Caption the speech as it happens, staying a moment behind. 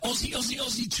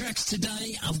Aussie tracks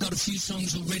today. I've got a few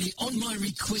songs already on my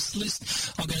request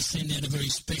list. I'm going to send out a very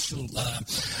special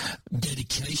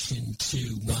dedication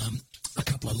to a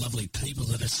couple of lovely people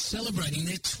that are celebrating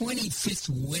their 25th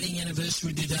wedding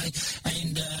anniversary today.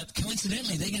 And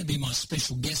coincidentally, they're going to be my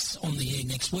special guests on the air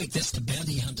next week. That's the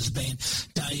Bounty Hunters band,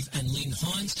 Dave and Lynn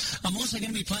Hines. I'm also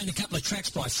going to be playing a couple of tracks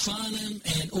by Farnham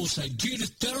and also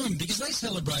Judith Durham because they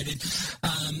celebrated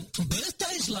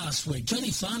birthdays last week.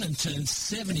 Johnny Farnham turned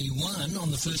 71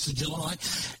 on the 1st of July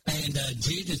and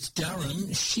Judith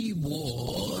Durham, she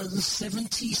was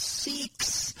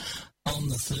 76 on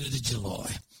the 3rd of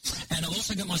July. And I've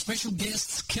also got my special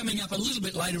guests coming up a little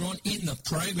bit later on in the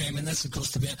program, and that's, of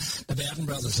course, the Bowden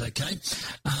Brothers, okay?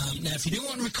 Now, if you do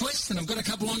want requests, and I've got a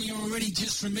couple on here already,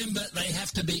 just remember they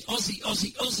have to be Aussie,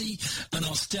 and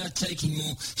I'll start taking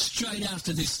more straight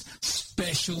after this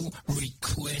special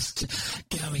request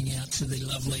going out to the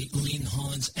lovely Lynn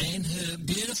Hines and her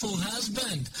beautiful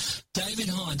husband, David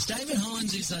Hines. David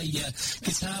Hines is a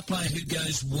guitar player who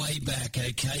goes way back,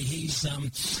 okay? He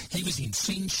was in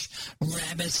Finch,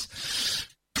 Rabbit,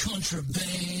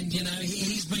 Contraband, you know,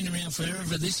 he's been around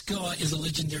forever. This guy is a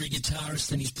legendary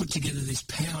guitarist, and he's put together this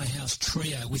powerhouse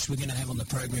trio, which we're going to have on the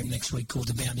program next week, called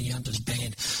the Bounty Hunters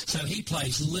Band. So he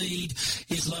plays lead.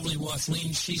 His lovely wife,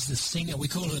 Lynn, she's the singer. We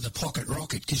call her the Pocket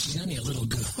Rocket because she's only a little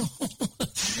girl.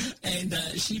 And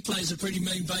she plays a pretty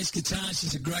mean bass guitar.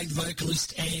 She's a great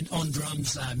vocalist. And on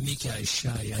drums, Mick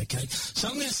O'Shea, okay? So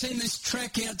I'm going to send this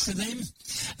track out to them.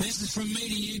 This is from me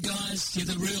to you guys. You're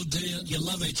the real deal. You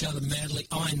love each other madly.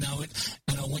 I know it,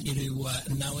 and I want you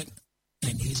to know it.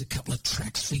 And here's a couple of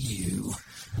tracks for you.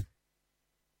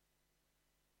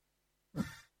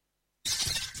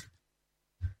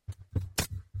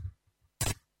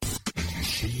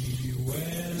 She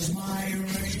wears my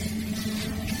ring.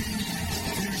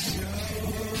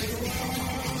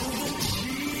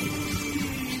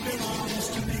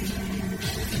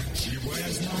 She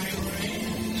wears my ring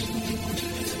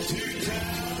to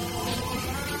tell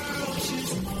her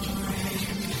she's mine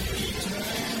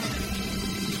eternally.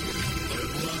 Her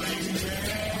loving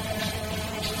care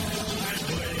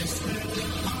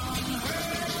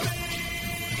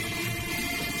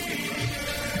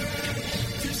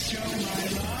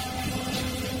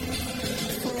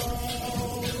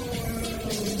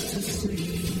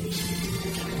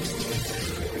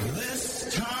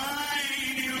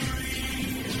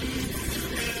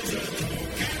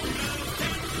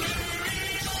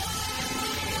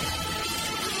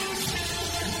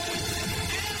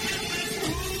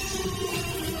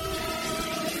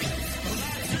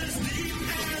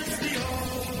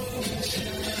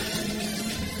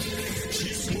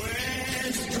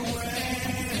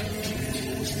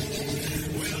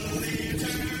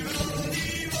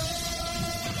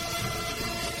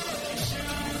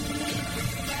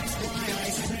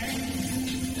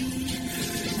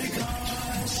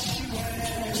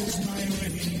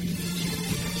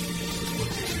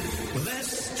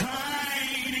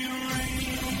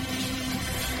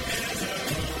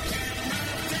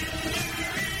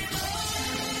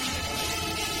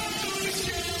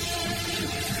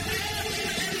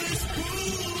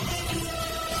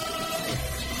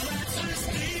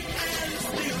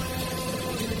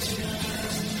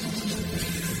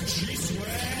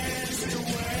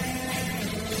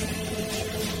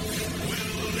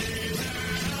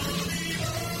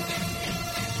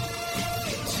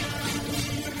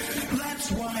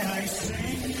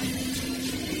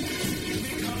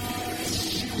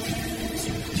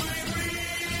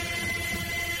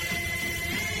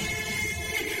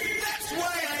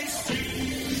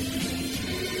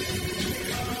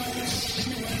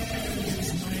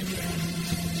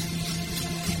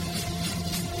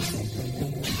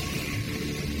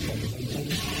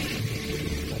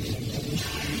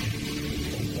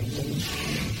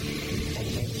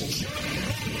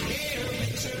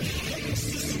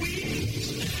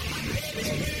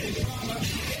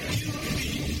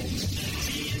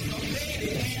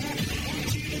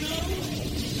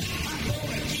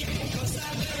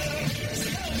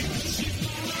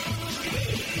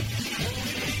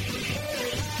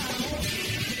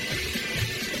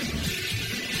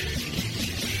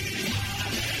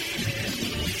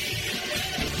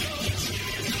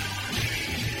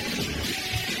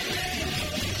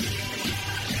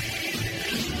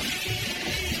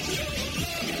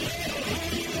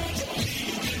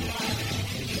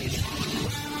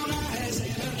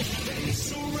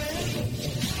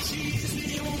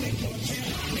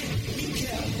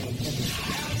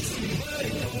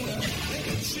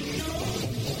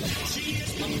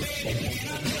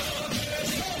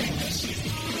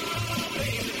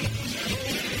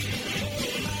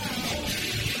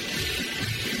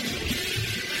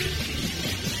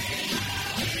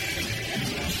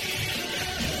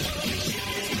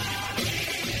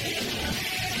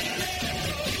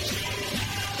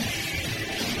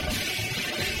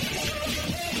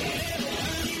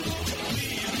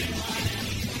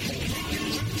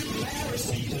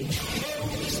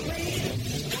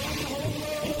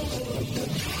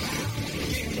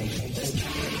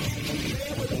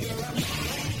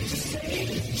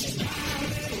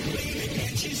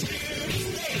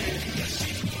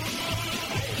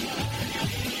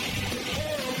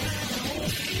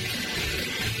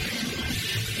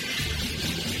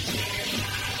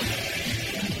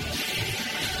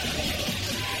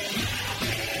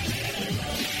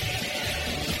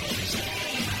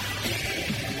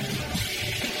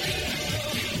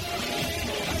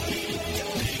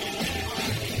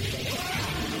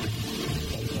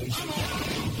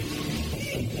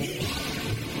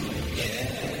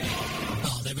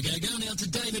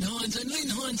David Hines and Lynn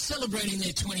Hines celebrating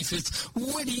their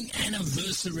 25th wedding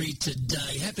anniversary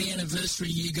today. Happy anniversary,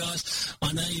 you guys.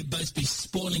 I know you'll both be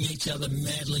spoiling each other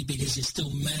madly because you're still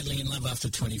madly in love after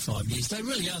 25 years. They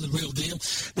really are the real deal.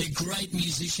 They're great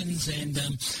musicians and,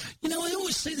 I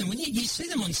always see them. When you see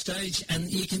them on stage and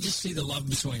you can just see the love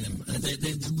between them.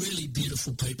 They're really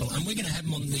beautiful people. And we're going to have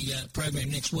them on the program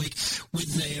next week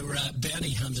with their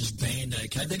Bounty Hunters band,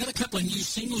 okay? They've got a couple of new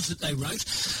singles that they wrote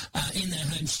in their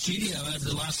home studio over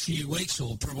the last few weeks,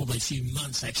 or probably a few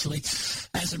months, actually.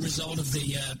 As a result of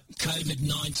the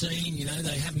COVID-19,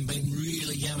 they haven't been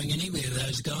really going anywhere,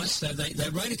 those guys. So they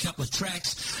wrote a couple of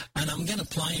tracks, and I'm going to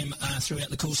play them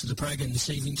throughout the course of the program this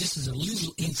evening, just as a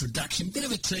little introduction, bit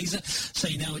of a teaser, so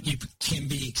you know what you can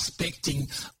be expecting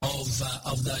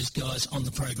of those guys on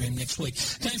the program next week.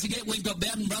 Don't forget, we've got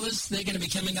Bowden Brothers. They're going to be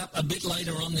coming up a bit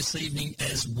later on this evening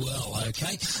as well,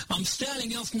 okay? I'm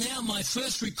starting off now. My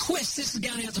first request, this is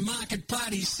going out to Market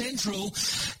Party Central.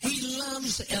 He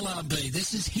loves LRB.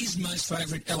 This is his most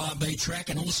favourite LRB track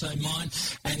and also mine,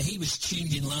 and he was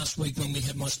tuned in last week when we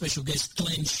had my special guest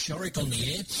Glenn Shorrock on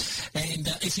the air. And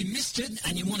if you missed it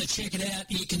and you want to check it out,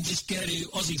 you can just go to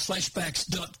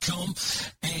AussieFlashbacks.com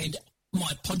and my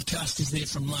podcast is there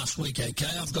from last week, okay?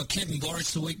 I've got Kevin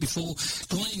Borich the week before,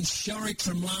 Glenn Shorrock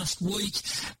from last week,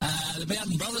 the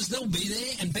Bowden Brothers, they'll be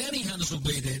there, and Bounty Hunters will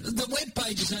be there. The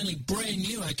webpage is only brand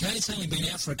new, okay? It's only been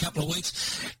out for a couple of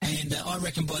weeks, and I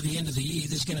reckon by the end of the year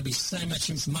there's going to be so much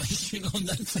information on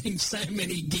that thing, so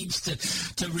many gigs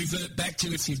to revert back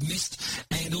to if you've missed,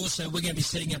 and also we're going to be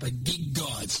setting up a gig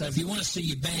guide. So if you want to see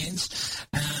your bands,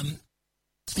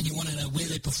 and you want to know where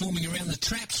they're performing around the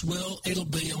traps, well, it'll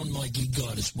be on my gig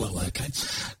guide as well, okay?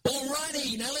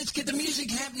 Alrighty, now let's get the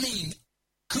music happening.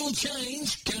 Cool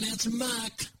Change, going out to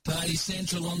Mark, Party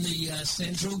Central on the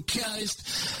Central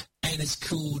Coast, and it's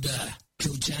called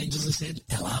Cool Change, as I said,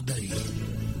 LRB.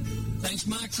 Thanks,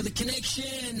 Mark, for the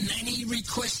connection. Any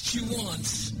requests you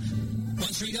want?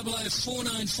 1300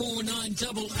 494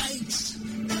 988.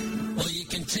 Or you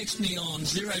can text me on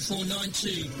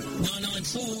 0492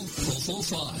 994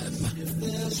 445. If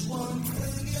there's one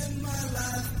thing in my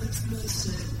life that's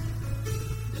missing,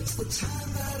 it's the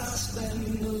time that I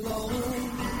spend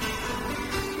alone,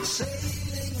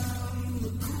 sailing on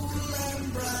the cool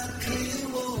and bright clear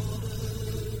water.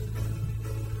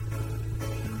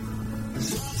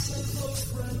 There's lots of those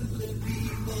friendly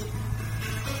people,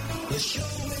 they're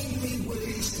showing me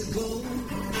ways to go,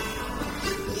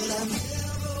 but I'm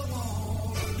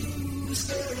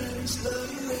their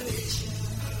inspiration.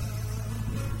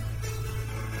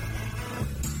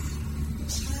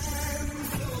 Time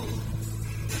for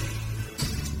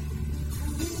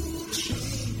cool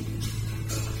change.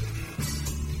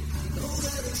 I know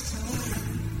that it's time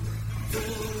for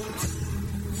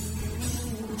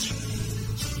cool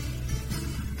change.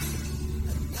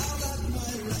 And now that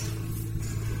my life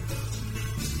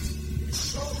is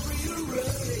so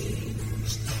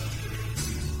rearranged,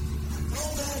 I know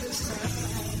that it's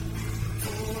time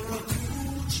for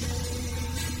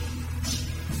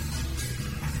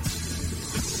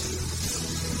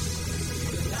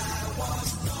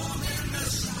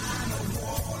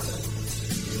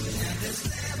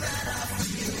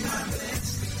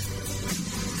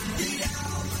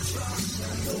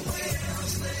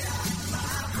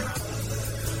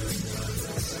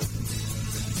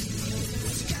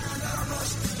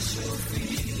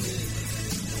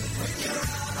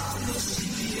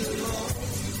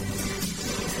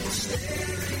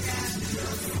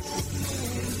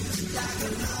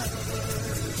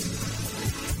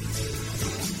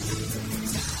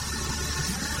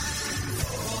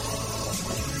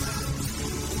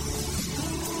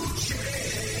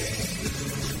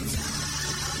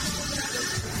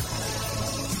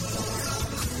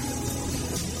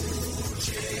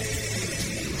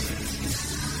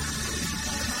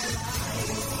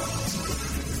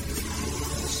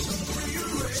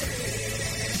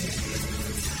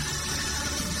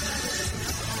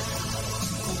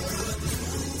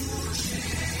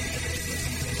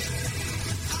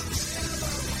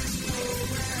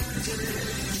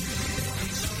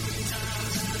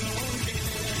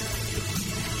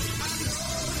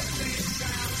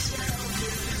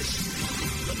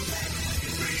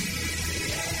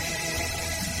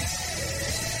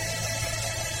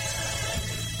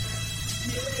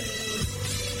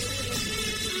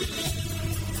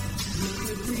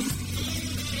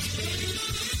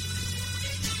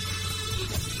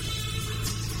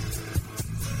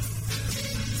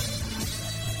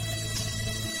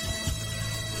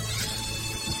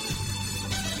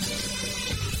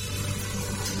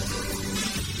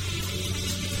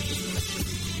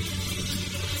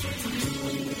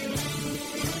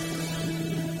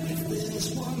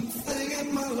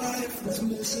life is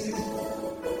missing.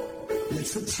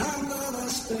 It's the time that I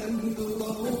spend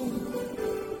alone,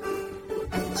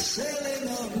 sailing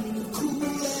on the cool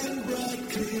and bright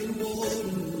clear water.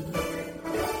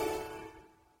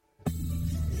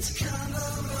 It's kind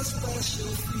of a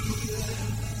special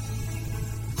feeling,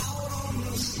 out on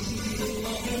the sea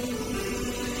alone,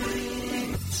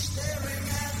 staring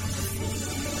at the full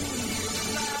moon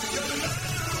like a lover.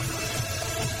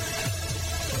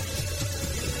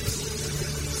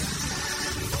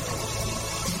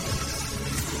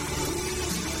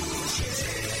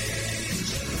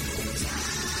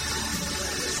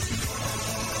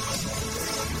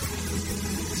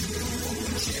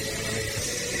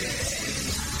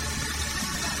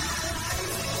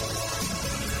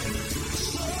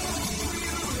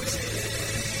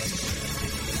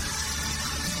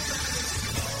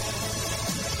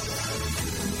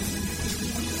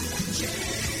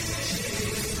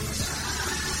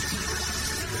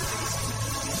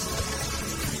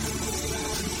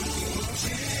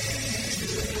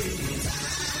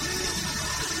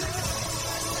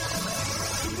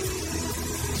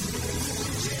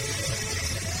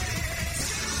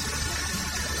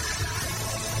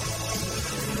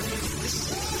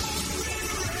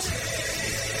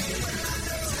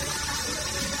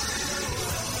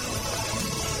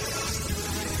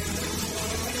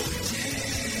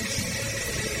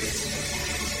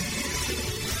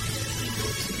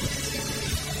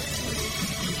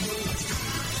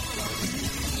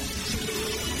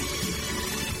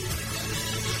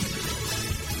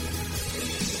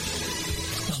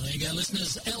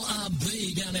 Listeners,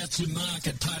 LRB going out to Mark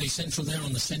at Party Central there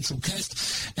on the Central Coast,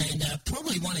 and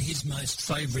probably one of his most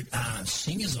favourite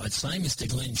singers, I'd say, Mr.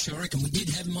 Glenn Shorrock, and we did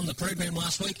have him on the program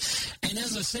last week. And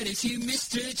as I said, if you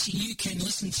missed it, you can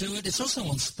listen to it. It's also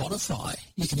on Spotify.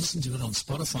 You can listen to it on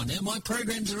Spotify now. My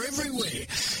programs are everywhere.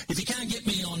 If you can't get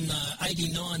me on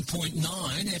 89.9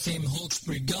 FM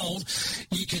Hawkesbury Gold,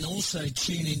 you can also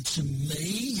tune in to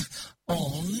me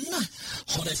on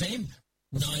Hot FM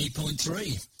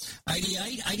 90.3,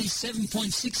 88,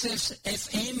 87.6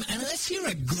 FM, and if you're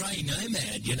a grey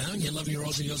nomad, you know, and you love your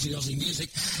Aussie music,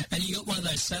 and you got one of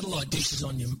those satellite dishes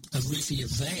on the roof of your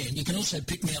van, you can also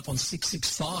pick me up on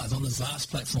 665 on the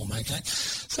Vast platform, okay?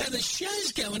 So the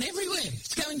show's going everywhere.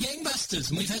 It's going gangbusters,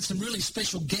 and we've had some really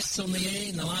special guests on the air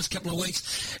in the last couple of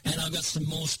weeks, and I've got some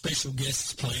more special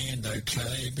guests planned,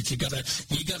 okay? But you got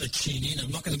to tune in.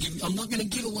 I'm not going to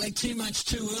give away too much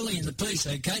too early in the piece,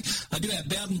 okay? I do have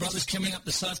Bowden Brothers coming up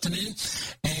this afternoon,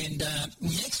 and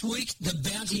next week the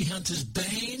Bounty Hunters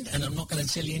Band, and I'm not going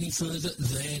to tell you any further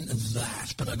than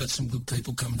that, but I've got some good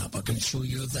people coming up, I can assure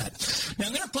you of that. Now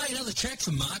I'm going to play another track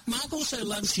from Mark. Mark also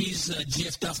loves his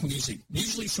Jeff Duff music,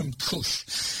 usually from Kush,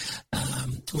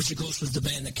 which of course was the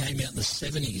band that came out in the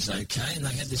 70s, okay, and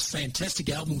they had this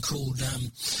fantastic album called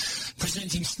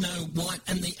Presenting Snow White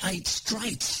and the Eight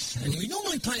Straights, and we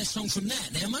normally play a song from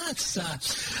that. Now Mark's, I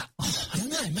don't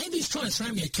know, maybe he's trying to throw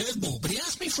me a curveball, but he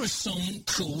asked me for a song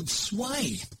called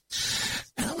Sway.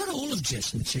 And I've got all of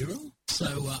Jeff's material, so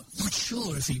not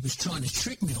sure if he was trying to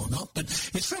trick me or not, but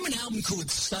it's from an album called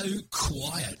So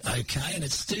Quiet, okay, and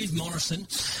it's Steve Morrison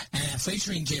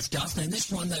featuring Jeff Duff, and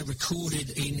this one they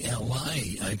recorded in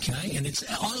LA, okay, and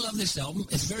I love this album.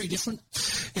 It's very different.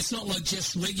 It's not like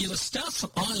Jeff's regular stuff.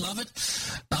 I love it.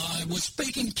 I was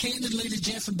speaking candidly to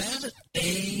Jeff about it.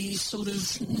 He sort of,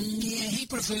 he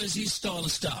prefers his style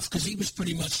of stuff because he was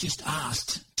pretty much just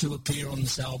asked to appear on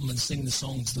this album and sing the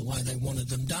songs the way they wanted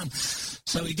them done.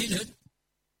 So he did it,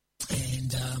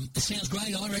 and it sounds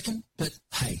great, I reckon, but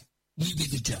hey, you be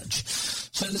the judge.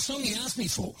 So the song he asked me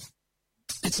for,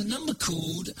 it's a number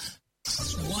called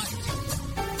Sway.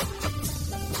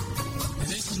 And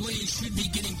this is where you should be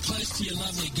getting close to your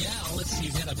lovely gal if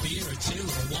you've had a beer or two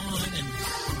or wine and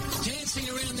dancing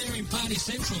around there in Party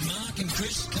Central. Mark and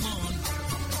Chris, come on.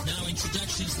 No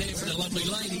introductions there for the lovely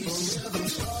ladies.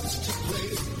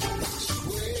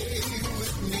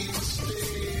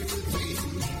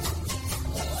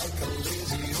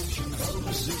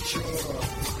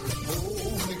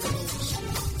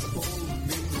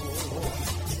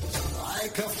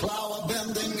 Like a flower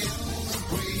bending in the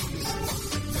breeze,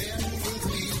 bend with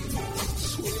me,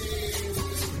 sway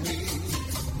with me.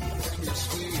 When you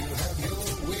sway, you have your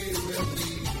way with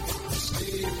me.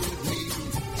 Stay with me,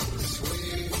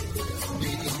 sway with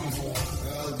me.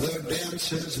 Other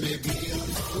dancers may be on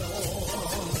the floor,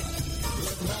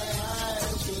 but my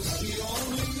eyes will see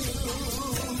only you.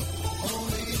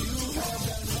 Only you have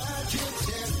that magic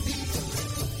technique.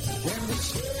 When we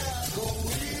sway, I go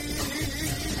weak.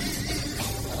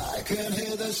 I can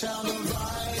hear the sound of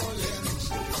violins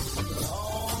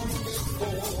long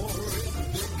before it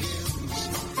begins.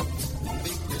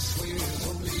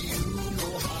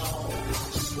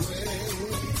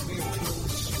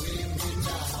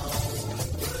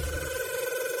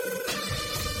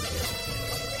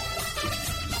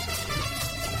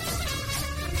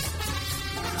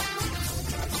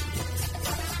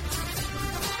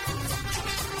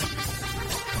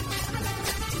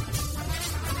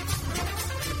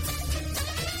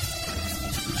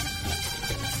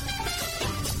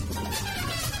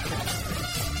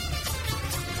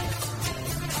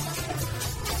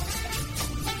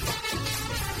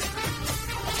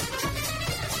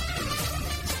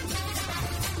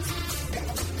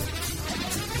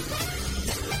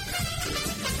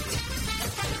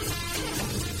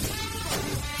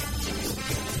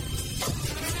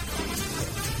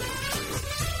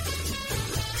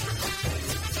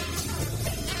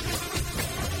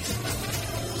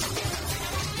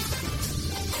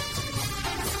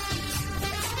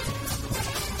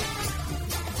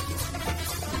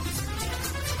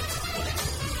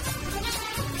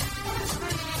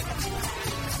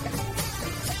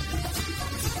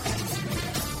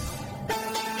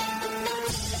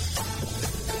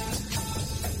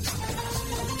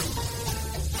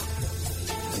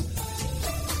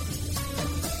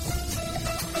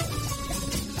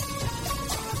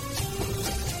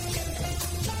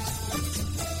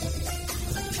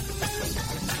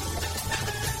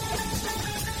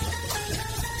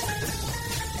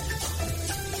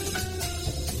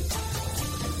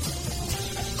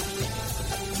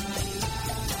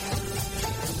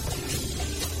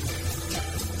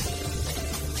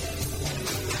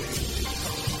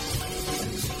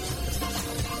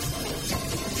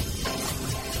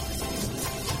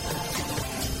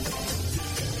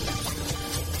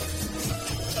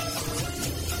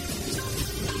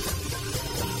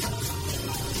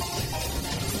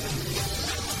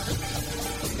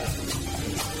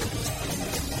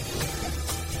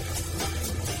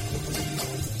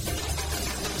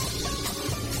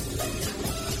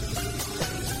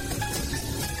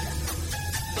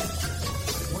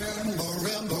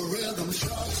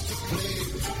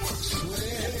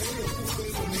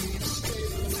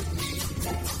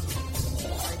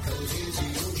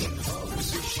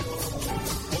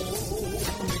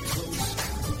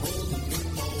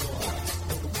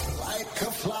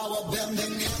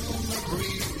 bending in the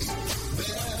breeze.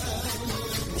 Bend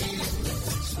with me,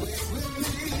 sway with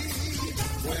me.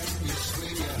 When you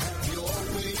sway, you have your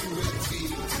way with me.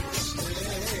 Stay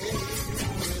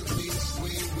with me,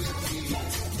 sway with me.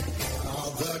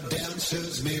 Other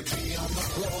dancers may be on the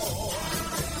floor,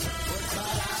 but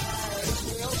my eyes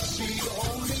will see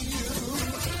only you.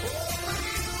 Only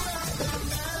you have the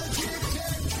magic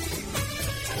technique.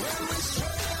 When we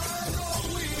sway our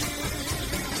wings,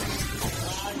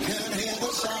 I can hear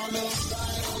the sound of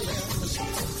violins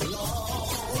long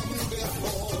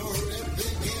before it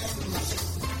begins.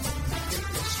 If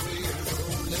the sway is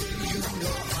only you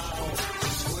know how.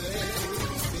 Sway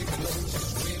me close,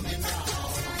 sway me now.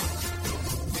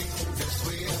 If the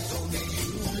sway is only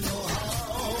you know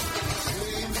how.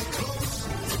 Sway me close,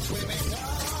 sway me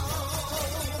now.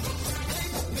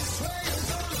 If the sway is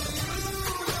only you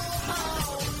know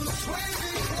how. Sway me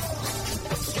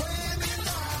close, sway me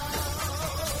now.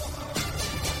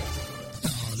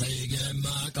 Oh, there you go,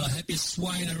 Mark. I hope you're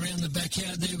swaying around the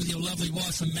backyard there with your lovely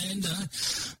wife, Amanda.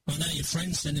 I know your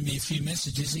friend's sending me a few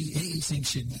messages. He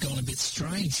thinks you've gone a bit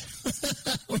strange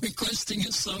requesting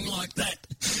a song like that.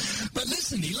 But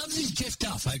listen, he loves his Jeff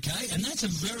Duff, okay? And that's a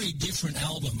very different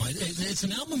album. It's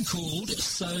an album called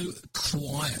So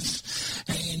Quiet.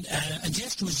 And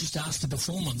Jeff was just asked to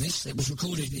perform on this. It was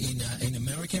recorded in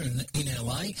America, in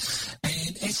LA.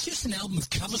 And it's just an album of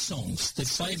cover songs, the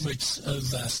favourites of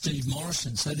Steve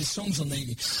Morrison. So there's songs on there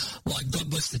like God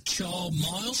Bless the Child,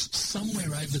 Miles, Somewhere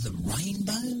Over the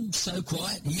Rainbow, So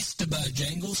Quiet, Mr.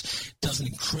 Bojangles, does an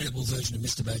incredible version of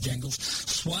Mr. Bojangles.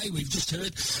 Sway, we've just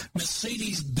heard.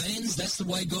 Mercedes-Benz, That's the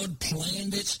Way God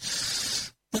Planned It.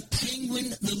 The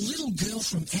Penguin, The Little Girl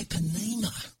from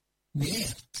Ipanema. Yeah,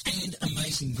 and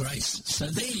Amazing Grace. So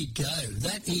there you go.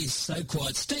 That is So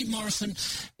Quiet. Steve Morrison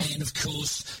and, of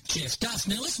course, Jeff Duff.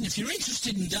 Now, listen, if you're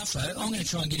interested in Duffo, I'm going to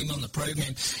try and get him on the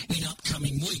program in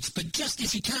upcoming weeks. But just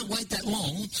if you can't wait that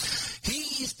long,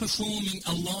 he is performing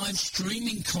a live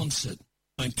streaming concert.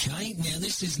 Okay, now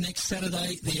this is next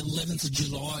Saturday, the 11th of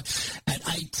July at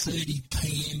 8:30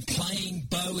 p.m, playing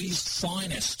Bowie's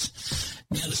Finest.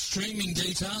 Now the streaming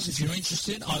details, if you're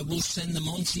interested, I will send them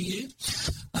on to you.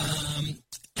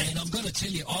 And I've got to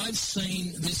tell you, I've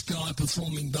seen this guy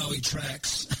performing Bowie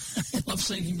tracks. I've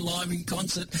seen him live in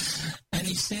concert, and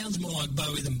he sounds more like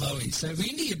Bowie than Bowie. So if you're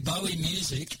into your Bowie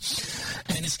music,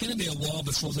 and it's going to be a while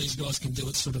before these guys can do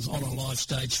it sort of on a live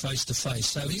stage face-to-face.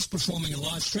 So he's performing a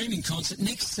live streaming concert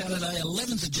next Saturday,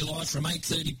 11th of July from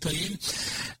 8:30 p.m,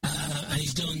 and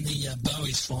he's doing the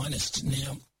Bowie's Finest.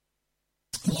 Now,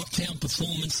 Lockdown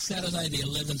performance, Saturday the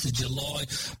 11th of July,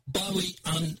 Bowie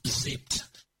Unzipped.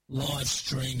 Live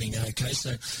streaming, okay,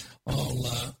 so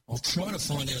I'll try to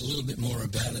find out a little bit more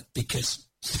about it because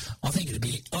I think it'd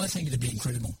be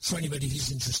incredible for anybody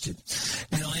who's interested.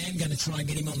 And I am going to try and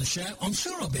get him on the show. I'm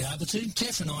sure I'll be able to.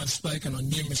 Jeff and I have spoken on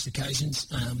numerous occasions,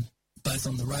 both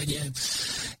on the radio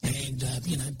and,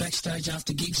 backstage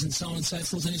after gigs and so on and so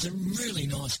forth. And he's a really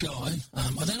nice guy.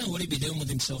 I don't know what he'd be doing with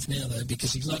himself now, though,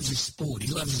 because he loves his sport.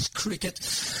 He loves his cricket.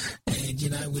 And,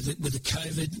 with the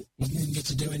COVID, he didn't get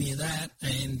to do any of that.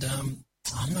 And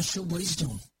I'm not sure what he's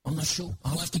doing. I'm not sure.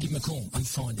 I'll have to give him a call and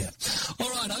find out. All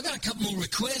right, I've got a couple more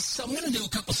requests. I'm going to do a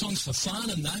couple of songs for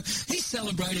Farnham, though. He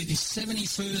celebrated his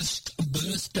 71st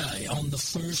birthday on the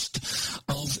 1st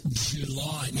of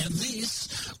July. Now, this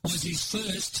was his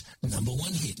first number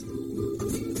one hit.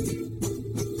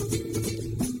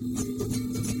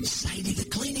 Sadie the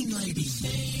Cleaning Lady.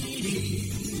 Sadie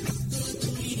the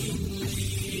Cleaning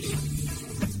Lady.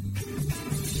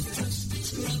 Just a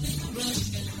scrubbing brush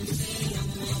and fair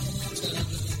water.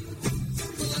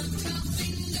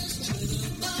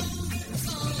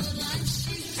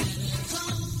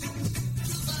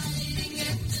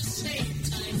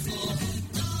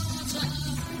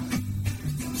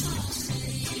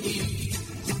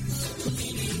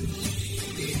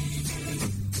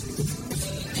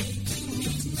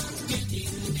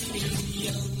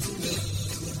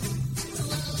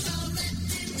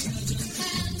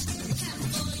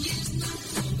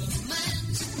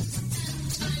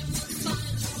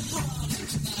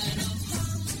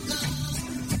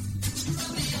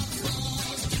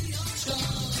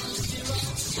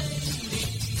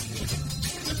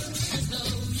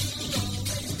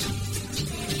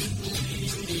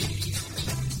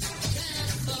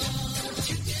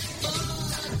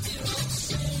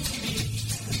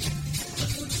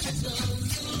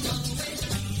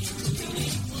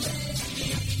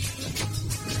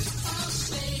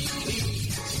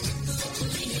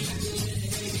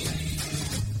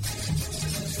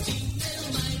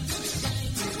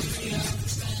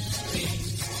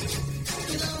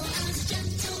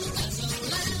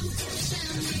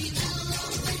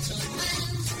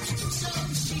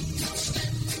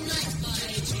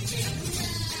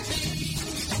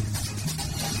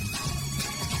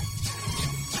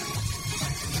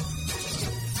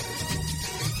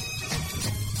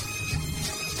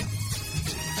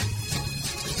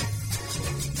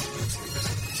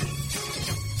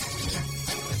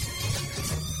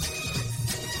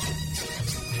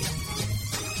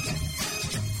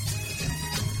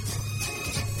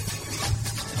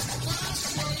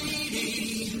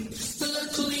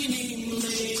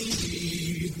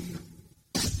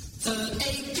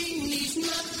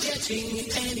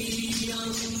 looking any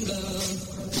younger.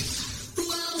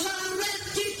 Well, her red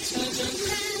detergent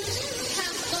hands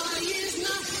have for years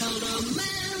not held a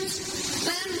man's.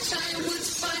 Then time would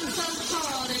find her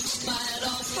heart expired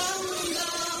of hunger.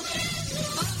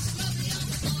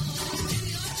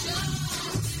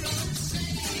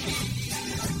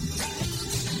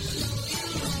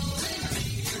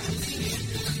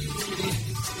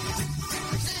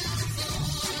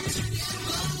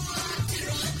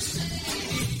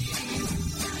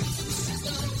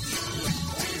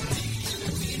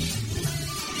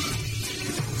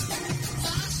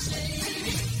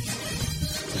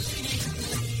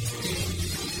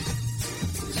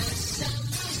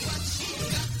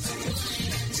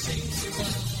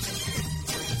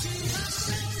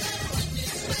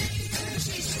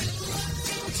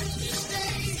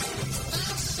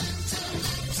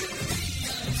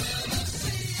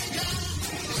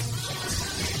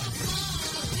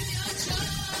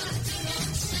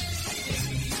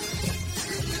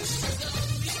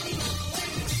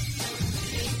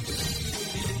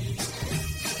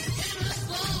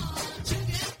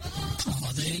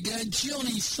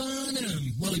 Johnny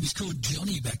Farnham. Well, he was called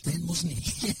Johnny back then, wasn't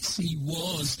he? Yes, he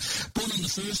was. Born on the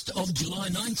 1st of July,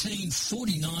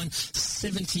 1949,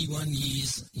 71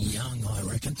 years young, I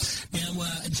reckon. Now,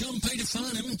 John Peter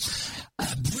Farnham,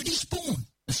 British-born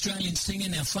Australian singer.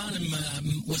 Now, Farnham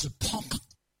was a pop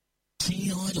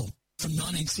teen idol from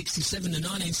 1967 to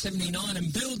 1979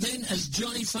 and billed then as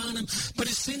Johnny Farnham, but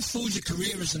has since forged a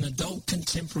career as an adult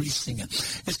contemporary singer.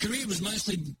 His career was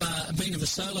mostly been of a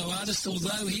solo artist,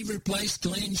 although he replaced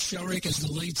Glenn Shorrock as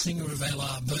the lead singer of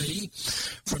LRB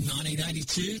from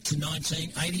 1982 to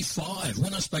 1985.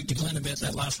 When I spoke to Glenn about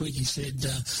that last week, he said,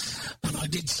 and I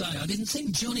did say, I didn't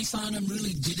think Johnny Farnham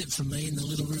really did it for me in the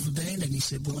Little River Band, and he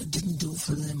said, well, it didn't do it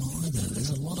for them either.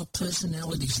 There's a lot of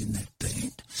personalities in that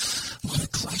band, a lot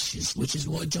of clashes, which is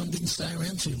why John didn't stay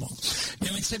around too long.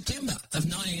 Now, in September of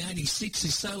 1986,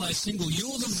 his solo single,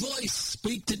 You're the Voice,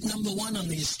 peaked at #1 on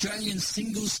the Australian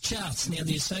singles charts. Now,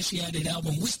 the associated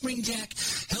album, Whispering Jack,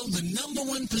 held the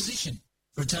 #1 position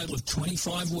for a total of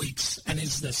 25 weeks and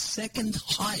is the second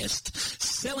highest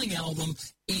selling album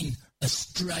in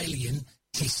Australian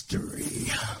history.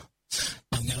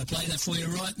 I'm going to play that for you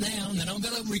right now, and then I've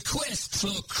got a request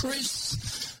for Chris.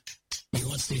 He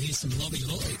wants to hear some Lobby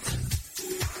Lloyd.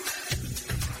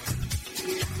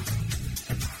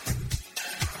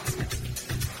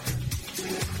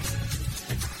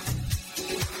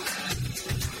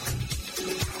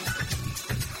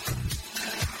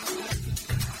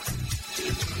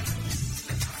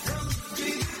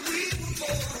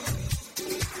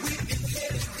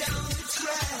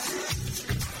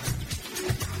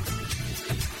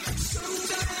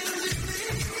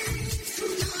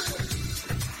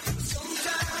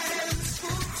 Sometimes it's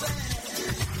full fast.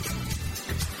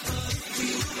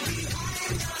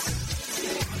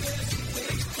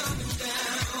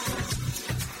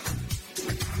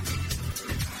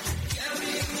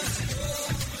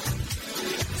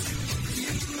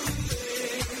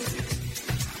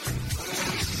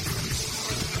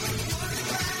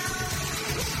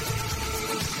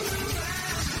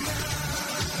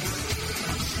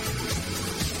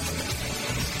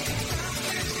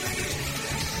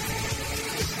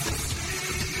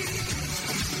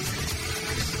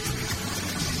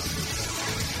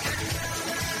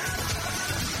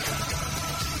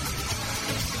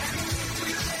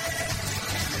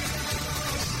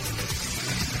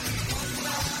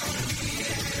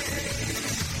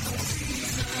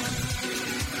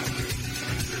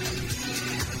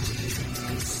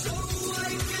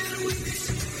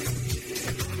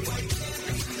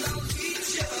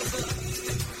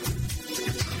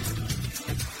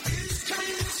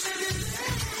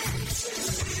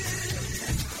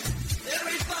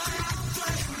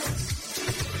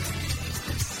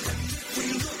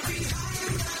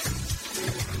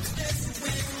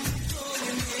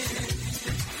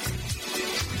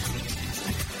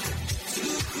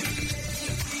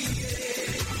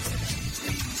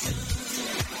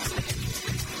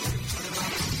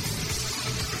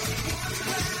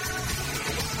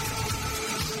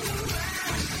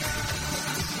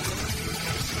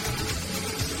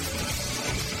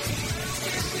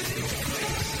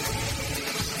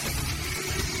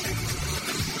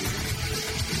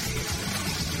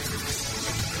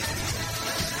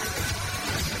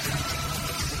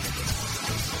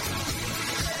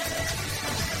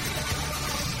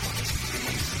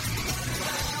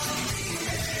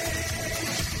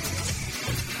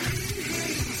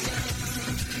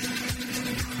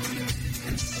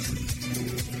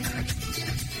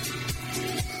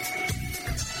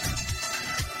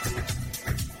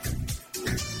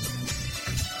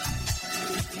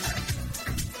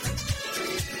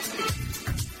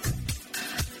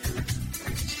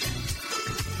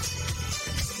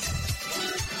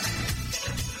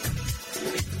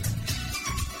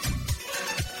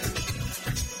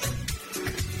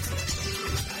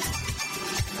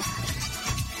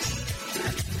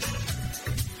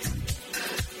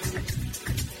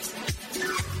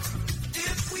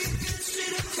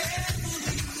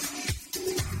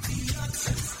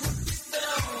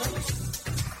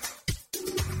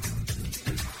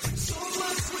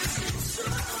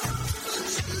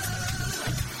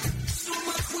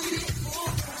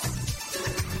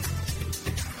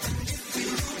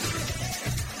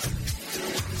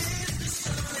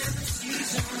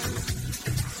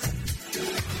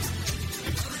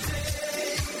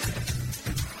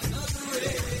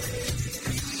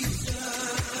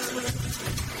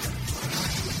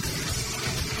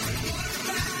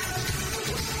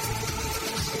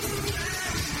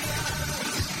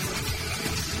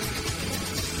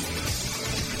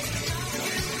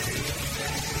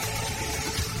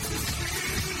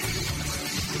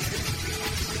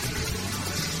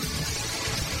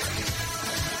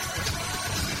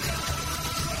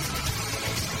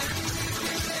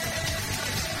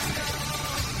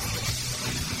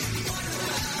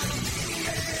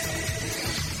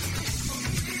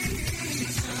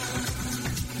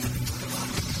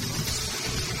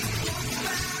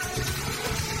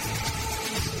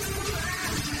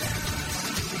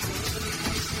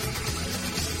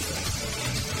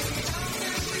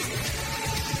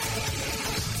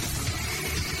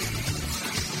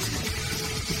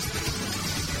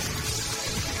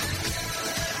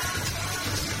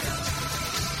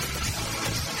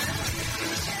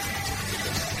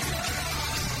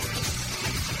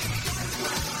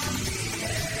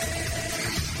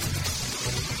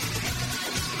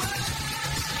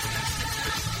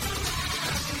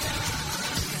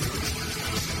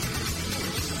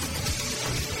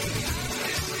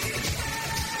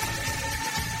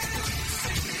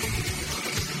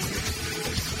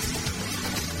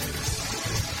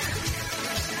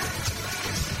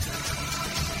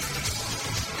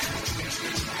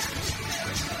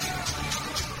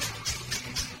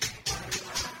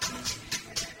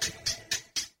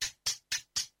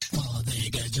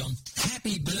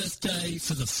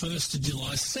 for the 1st of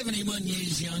July, 71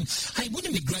 years young. Hey,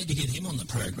 wouldn't it be great to get him on the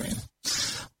program?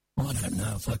 I don't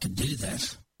know if I could do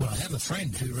that. But I have a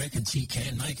friend who reckons he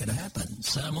can make it happen.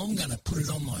 So I'm going to put it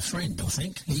on my friend, I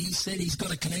think. He said he's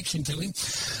got a connection to him.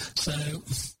 So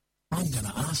I'm going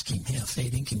to ask him how fair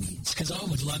dinkum he is, because I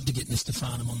would love to get Mr.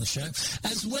 Farnham on the show,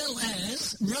 as well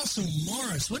as Russell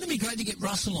Morris. Wouldn't it be great to get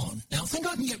Russell on? Now, I think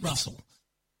I can get Russell.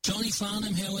 Johnny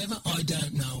Farnham, however, I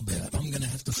don't know about. I'm going to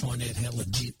have to find out how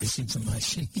legit this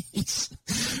information is.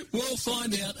 We'll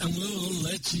find out and we'll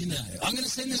let you know. I'm going to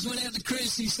send this one out to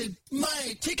Chris. He said,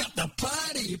 mate, pick up the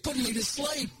party. You're putting me to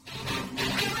sleep.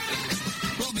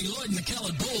 Robbie Lloyd and the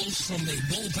Coloured Balls from the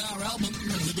Ball Power album,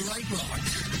 Liberate Rock.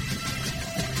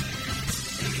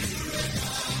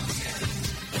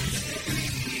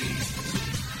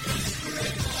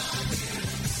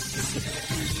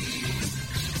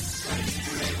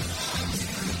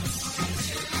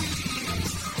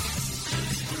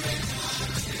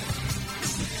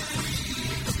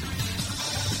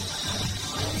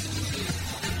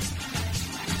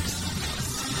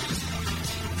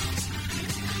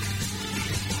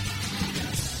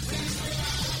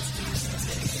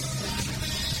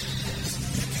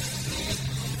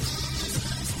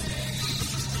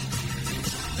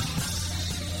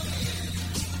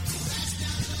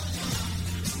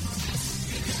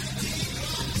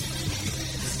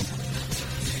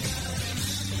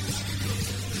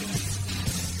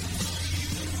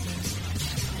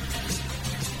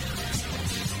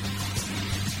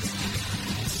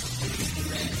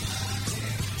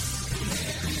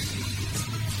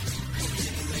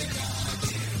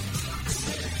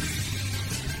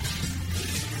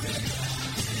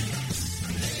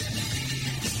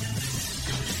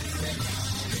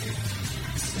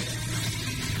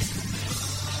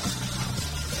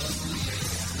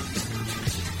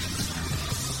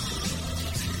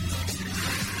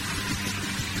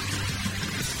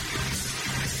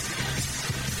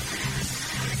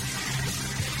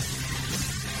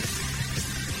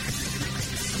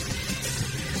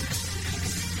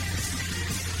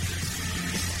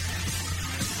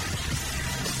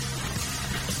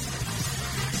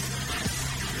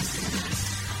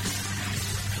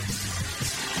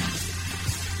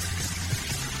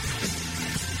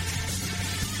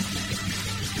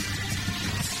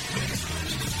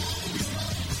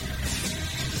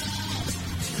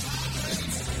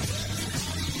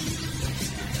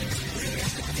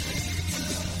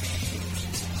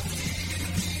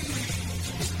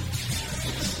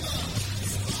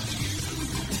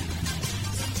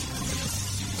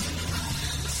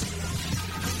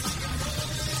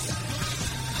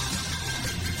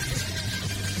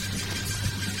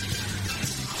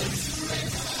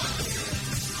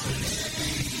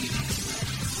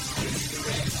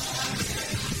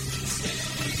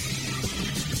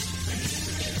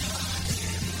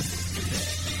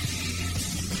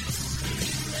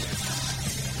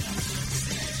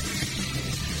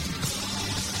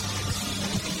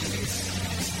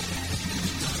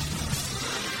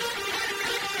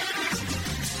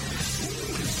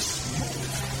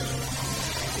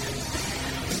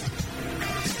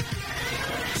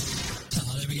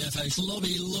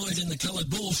 Robbie Lloyd and the Coloured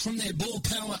Balls from their Ball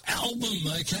Power album.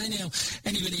 Okay, now,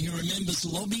 anybody who remembers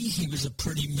Lobby, he was a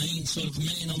pretty mean sort of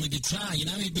man on the guitar. You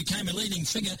know, he became a leading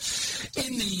figure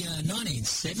in the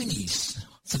 1970s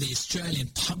for the Australian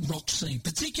pub rock scene,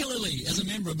 particularly as a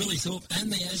member of Billy Thorpe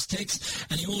and the Aztecs,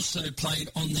 and he also played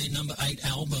on their number 8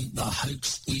 album, The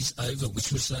Hoax Is Over,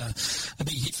 which was a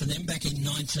big hit for them back in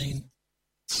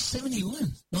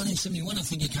 1971, I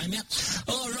think it came out.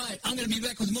 All right, I'm going to be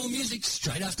back with more music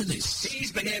straight after this.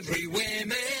 He's been everywhere,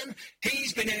 man.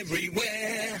 He's been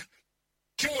everywhere.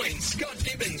 Join Scott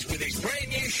Gibbons with his brand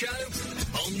new show,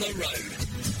 On the Road.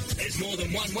 There's more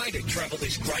than one way to travel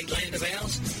this great land of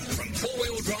ours. From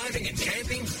four-wheel driving and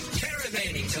camping,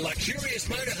 caravanning to luxurious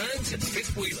motorhomes and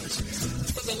fifth-wheelers.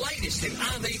 For the latest in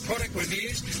RV product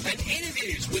reviews and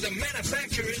interviews with the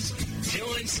manufacturers,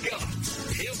 join Scott.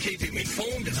 He'll keep you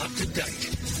informed and up to date.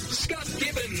 Scott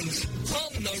Gibbons,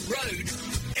 On the Road,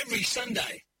 every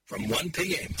Sunday from 1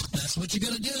 p.m. That's what you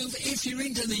got to do. If you're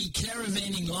into the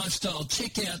caravanning lifestyle,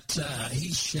 check out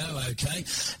his show, okay?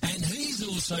 And he's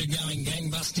also going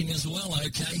gangbusting as well,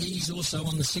 okay? He's also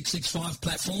on the 665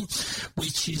 platform,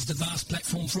 which is the vast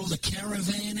platform for all the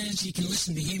caravanners. You can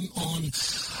listen to him on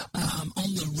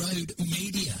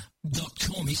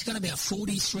theroadmedia.com. He's got about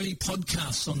 43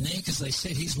 podcasts on there because they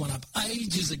set his one up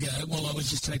ages ago while I was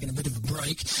just taking a bit of a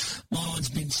break. Mine's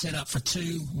been set up for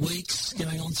 2 weeks,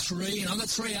 going on 3, and I've got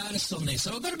 3 artists on there,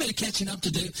 so I've got a bit of catching up to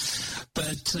do.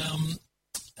 But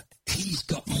he's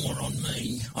got more on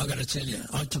me. I got to tell you,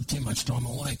 I took too much time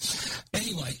away.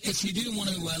 Anyway, if you do want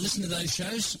to listen to those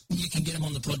shows, you can get them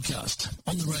on the podcast,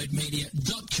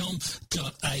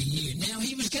 ontheroadmedia.com.au. Now,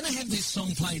 he was going to have this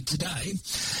song played today,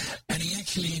 and he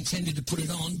actually intended to put it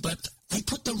on, but they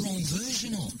put the wrong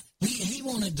version on. He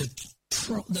wanted the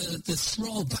Throb,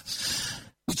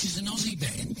 which is an Aussie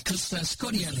band, because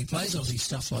Scotty only plays Aussie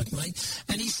stuff like me,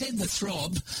 and he said the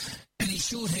Throb, and his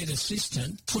short-haired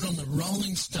assistant put on the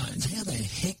Rolling Stones. How the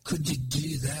heck could you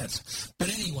do that? But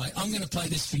anyway, I'm going to play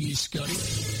this for you, Scotty.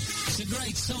 It's a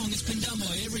great song. It's been done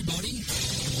by everybody,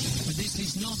 but this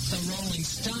is not the Rolling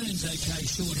Stones, okay,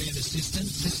 short-haired assistant.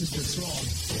 This is the Throb.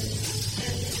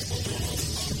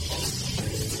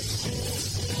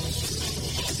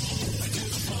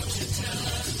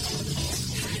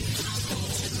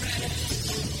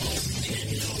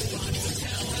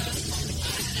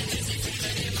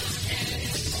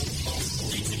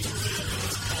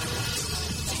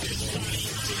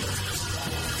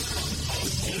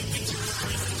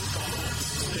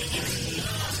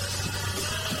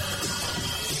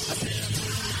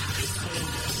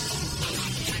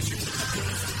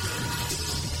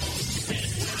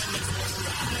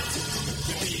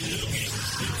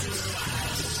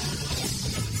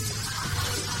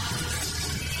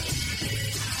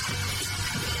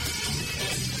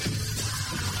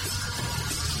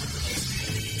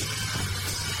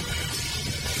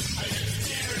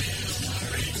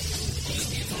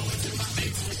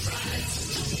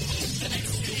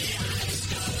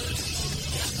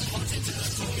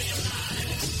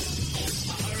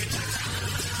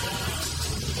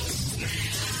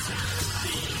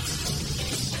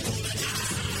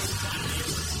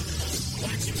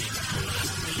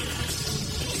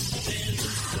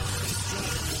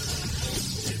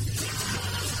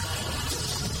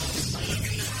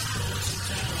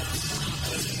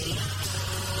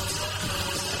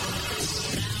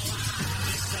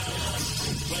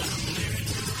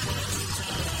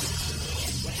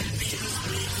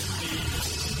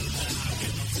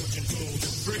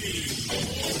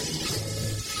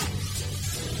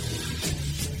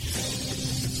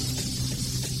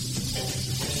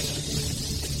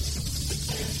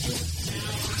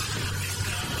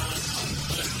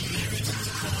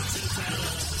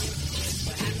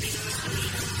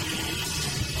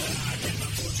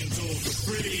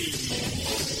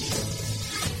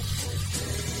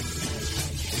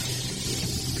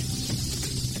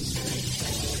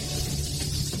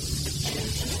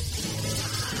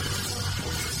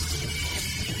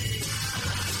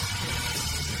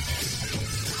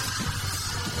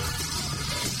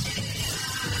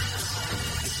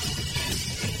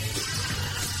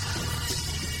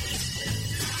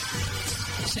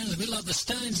 Sounds a bit like the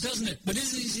Stones, doesn't it? But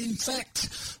this is, in fact,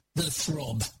 the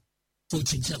Throb.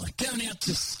 Fortune teller. Going out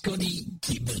to Scotty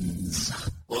Gibbons.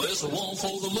 Well, there's a 1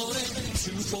 for the money,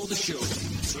 2 for the show,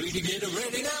 3 to get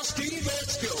ready. Now, Steve,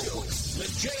 let's go. The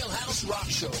Jailhouse Rock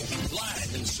Show,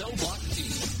 live in Cell Block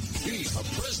D. B for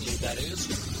Presley, that is.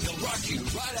 He'll rock you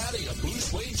right out of your blue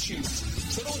suede shoes.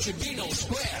 So don't you be no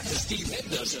square, because Steve Head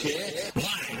doesn't care.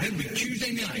 Live every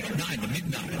Tuesday night, 9 to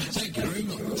midnight. Thank you very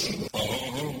much.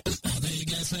 There you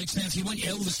go, folks. Now, if you want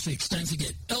your Elvis fix, don't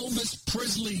forget Elvis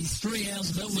Presley, 3 hours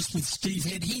of Elvis with Steve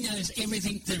Head. He knows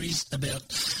everything there is about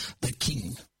the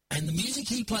King. And the music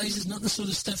he plays is not the sort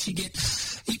of stuff you get.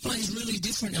 He plays really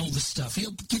different Elvis stuff.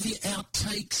 He'll give you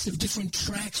outtakes of different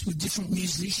tracks with different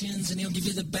musicians, and he'll give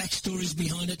you the backstories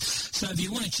behind it. So if you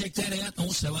want to check that out,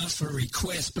 also ask for a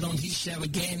request. But on his show,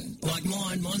 again, like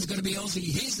mine's got to be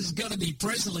Aussie. His has got to be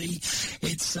Presley.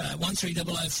 It's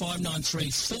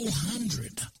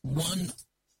 1300-593-400.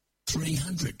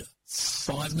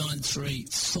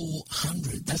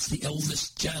 1300-593-400. That's the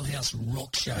Elvis Jailhouse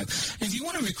Rock Show. And if you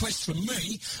want a request from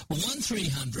me,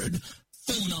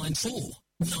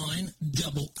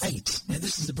 1300-494-988. Now,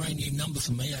 this is a brand new number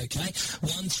for me, okay?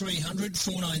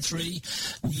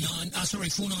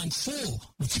 494.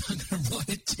 Which I'm going to write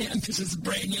it down because it's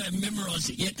brand new. I haven't memorised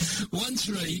it yet.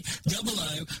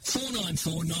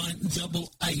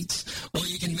 1300-494-988. Or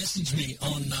you can message me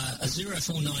on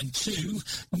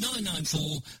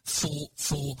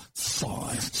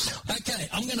 0492-994-445. Okay,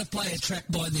 I'm going to play a track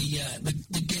by the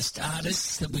guest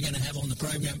artists that we're going to have on the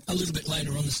program a little bit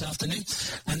later on this afternoon.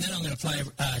 And then I'm going to play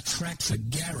a track for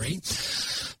Gary.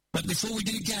 But before we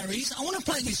do Gary's, I want to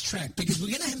play this track because we're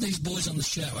going to have these boys on the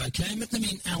show, okay? I met them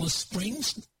in Alice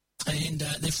Springs, and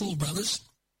they're 4 brothers.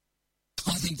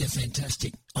 I think they're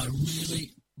fantastic. I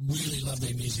really, really love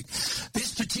their music.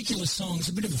 This particular song is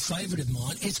a bit of a favourite of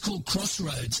mine. It's called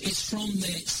Crossroads. It's from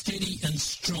their Steady and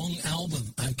Strong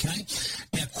album, okay?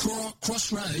 Now,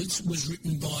 Crossroads was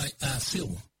written by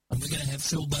Phil. And we're going to have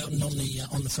Phil Bowden on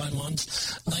the phone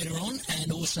lines later on,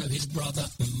 and also his brother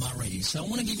Murray. So I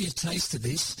want to give you a taste of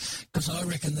this, because I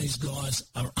reckon these guys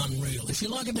are unreal. If you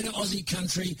like a bit of Aussie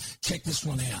country, check this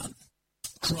one out.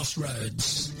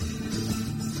 Crossroads.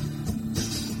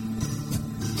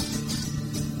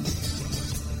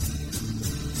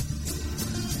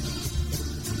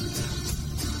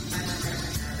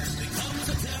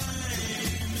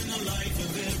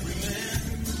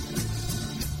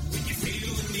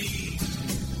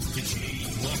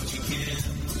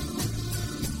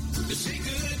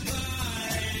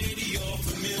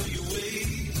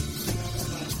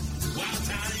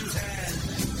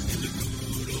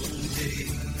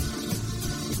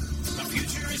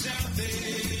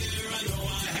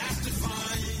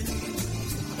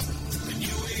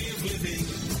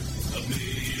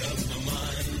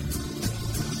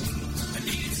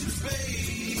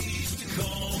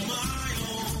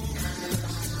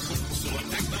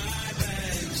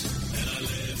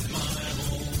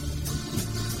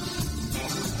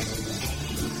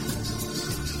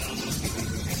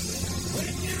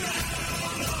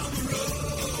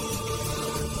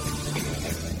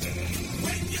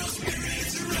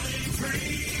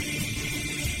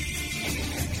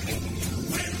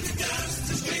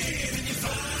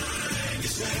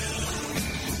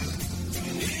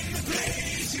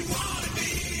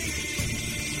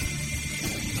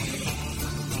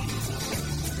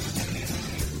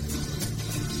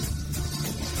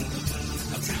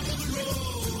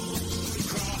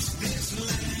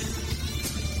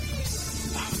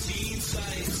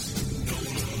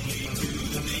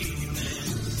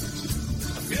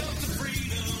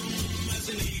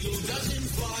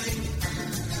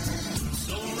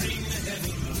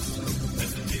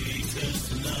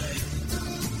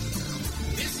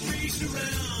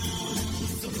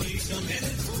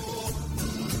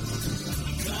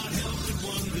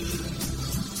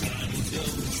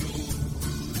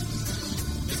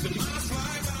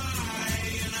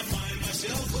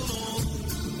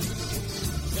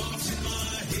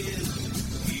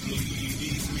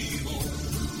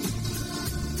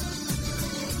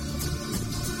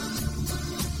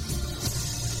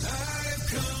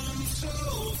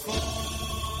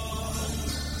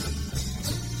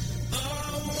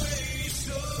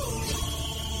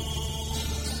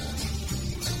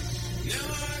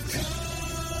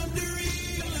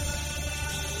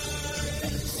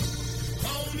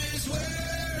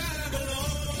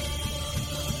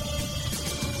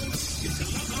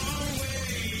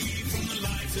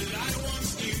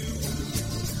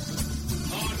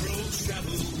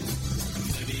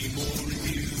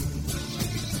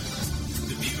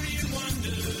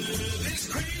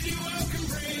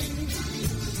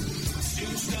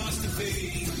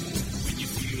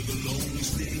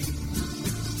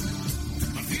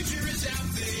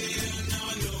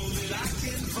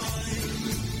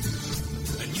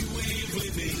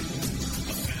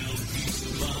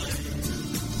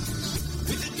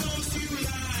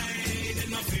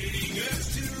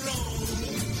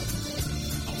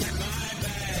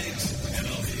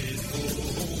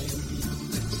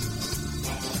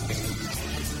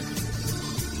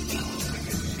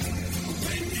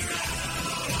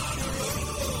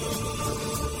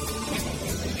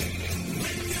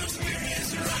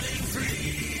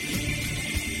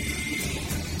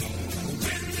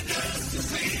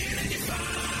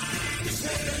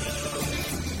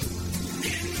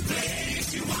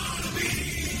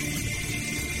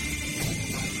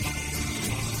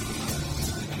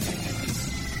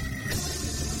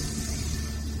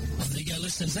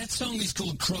 That song is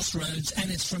called Crossroads, and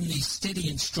it's from the Steady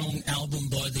and Strong album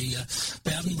by the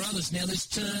Bowden Brothers. Now, there's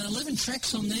 11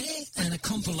 tracks on there, and a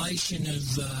compilation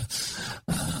of,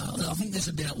 I think there's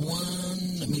about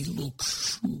let me look,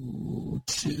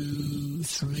 2,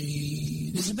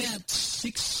 3, there's about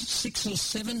six or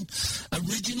seven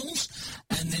originals,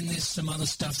 and then there's some other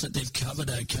stuff that they've covered,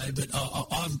 okay, but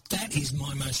that is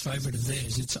my most favourite of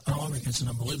theirs. I reckon it's an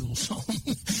unbelievable song.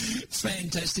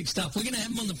 Fantastic stuff. We're going to have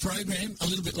them on the program a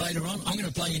little bit later on. I'm going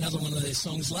to play another one of their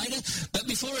songs later, but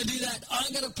before I do that,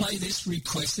 I'm going to play this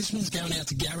request. This one's going out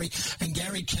to Gary, and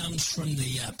Gary comes from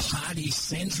the Party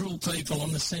Central people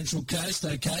on the Central Coast,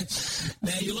 okay?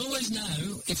 Now, you'll always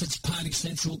know if it's Party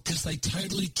Central because they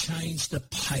totally change the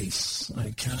pace,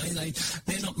 okay?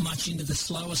 They're not much into the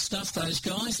slower stuff, those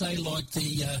guys. They like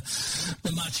the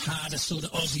much harder sort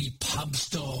of Aussie pub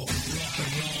style rock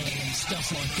and roll and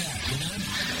stuff like that, you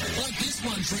know? Like this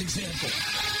one, for example.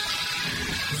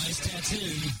 Rose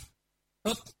Tattoo.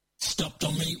 Oh, stopped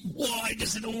on me. Why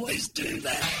does it always do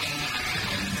that?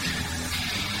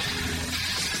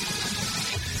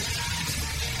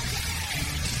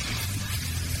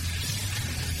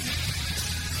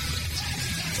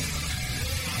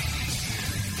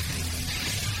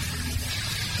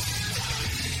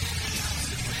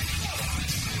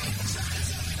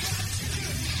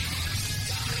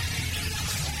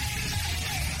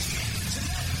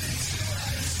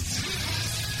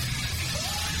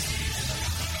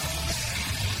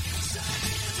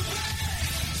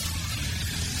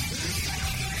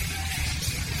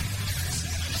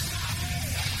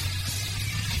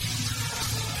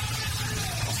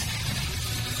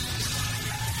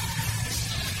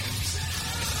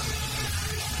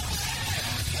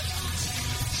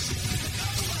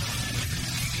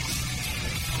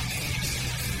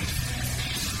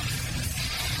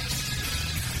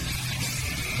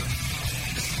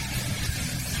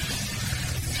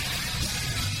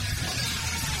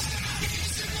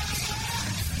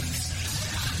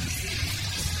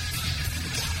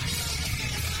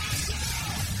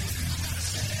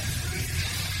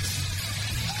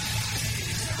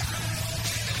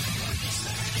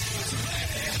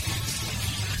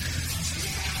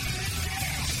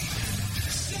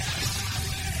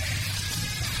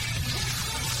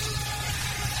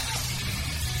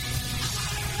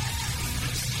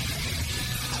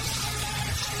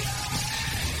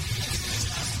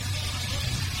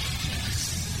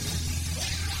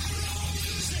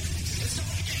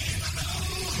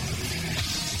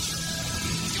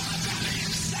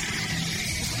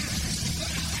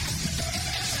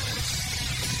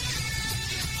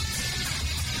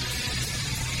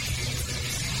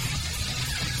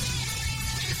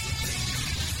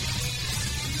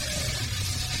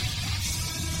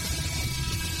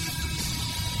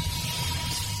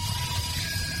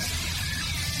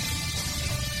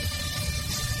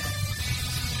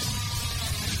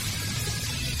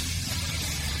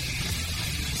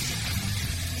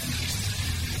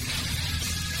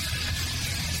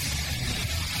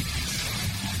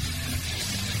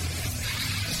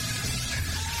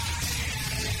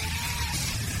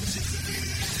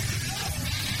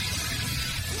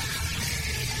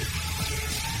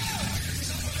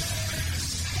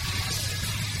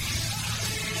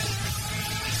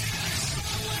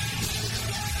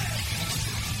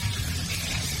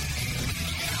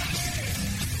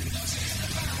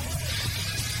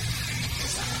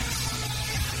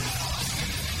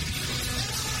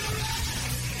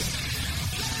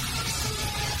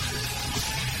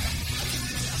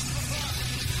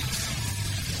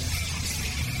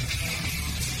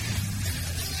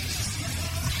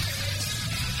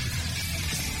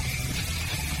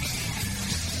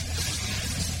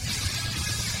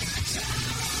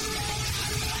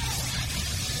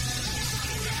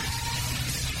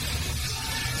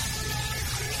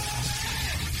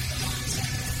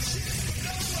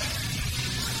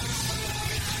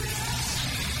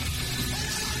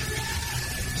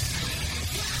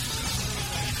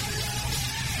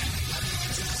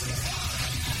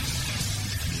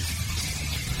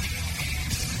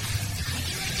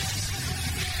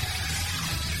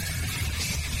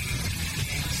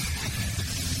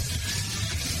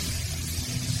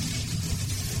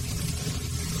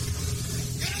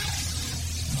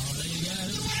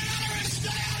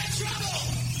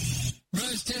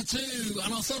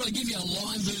 I thought I'd give you a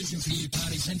live version for you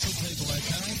Party Central people,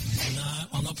 okay? No,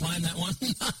 I'm not playing that one.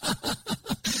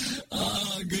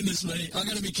 Oh, goodness me. I've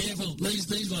got to be careful.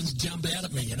 These ones jump out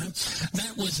at me, you know.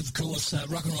 That was, of course,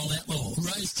 Rock and Roll Outlaw,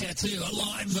 Rose Tattoo, a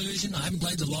live version. I haven't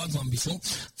played the live one before.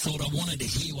 Thought I wanted to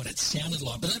hear what it sounded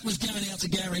like. But that was going out to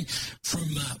Gary from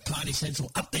Party Central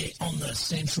up there on the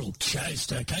Central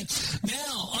Coast, okay?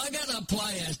 Now, I got to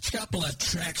play a couple of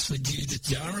tracks for Judith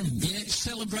Durham. Yeah,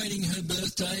 celebrating her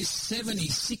birthday,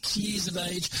 76 years of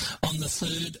age, on the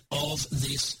 3rd of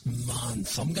this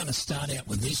month. I'm going to start out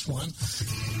with this one.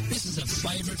 This is a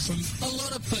favourite from a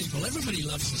lot of people. Everybody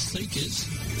loves the Seekers.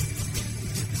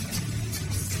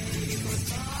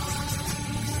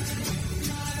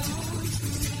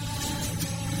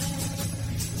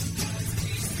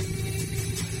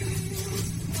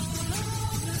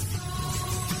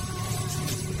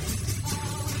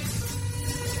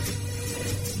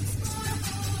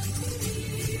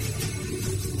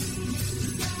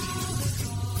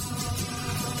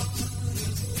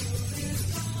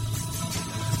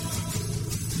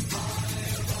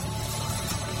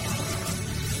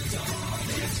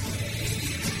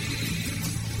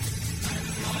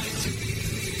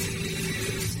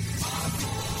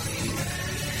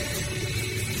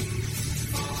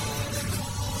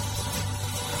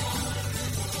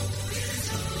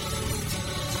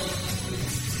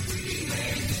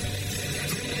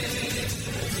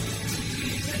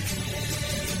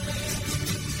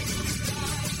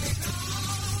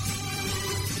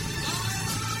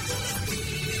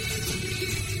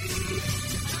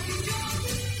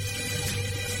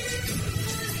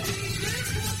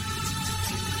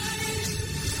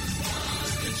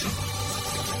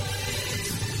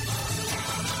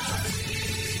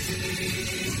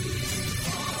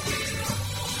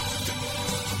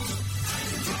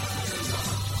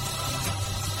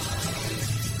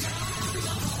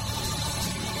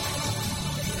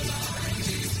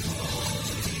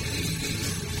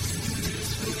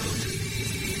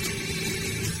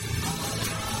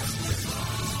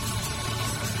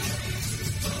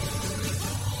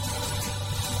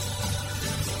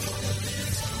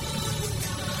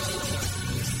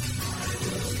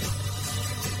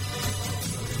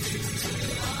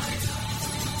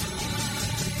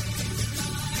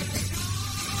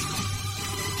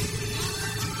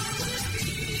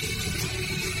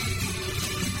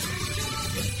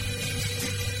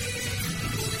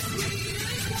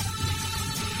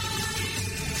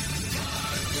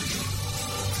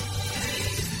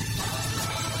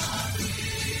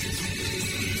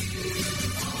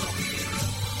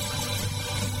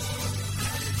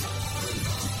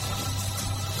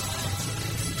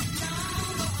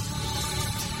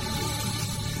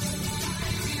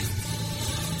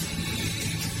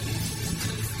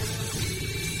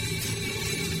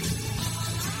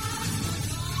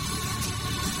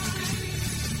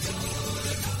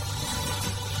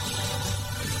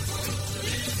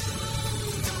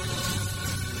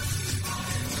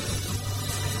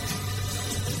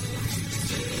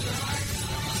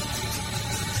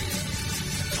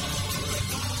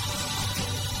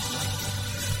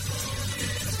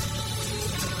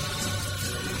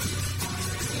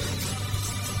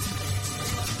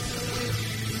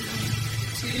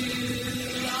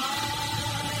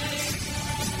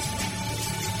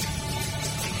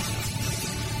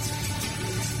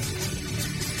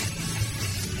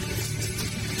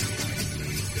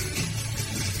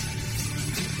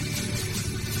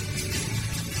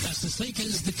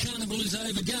 Seekers, the carnival is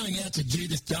over. Going out to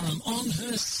Judith Durham on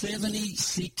her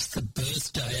 76th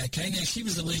birthday. Okay, now she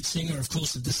was the lead singer, of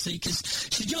course, of the Seekers.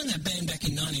 She joined that band back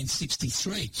in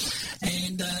 1963,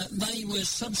 and they were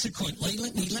subsequently,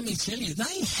 let me tell you,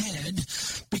 they had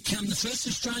become the first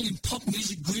Australian pop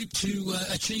music group to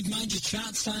achieve major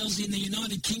chart sales in the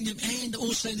United Kingdom and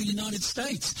also the United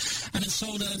States, and it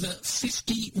sold over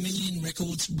 50 million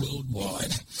records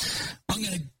worldwide. I'm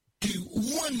going to do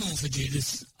one more for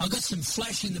Judith. I've got some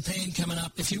flash in the pan coming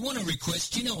up. If you want to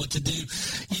request, you know what to do.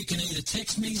 You can either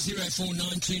text me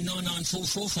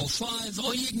 0492994445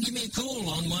 or you can give me a call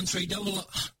on 1300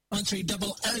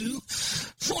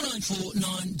 494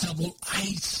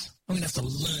 988. I'm going to have to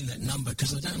learn that number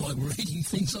because I don't like reading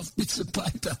things off bits of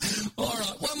paper. All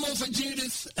right, one more for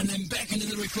Judith and then back into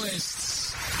the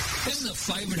requests. This is a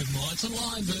favourite of mine. It's a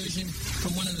live version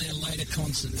from one of their later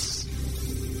concerts.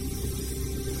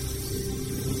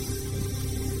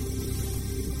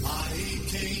 I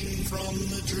came from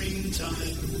the dream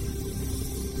time,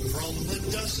 from the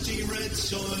dusty red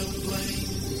soil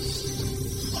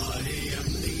plains. I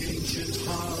am the ancient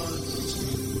heart,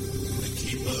 the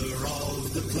keeper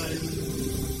of the plain.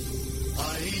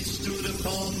 I stood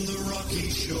upon the rocky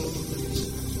shores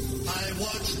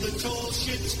watched the tall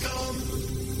ships come.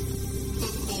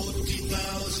 For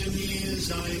 40,000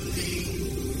 years I've been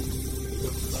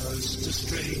the first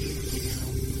Australian.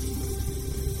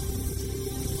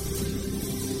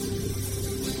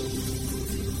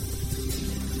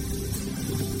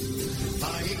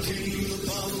 I came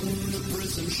upon the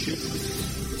prison ship,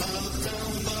 bowed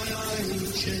down by iron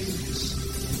chains.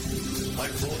 I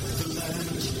fought the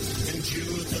land,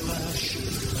 endured the lash,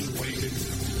 and waited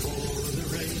for the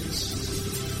rains.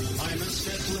 I'm a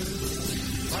settler,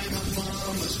 I'm a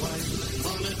farmer's wife,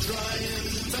 on a dry and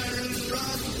barren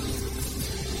run.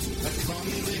 A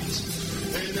convict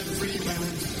and a free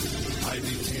man, I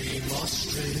became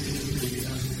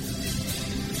Australian.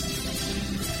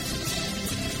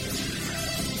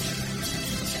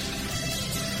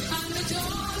 I'm the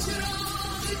daughter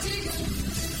of the digger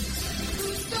who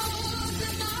stole the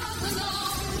mother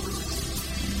alone.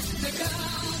 The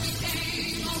girl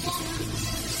became a woman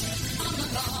on the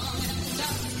long and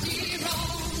dusty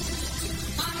road.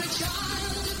 I'm a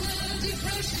child of the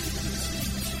Depression.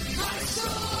 I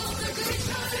saw the good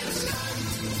times come.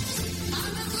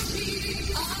 I'm a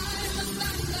boutique, I'm a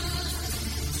butler.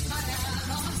 I am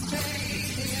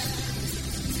Australian.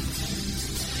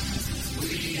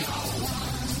 We are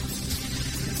one.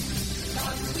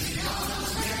 But we are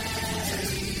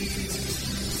married,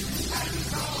 and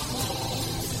from all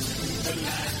the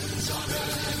lands on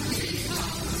earth we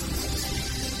come,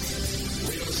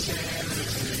 we'll share a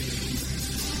dream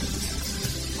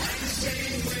and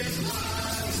sing with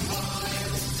one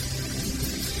heart.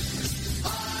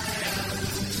 I am,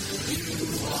 you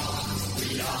are, we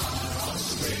are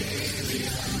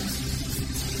Australia.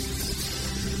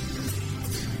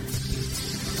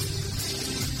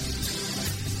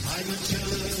 I'm a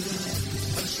teller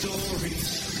of stories,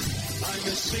 I'm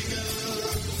a singer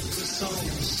of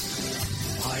songs.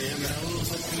 I am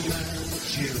Albert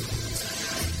Manchir,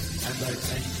 and I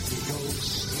thank the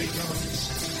ghostly gods.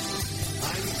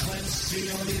 I'm Clancy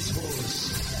on his horse,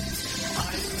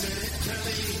 I'm Ned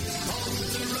Kelly on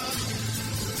the run.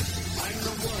 I'm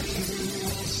the one who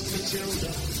lost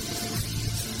Matilda,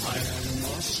 I am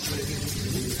Australia.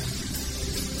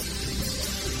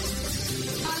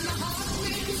 I'm the hot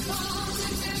wind from the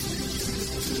desert,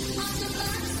 I'm the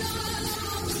black sun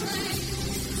on the plain.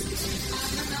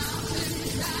 I'm the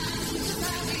mountains and the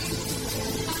valleys,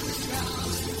 I'm the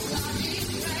drought, flooding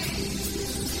rain.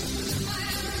 I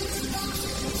am the rock,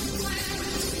 I am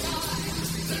the sky,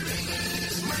 the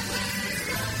rivers where they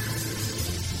run.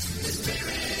 The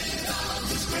spirit of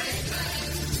this great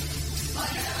land, I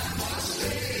am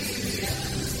Australia.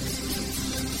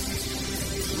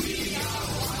 We are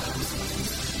one.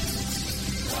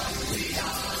 But we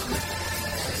are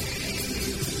married,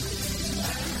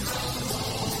 and from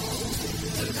all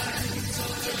the lands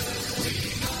on earth we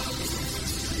come,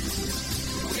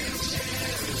 we'll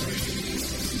share a dream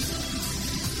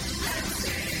and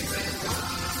sing with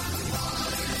one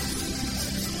voice.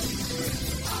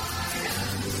 I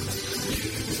am, you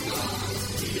are,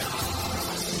 we are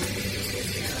Australian.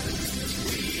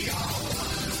 We are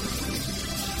one,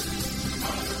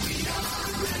 but we are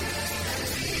married.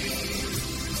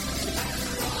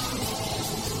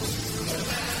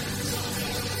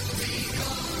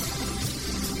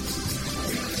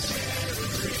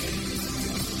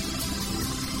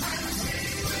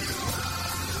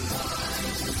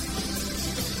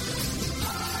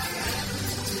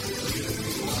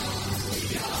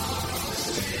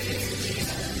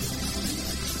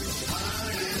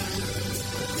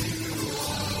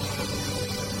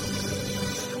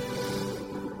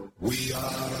 We are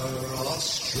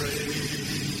Australia.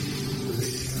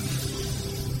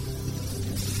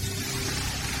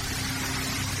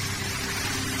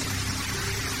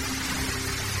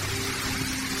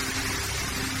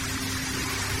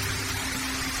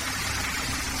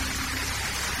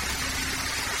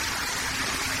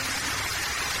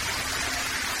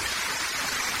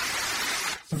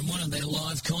 From one of their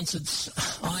live concerts,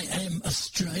 I Am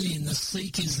Australian, the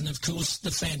Seekers, and of course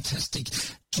the fantastic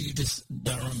Judith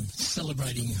Durham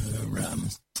celebrating her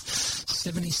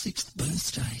 76th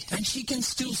birthday. And she can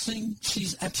still sing.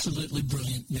 She's absolutely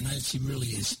brilliant. You know, she really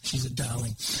is. She's a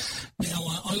darling. Now,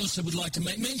 I also would like to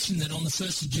make mention that on the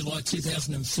 1st of July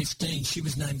 2015, she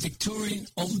was named Victorian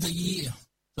of the Year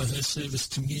for her service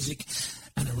to music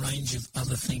and a range of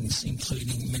other things,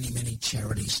 including many, many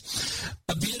charities.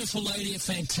 A beautiful lady, a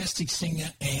fantastic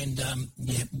singer, and,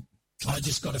 I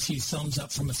just got a few thumbs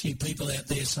up from a few people out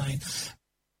there saying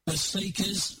The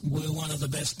Seekers were one of the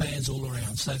best bands all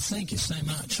around, so thank you so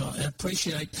much. I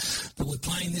appreciate that we're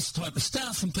playing this type of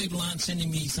stuff and people aren't sending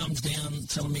me thumbs down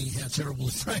telling me how terrible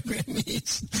the program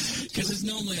is, because it's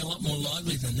normally a lot more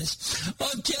lively than this.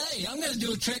 Okay, I'm going to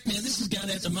do a track now. This is going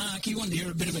out to Mark. He wanted to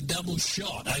hear a bit of a double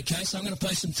shot, okay? So I'm going to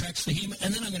play some tracks for him,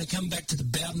 and then I'm going to come back to the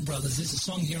Bowden Brothers. There's a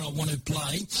song here I want to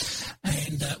play,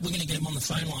 and we're going to get him on the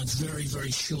phone lines very,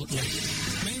 very shortly.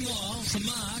 Meanwhile, for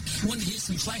Mark, I want to hear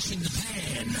some Flash in the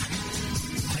Pan.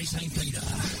 Hey, St. Peter.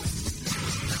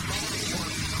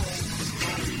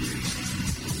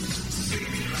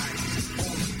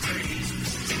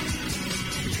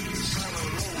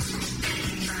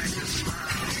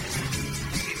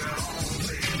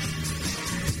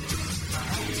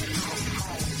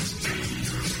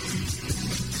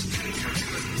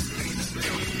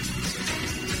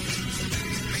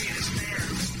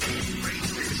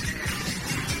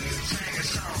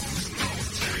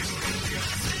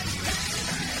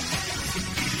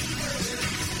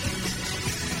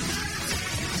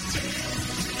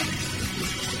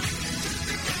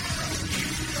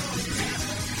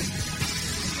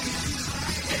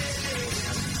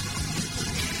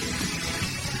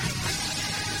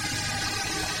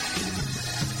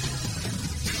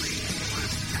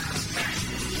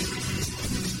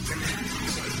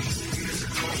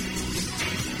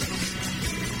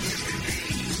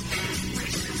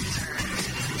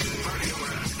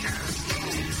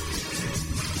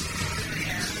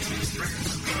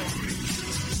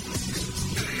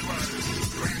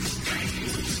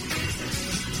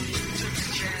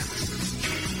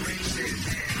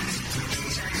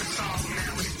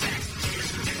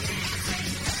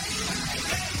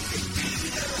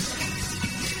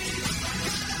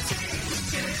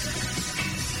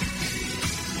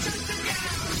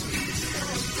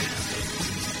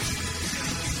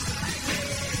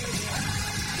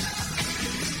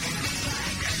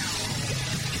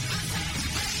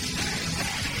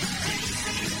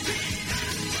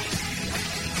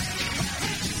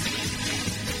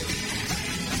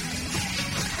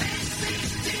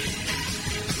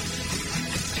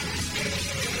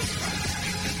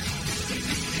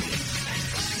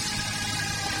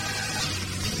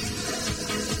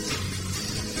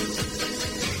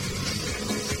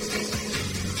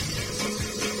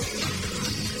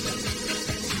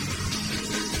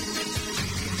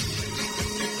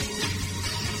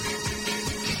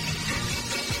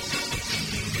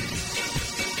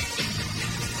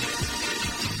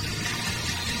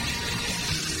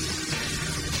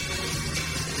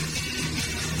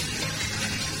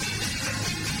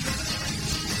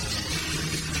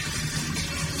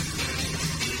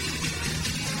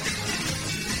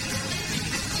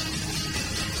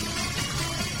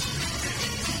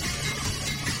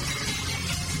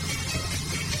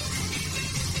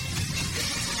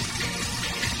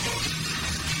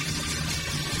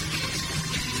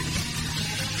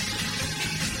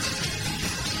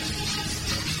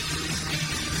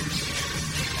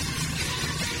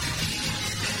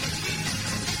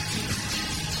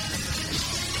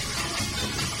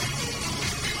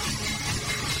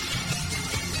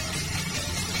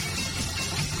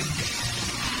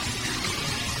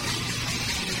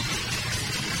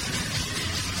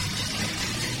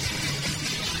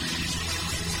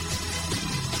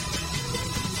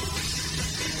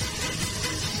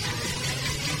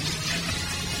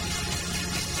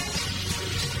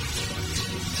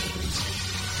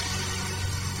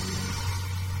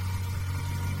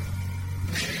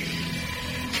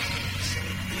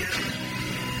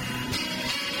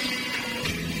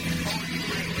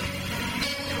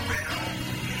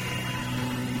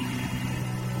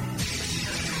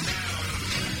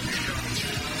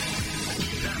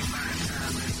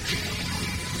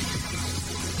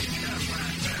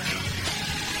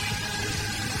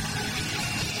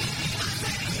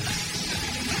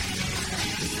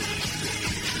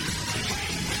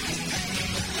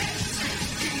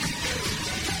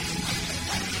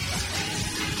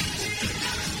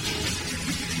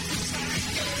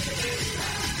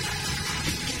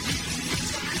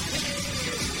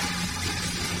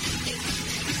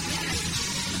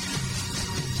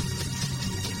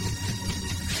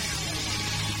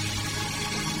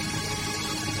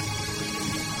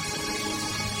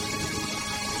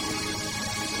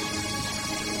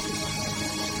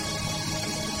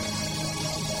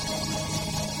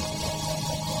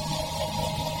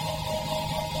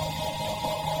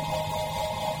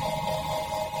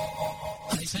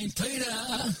 St. Peter,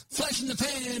 Flash in the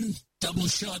Pan, double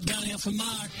shot going out for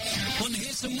Mark. Want to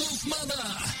hear some Wolf Mother?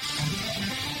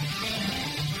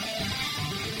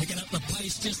 Picking up the pace.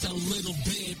 pace just a little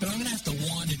bit, but I'm going to have to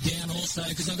wind it down also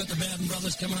because I've got the Bowden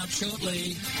Brothers coming up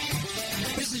shortly.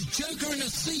 This is Joker and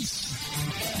a Thief.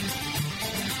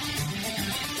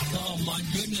 Oh, my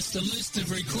goodness, the list of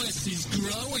requests is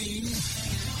growing.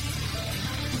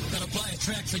 Got to play a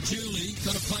track for Julie.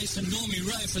 Got to play some Normie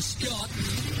Ray for Scott.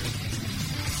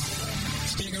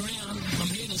 Stick around. I'm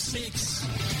here till 6.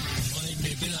 Might even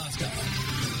be a bit after.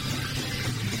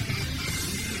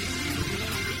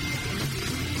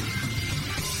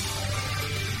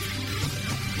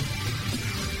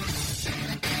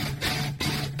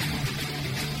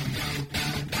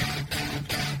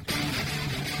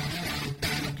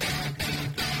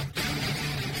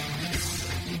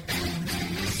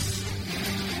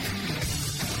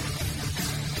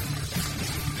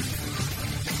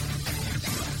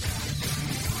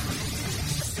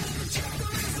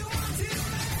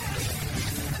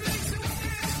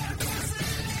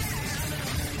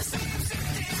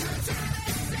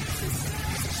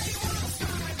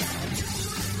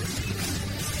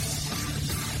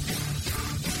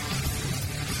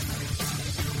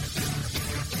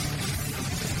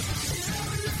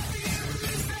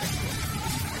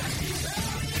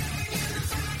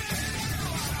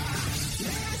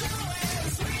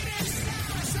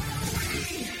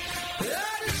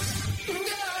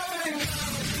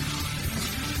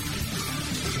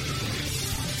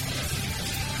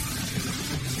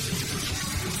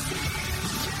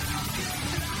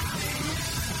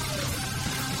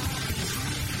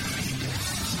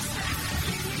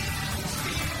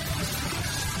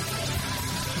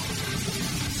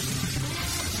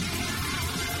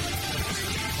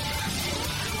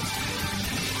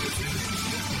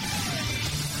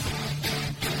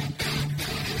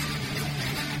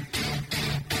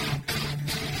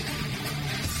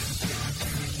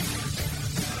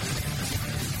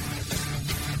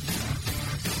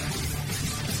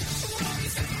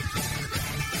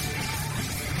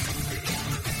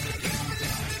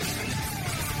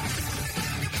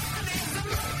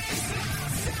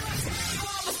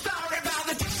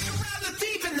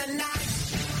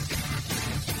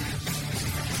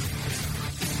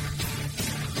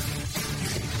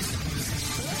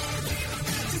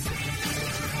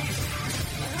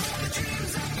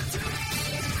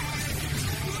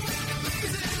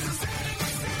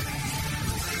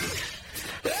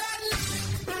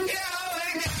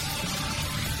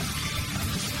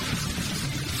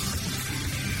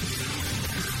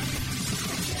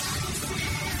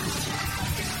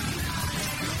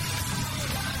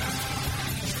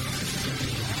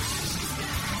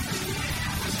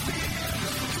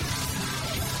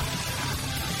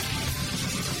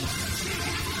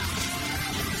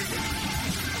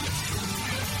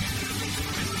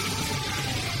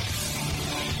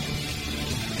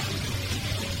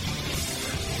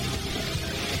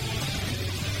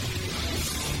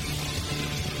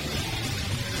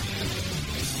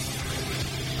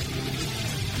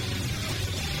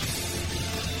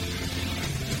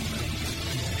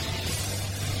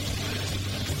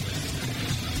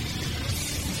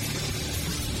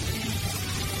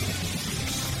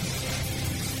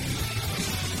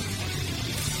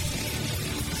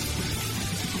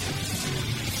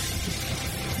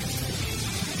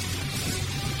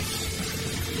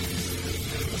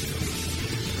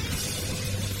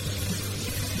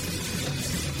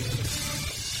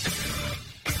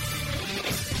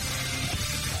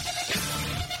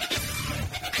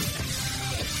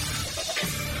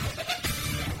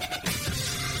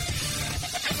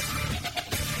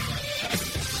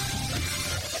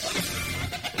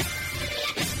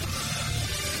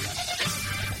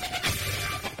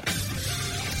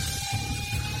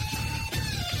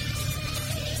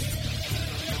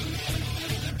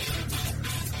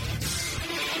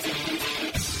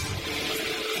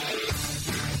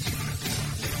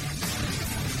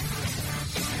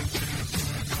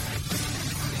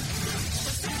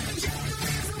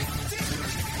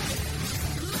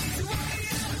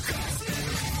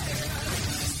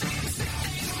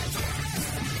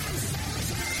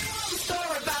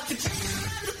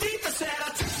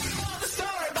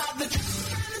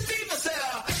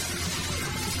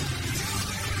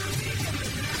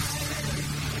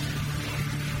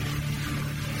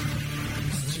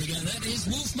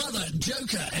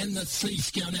 Joker and the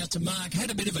Thief going out to Mark.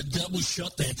 Had a bit of a double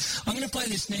shot there. I'm going to play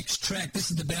this next track. This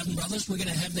is the Bowden Brothers. We're going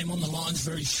to have them on the lines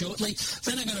very shortly.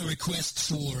 Then I'm going to request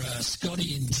for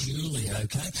Scotty and Julie,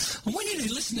 okay? I want you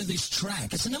to listen to this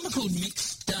track. It's a number called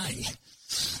Mixed Day.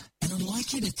 And I'd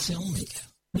like you to tell me,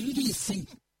 who do you think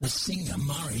the singer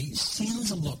Murray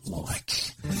sounds a lot like.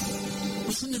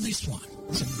 Listen to this one.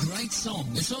 It's a great song.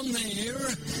 It's on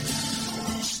their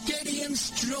Steady and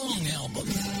Strong album.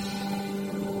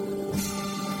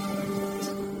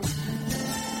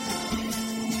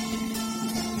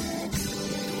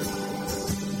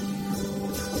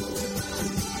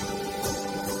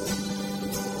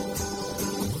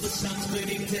 Well, the sun's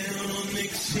beating down on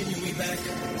Nick's sinewy back.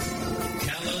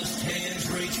 Calloused hands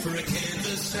reach for a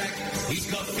canvas sack. He's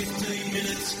got 15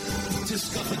 minutes to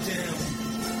scoff it down.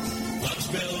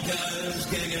 Lunch bell goes,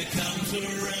 ganger comes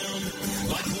around.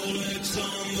 Like bullocks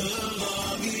on the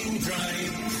logging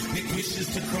drain. Nick wishes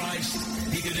to Christ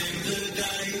he could end the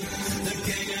day. The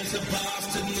ganger's a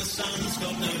bastard and the sun's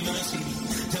got no mercy.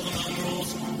 Tell the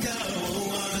mongrels, go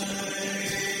away.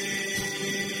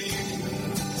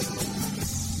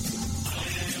 I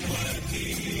am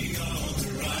working on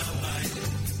the railway.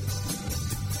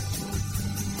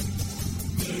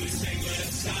 Blue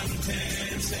singlet,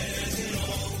 suntan says it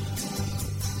all.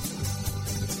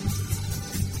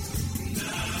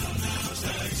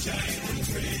 Shade and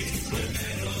trees, the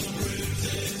metal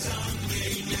bruises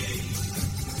underneath.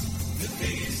 The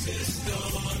fiercest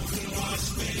dawn can wash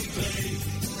me clean.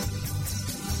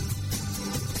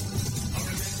 I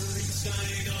remember him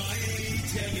saying,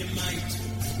 tell you mate,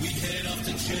 we'd head off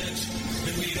to church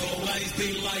and we'd always be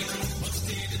late. I'd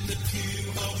stand at the pew,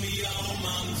 hold me old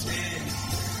mum's hand,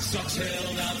 socks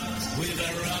held up with a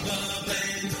rubber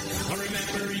band. I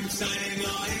remember him saying,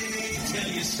 tell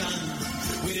you son,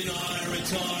 when I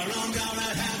retire, I'm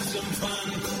gonna have some fun.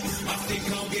 I think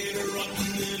I'll get a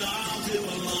rotten and I'll do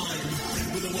a line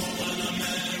with a woman I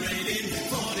married in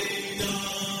 49.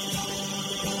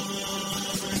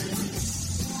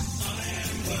 I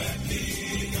am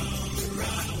working on the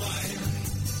railway.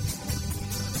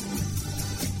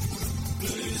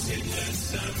 Blue singlet,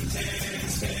 suntan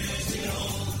says it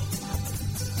all.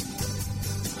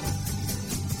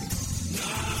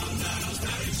 Now, no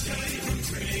shade from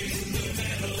trees.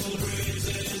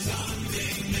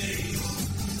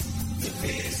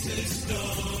 Fiercest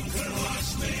storm can wash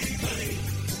me clean.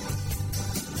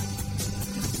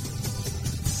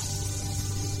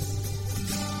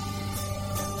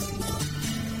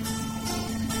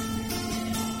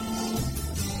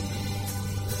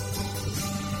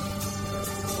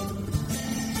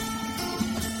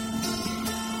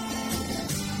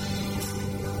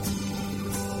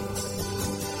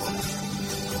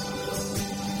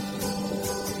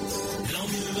 And I'll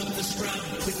move up the scrub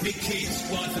with me kids,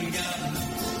 wife and garden.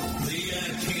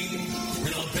 King,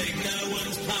 and I'll beg no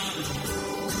one's pardon.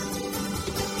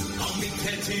 I'll meet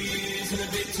Ted 2 years and a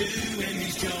bit to end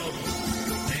his job,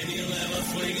 and he'll have a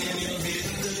fling and he'll hit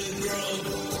the grog.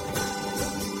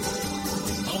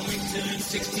 I'll meet turn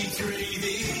 63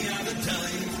 the other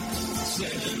day.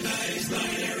 7 days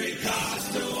later he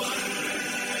passed away.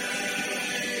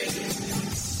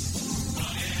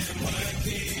 I am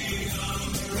working on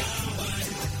the railway.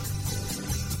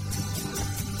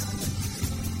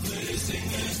 The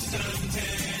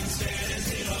suntan says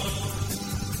it all.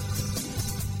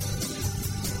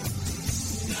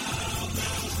 Now,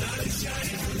 no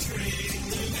shade from trees,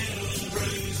 the metal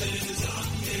bruises on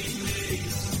me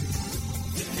knees.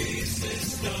 The fiercest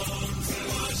storm can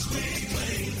wash me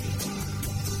clean.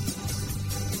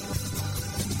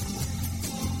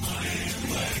 I am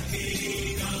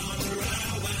working on the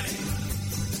railway.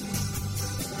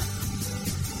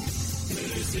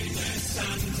 Losing the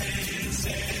suntan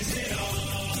says it all.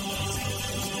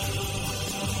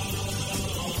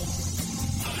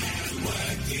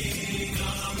 Working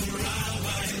on the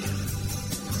railway,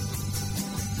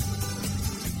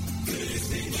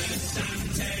 losing the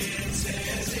suntan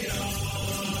says it all.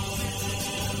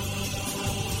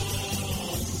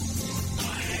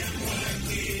 I am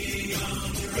working on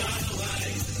the railway.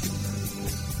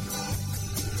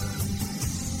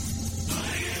 I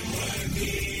am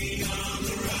working on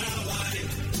the railway,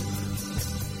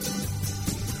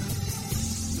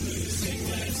 losing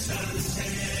the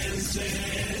suntan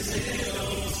says it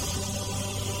all.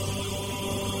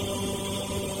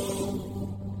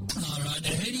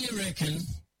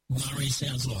 Murray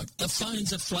sounds like. The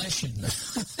phones are flashing.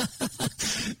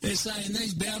 They're saying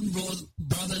these Bowden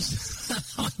brothers,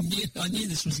 I knew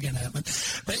this was going to happen.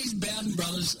 These Bowden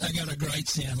brothers have got a great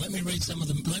sound. Let me read some of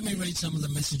the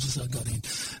messages I got in.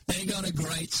 They got a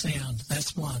great sound.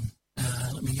 That's one.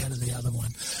 Let me go to the other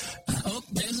one.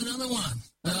 There's another one.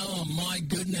 Oh, my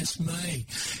goodness me.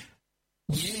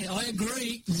 Yeah, I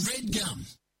agree. Red Gum.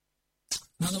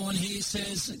 Another one here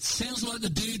says, it sounds like the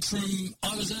dude from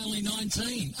I Was Only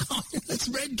 19. Oh, that's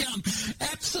Red Gum.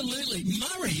 Absolutely.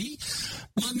 Murray,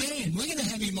 my man, we're going to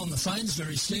have him on the phones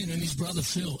very soon, and his brother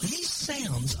Phil. He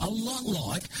sounds a lot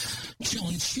like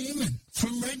John Schumann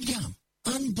from Red Gum.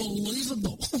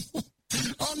 Unbelievable.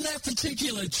 On that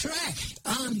particular track.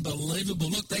 Unbelievable.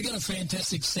 Look, they got a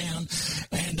fantastic sound,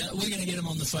 and we're going to get them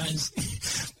on the phones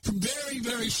very,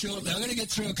 very shortly. I'm going to get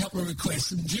through a couple of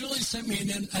requests. And Julie sent me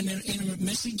an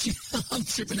message. I'm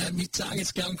tripping out. My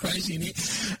target's going crazy in here.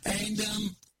 And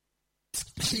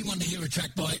she wanted to hear a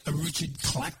track by Richard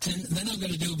Clapton. Then I'm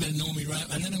going to do a bit of Normie rap,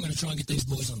 and then I'm going to try and get these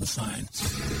boys on the phone.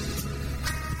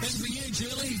 As for you,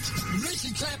 Julie,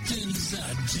 Richard Clapton's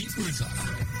Deep River.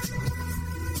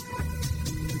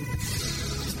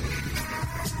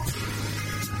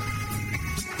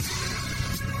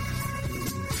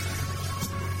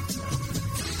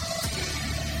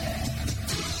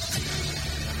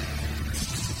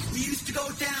 Go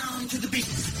down to the beach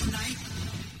tonight.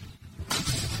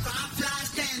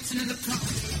 Fireflies dancing in the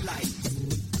promised light.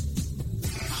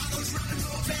 All those rock and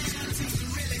roll bands who can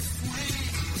really swing.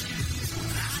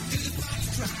 I do the body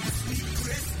drop, sweet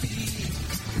Christine.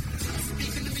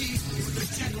 Speaking to me with a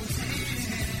gentle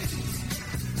hand.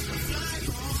 Fly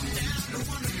on down to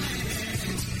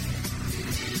Wonderland.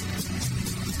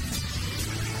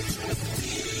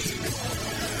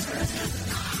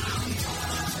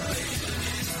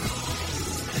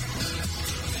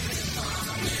 I'm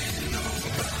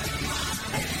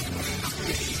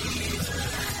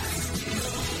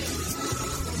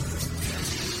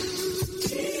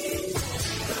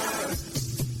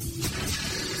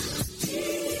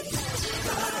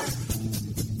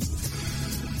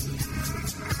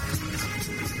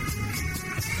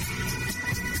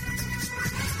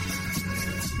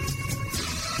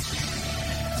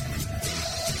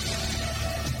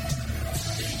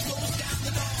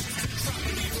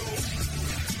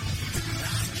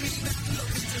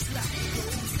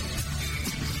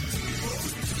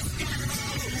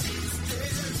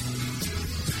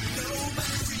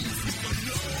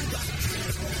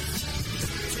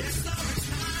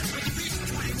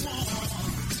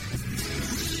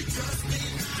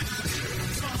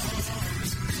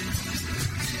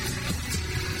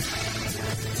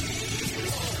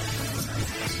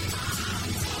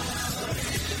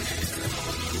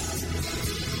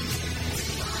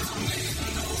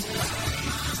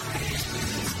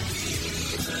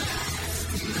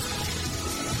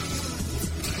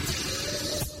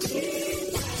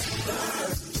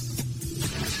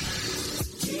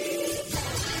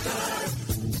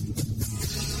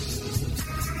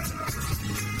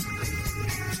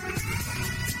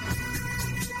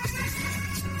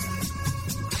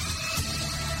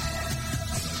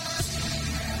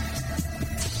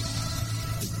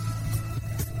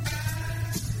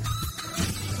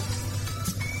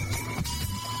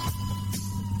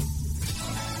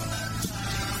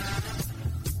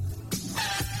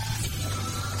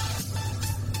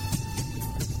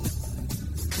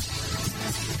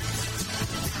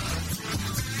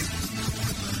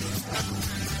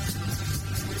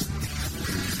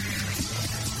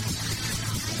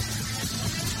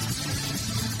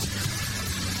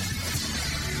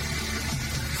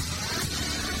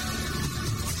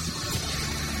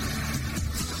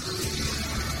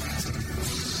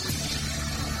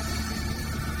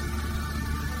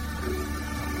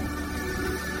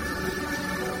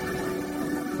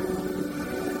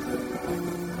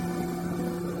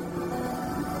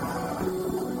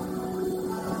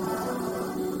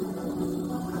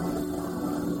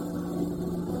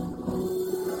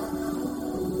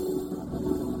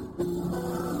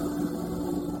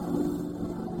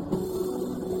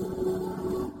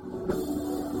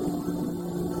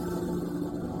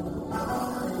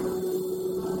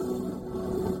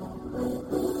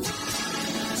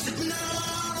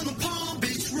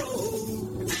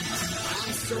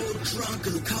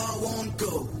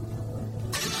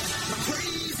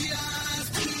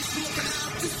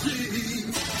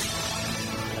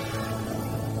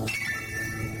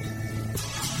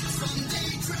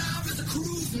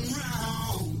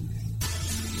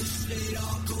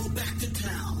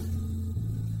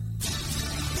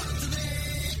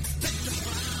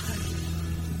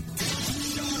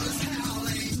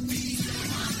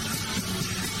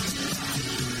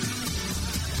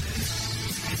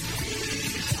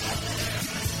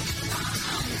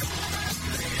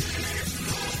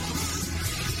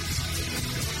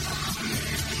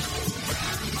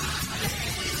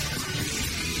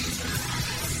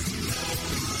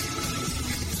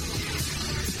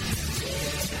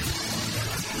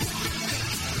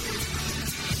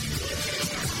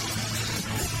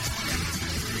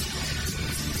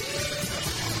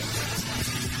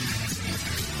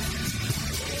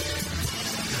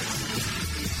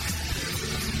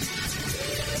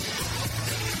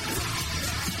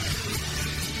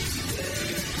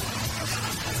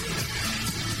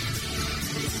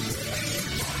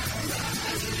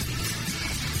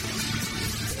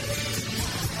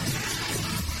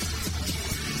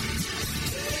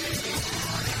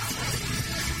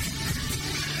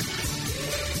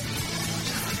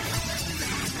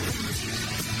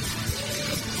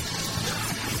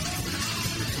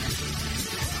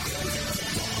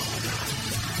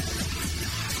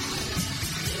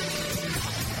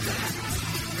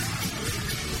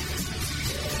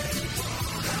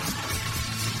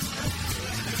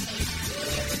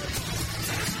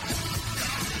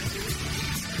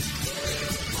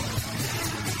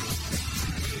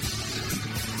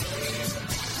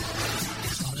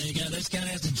goes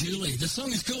going out to Julie. The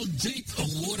song is called Deep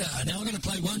Water. Now I'm going to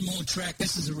play one more track.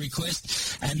 This is a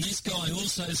request. And this guy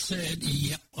also said,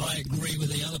 yep, I agree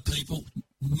with the other people.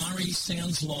 Murray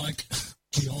sounds like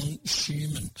John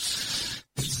Schumann.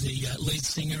 He's the lead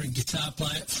singer and guitar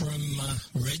player from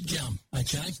Red Gum,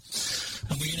 okay?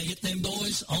 And we're going to get them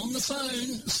boys on the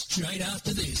phone straight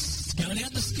after this. Going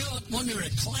out to Scott, Wonder a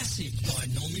Classic by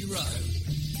Normie Rowe.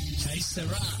 Que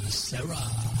sera, sera.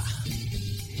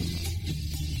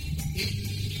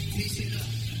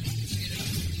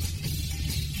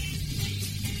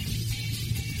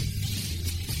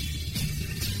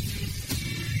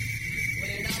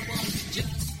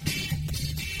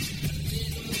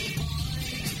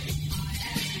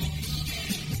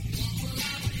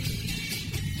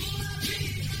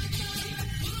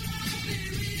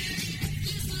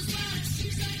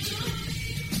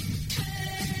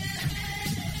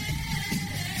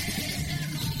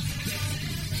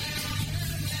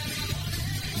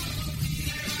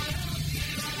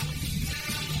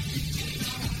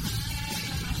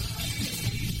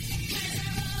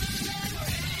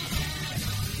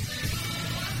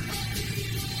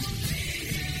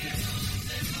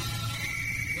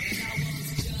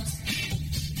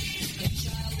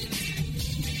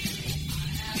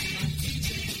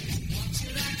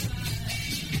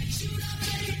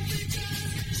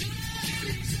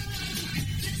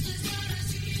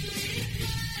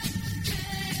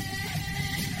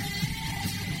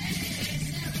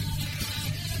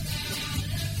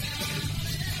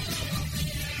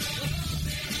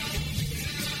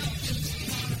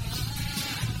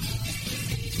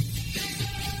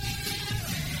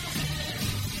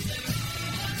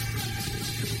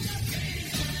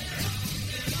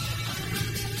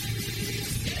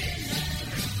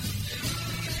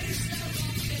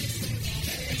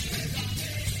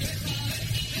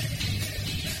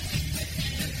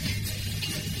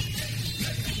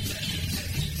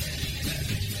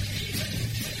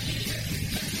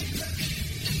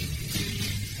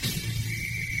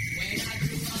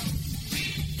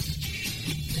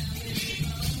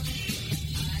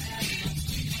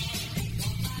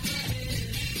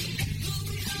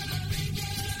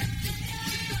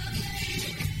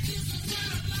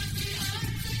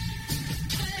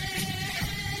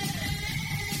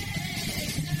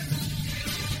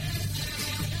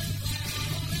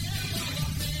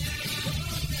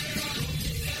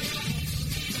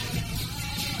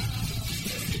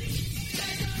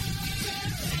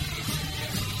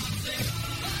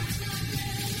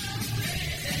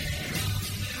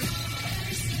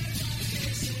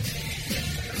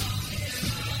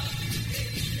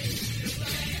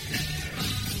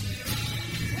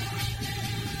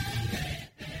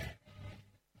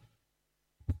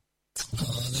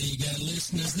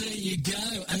 Listeners, there you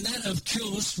go. And that, of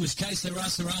course, was Que Sera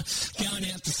Sera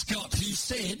going out to Scott, who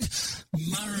said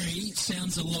Murray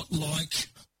sounds a lot like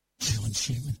John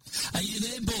Schumann. Are you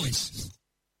there, boys?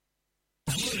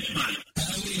 Here we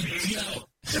go.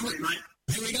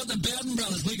 Here we got the Bowden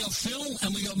brothers. We got Phil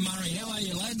and we got Murray. How are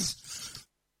you, lads?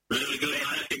 Really good,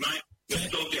 mate. Good to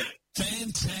talk to you.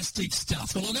 Fantastic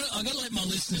stuff. Well, I've got to let my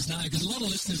listeners know, because a lot of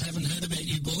listeners haven't heard about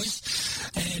you boys.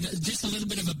 And just a little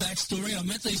bit of a backstory. I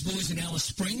met these boys in Alice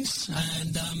Springs,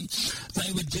 and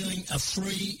they were doing a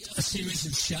series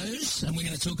of shows, and we're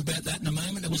going to talk about that in a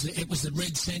moment. It was the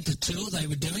Red Centre tour they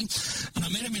were doing, and I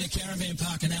met them in a caravan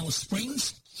park in Alice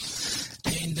Springs.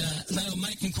 And they were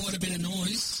making quite a bit of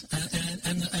noise,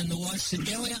 and the wife said,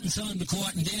 go out and tell them to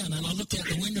quieten down. And I looked out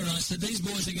the window and I said, these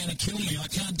boys are going to kill me. I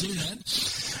can't do that.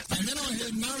 And then I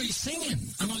heard Murray singing,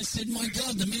 and I said, my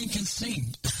God, the man can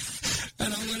sing.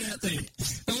 And I went out there,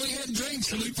 and we had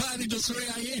drinks, and we partied till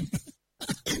 3 a.m.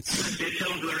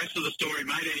 Tell them the rest of the story,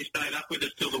 mate, and he stayed up with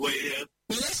us till the wee hours.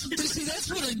 Well, that's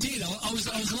what I did. I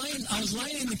was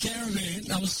laying in the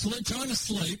caravan. I was trying to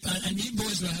sleep, and you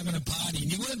boys were having a party,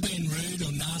 and you weren't being rude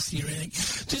or nasty or anything.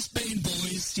 Just being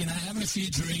boys, having a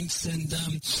few drinks and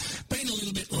being a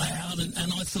little bit loud. And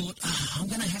I thought, I'm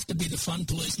going to have to be the fun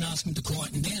police and ask them to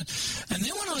quieten down. And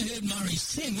then when I heard Murray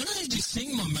sing, when I heard you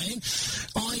sing, my man,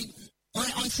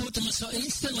 I thought to myself,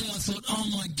 instantly I thought, oh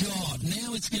my God,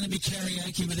 now it's going to be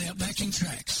karaoke without backing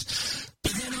tracks.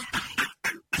 But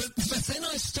then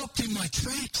I stopped in my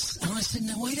tracks and I said,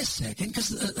 now wait a second,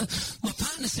 because my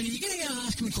partner said, are you going to go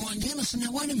ask him to quieten down? I said,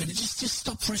 now wait a minute, just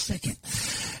stop for a second.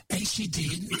 And she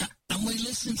did, and we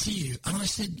listened to you. And I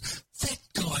said, that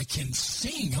guy can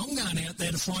sing. I'm going out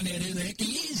there to find out who the heck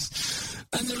he is.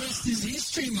 And the rest is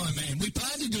history, my man. We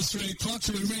partied till 3 o'clock,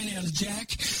 so we ran out of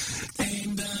Jack.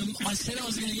 And I said I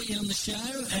was going to get you on the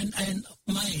show, and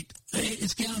mate,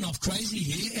 It's going off crazy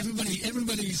here.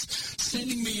 Everybody's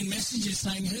sending me in messages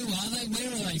saying, who are they?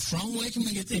 Where are they from? Where can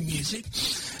we get their music?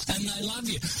 And they love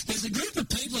you. There's a group of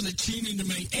people that tune into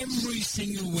me every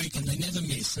single week and they never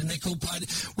miss. And they're called Party.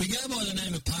 We go by the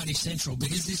name of Party Central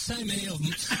because there's so many of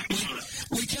them.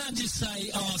 We can't just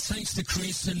say, oh, thanks to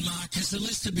Chris and Mark, because the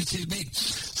list would be too big.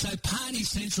 So Party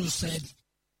Central said,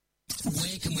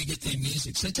 where can we get their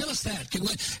music? So tell us that.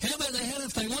 How about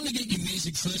if they want to get your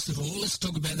music, first of all, let's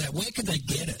talk about that. Where could they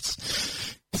get it?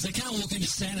 Because they can't walk into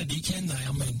Sanity, can they?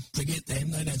 I mean, forget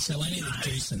them. They don't sell anything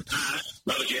decent.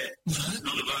 Not yet. No?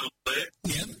 Not available there.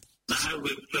 Yep. No,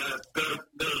 we've got it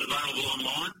available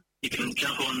online. You can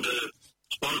jump onto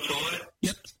Spotify.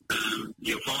 Yep.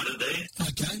 You'll find it there.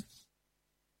 Okay.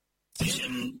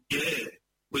 And, yeah,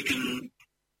 we can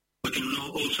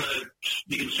also,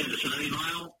 you can send us an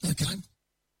email. Okay.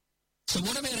 So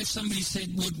what about if somebody said,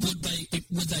 would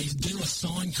they do a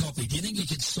signed copy? Do you think you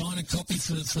could sign a copy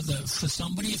for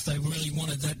somebody if they really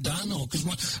wanted that done? Or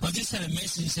because I just had a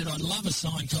message and said, I'd love a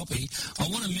signed copy. I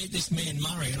want to meet this man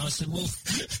Murray, and I said, well,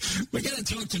 we're going to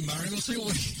talk to Murray. We'll see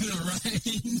what we can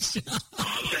arrange.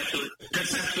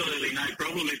 That's absolutely no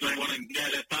problem if they want to go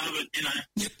that far. But you know,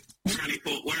 Yep. we're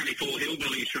only four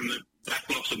hillbillies from the back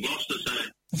blocks of Gloucester, so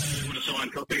if you want a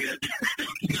signed copy, that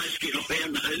no skin off our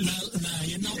nose. No,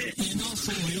 you're not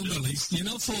four hillbillies. You're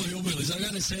not four hillbillies. I've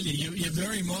got to tell you, you're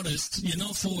very modest. You're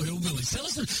not four hillbillies. Tell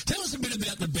us a bit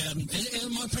about the Bowden.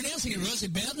 Am I pronouncing it right? Is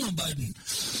it Bowden or Bowden?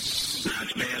 No,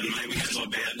 it's Bowden, mate. We go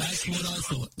by Bowden.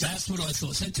 That's what I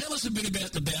thought. So tell us a bit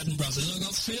about the Bowden brothers. I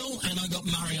got Phil and I got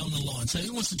Murray on the line. So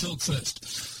who wants to talk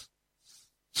first?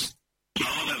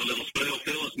 I'll have a little spiel,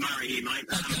 Phil. It's Murray here, mate.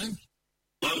 Okay.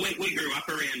 Well, we grew up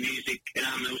around music.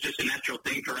 It was just a natural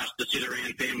thing for us to sit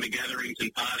around family gatherings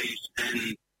and parties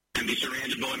and be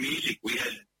surrounded by music. We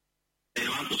had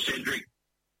our Uncle Cedric,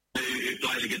 who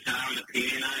played the guitar and the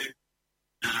piano.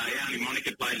 Our Auntie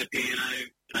Monica played the piano.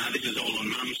 This is all on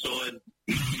Mum's side.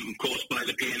 Mum, of course, played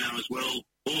the piano as well.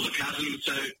 All the cousins.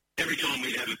 So every time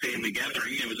we'd have a family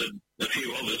gathering, there was a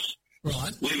few of us.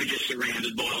 Right. We were just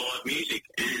surrounded by live music.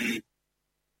 And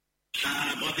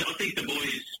I think the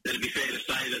boys, it'd be fair to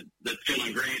say that Phil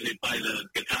and Grant, who play the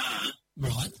guitars,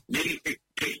 Right. didn't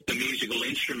pick the musical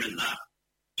instrument up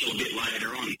till a bit later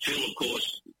on. Phil, of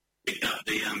course, picked up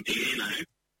the piano.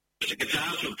 But the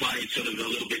guitars were played sort of a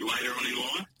little bit later on in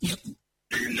life. Yep.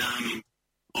 And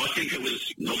I think it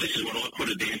was, well, this is what I put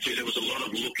it down to, there was a lot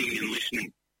of looking and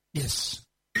listening Yes.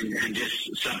 and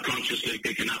just subconsciously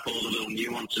picking up all the little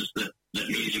nuances that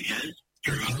music has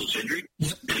through Uncle Cedric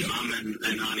Yep. and Mum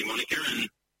and Auntie Monica.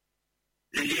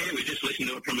 And yeah, we just listened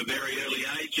to it from a very early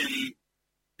age.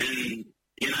 And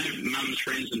you know, Mum's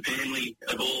friends and family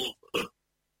have all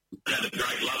had a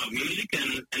great love of music,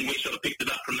 and we sort of picked it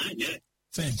up from there, yeah.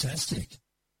 Fantastic.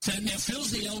 So now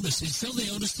Phil's the eldest. Is Phil the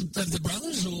eldest of the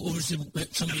brothers, or is it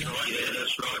somebody That's else? right, yeah,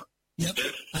 that's right. Yep.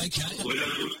 Yep. Okay.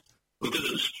 We've got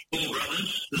four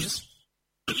brothers. Yes.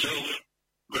 Myself,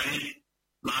 Grant,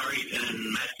 Murray,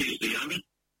 and Matthew's the youngest.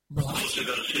 I've Right. also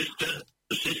got a sister.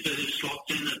 The sister who's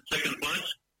slopped in at second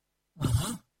place.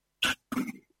 Uh-huh.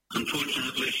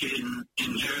 Unfortunately, she didn't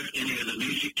inherit any of the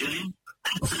music gene,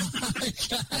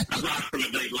 Okay. apart from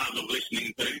a deep love of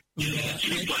listening to. Yeah. She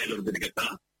did play a little bit of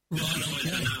guitar. Right, I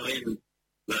okay. know him,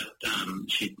 but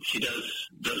she does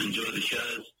enjoy the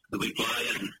shows that we play,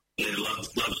 and yeah, loves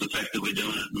the fact that we're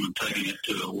doing it and taking it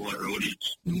to a wider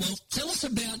audience. Well, tell us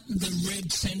about the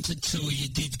Red Centre tour you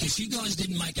did, because you guys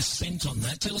didn't make a cent on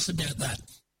that. Tell us about that.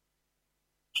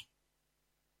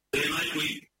 Yeah,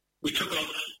 mate, we took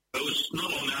off. It was not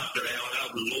long after our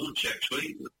album launch,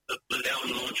 actually. The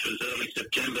album launch was early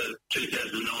September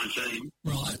 2019.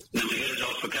 Right. Then we headed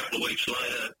off a couple of weeks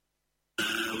later.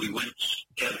 We went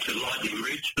out to Lightning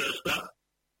Ridge first up.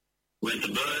 Went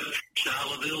to Bourke,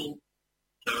 Charleville.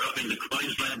 So we're up into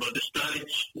Queensland by this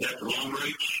stage, out to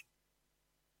Longreach,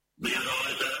 Mount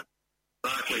Isa,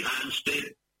 Barclay Homestead,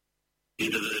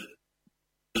 into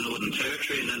the Northern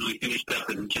Territory, and then we finished up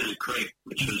in Tennant Creek,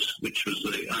 which was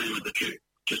the aim of the trip,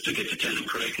 just to get to Tennant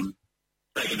Creek and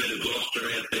take a bit of Gloucester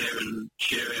out there and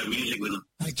share our music with them.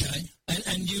 Okay.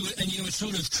 And you were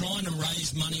sort of trying to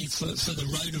raise money for the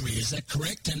Rotary, is that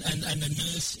correct? And the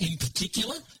nurse in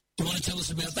particular? Do you want to tell us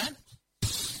about that?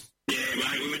 Yeah,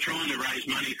 mate, we were trying to raise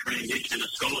money for an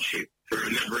Indigenous scholarship for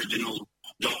an Aboriginal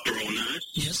doctor or nurse.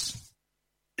 Yes.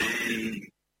 And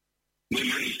we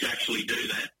managed to actually do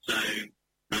that. So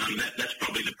that's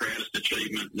probably the proudest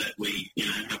achievement that we, you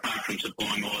know, apart from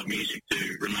supplying live music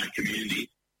to remote communities,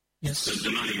 Yes. the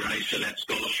money raised for that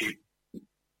scholarship,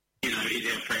 you know,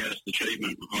 is our proudest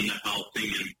achievement on that whole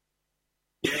thing. And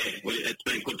yeah, it's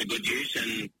been put to good use,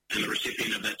 and and the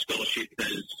recipient of that scholarship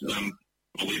has,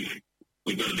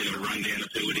 we've got a bit of a rundown of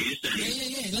who it is. And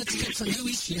Yeah. Let's get from who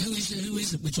is she? Who is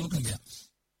it we're talking about?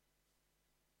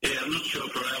 Yeah, I'm not sure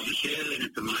if we're able to share that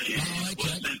information. Oh, okay. It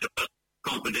was sent to us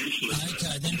confidentially.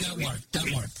 Okay, then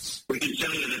don't worry. We can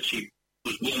tell you that she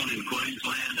was born in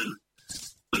Queensland and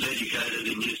was educated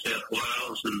in New South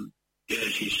Wales, and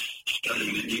she's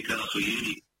studying at Newcastle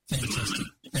Uni at the moment.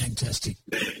 Fantastic.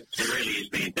 Yeah, it really is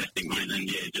fantastic, mate. And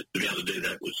just to be able to do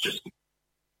that was just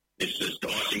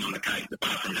icing on the cake,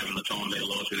 apart from having the time of our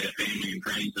lives with our family and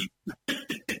friends and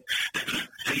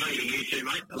meeting you two,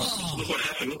 mate. Oh. Look what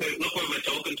happened. Look what we're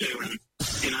talking to, and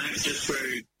just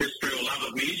through a love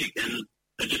of music, and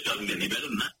it just doesn't get any better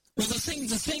than that. Well, the thing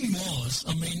was,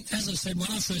 I mean, as I said, when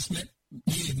I first met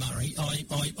you, Murray,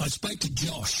 I spoke to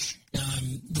Josh,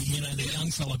 the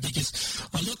young fella, because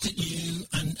I looked at you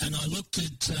and I looked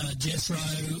at Jethro,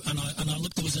 and I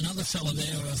looked. There was another fella there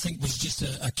who I think was just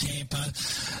a camper,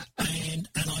 and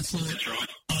I thought, That's right.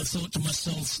 I thought to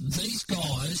myself, these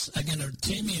guys are going to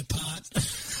tear me apart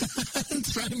and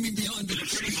throw me behind the It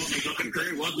was a pretty lovely looking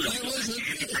crew, wasn't it? It was.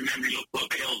 I remember he looked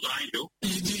like Hell's Angel.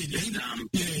 You did.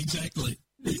 Yeah, exactly.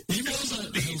 He was a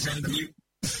Hell's Angel.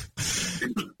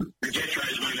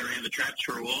 Jethro's been around the traps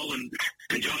for a while, and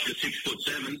Josh is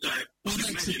 6'7", so I can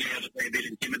imagine how to be a bit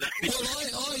intimidating.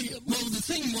 Well, the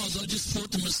thing was, I just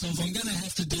thought to myself, I'm going to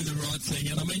have to do the right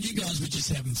thing. And I mean, you guys were just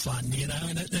having fun,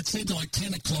 and it said like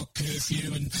 10 o'clock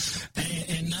curfew and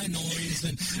no noise.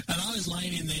 And I was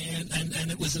laying in there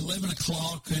and it was 11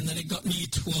 o'clock and then it got near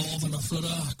 12 and I thought,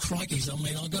 oh, crikeys, I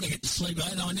mean, I've got to get to sleep.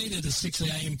 I needed a 6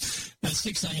 a.m.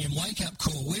 wake-up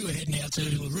call. We were heading out to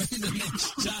Uluru the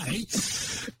next day.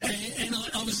 And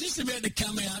I was just about to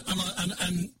come out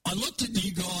and I looked at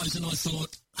you guys and I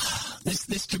thought,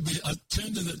 this could be. I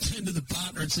turned to the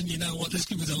partner and said, you know what, this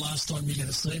could be the last time you're going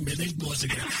to see me. These boys are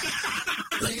going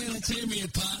to tear me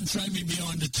apart and throw me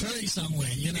behind a tree somewhere,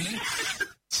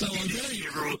 So I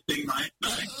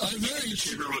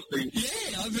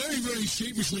very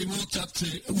sheepishly walked up to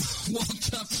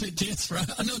Jethro,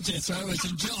 not Jethro, it was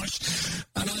Josh,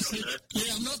 and I said,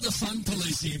 "Yeah, I'm not the fun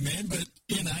police here, man, but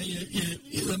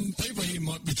the people here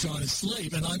might be trying to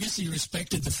sleep." And I guess he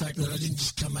respected the fact that I didn't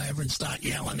just come over and start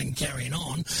yelling and carrying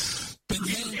on. But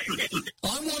then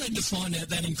I wanted to find out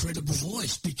that incredible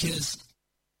voice because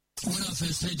when I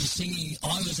first heard you singing,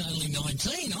 I was only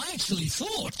 19. I actually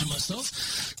thought to myself,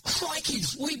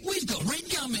 crikeys, we've got Red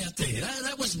Gum out there.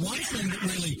 That was one thing that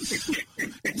really...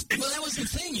 Well, that was the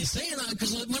thing, you see,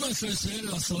 because when I first heard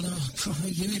it, I thought, oh,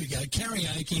 here we go,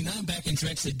 karaoke, no backing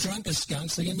tracks, they're drunk as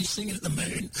skunks, they're going to be singing at the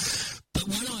moon. But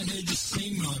when I heard you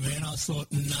sing, my man, I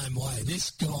thought, no way,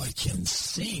 this guy can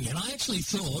sing. And I actually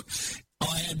thought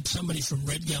I had somebody from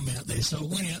Red Gum out there, so I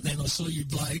went out there and I saw you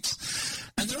blokes,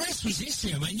 and the rest was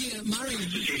history. I mean, Murray,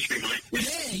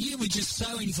 you were just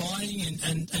so inviting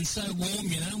and so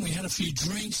warm, and we had a few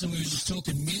drinks and we were just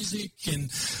talking music,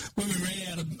 and when we ran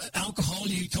out of alcohol,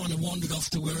 you kind of wandered off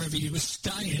to wherever you were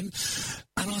staying,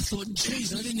 and I thought,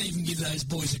 geez, I didn't even give those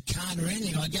boys a card or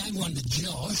anything. I gave one to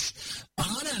Josh, and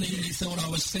I don't even thought I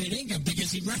was fair income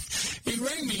because he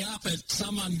rang me up at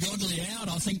some ungodly hour,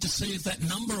 I think, to see if that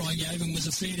number I gave him was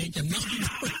a fair income number.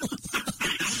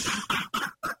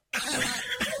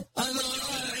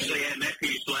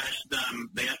 Matthew slashed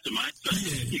the estimate, so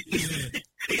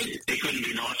he couldn't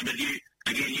be nice. But you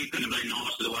couldn't have been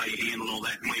nice to the way you handled all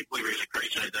that, and we really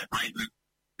appreciate that, mate.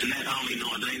 And that Only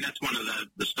 19, that's one of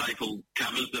the staple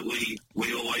covers that we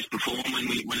always perform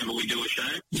whenever we do a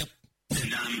show. Yep.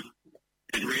 And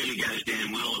it really goes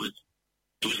down well. It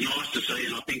was nice to see,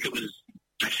 and I think it was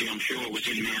actually, I'm sure it was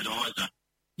in Mount Isa.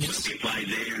 Yes. We played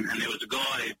there, and there was a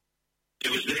guy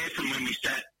who was there from when we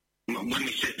set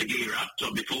the gear up,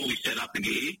 so before we set up the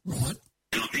gear. Right.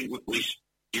 And I think we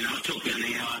it took an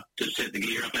hour to set the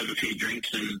gear up, have a few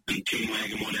drinks and tin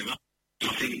wag and whatever. And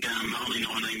I think Only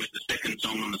 19 was the second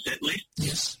song on the set list.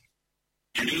 Yes.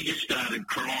 And he just started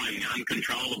crying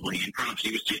uncontrollably in front of us.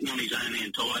 He was sitting on his own the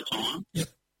entire time. Yep.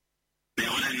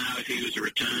 Now, I don't know if he was a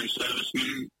return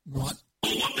serviceman. Right. Or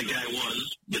what the go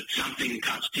was, but something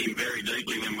touched him very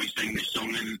deeply when we sing this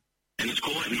song, and it's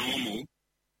quite normal,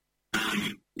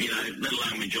 let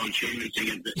alone when John Shannon sing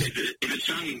it. If it's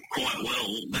sung quite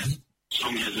well, that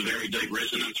song has a very deep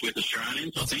resonance with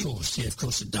Australians, I think. Of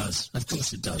course it does. Of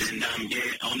course it does. And,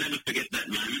 I'll never forget that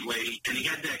moment where he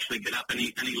had to actually get up and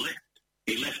he left.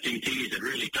 He left in tears. It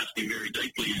really touched him very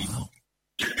deeply. Wow.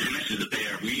 And this is the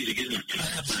power of music, isn't it?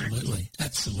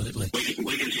 Absolutely.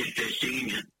 We can sit there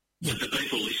singing it. But the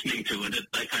people listening to it,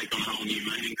 they take on a whole new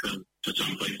meaning for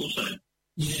some people. So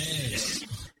yes.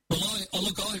 Well,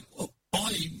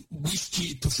 I wished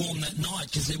you'd perform that night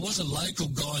because there was a local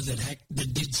guy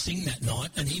that did sing that night,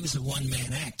 and he was a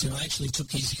one-man act, and I actually took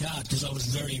his card because I was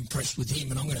very impressed with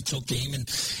him, and I'm going to talk to him in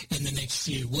the next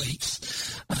few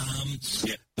weeks.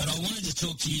 But I wanted to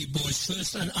talk to you boys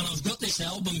first, and I've got this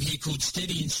album here called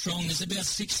Steady and Strong. There's about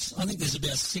six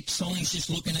songs just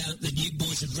looking at it that you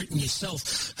boys have written yourself.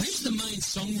 Who's the main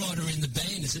songwriter in the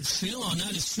band? Is it Phil? I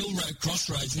noticed Phil wrote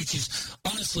Crossroads, which is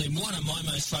honestly one of my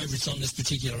most favourites on this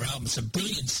particular album. It's a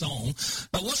brilliant song.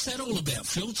 But what's that all about,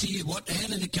 Phil, to you? How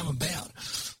did it come about?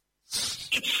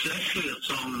 It's actually a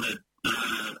song that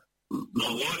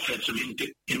my wife had some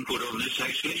input on this,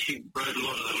 actually. She wrote a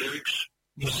lot of the lyrics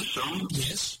of the song.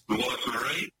 Yes. My wife,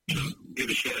 Marie. Give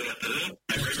a shout out to her.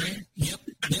 Okay. Yep.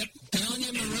 Good on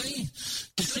you, Marie.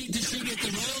 Does she get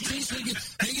the royalties? Who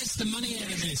gets the money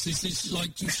out of this? Is this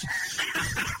like the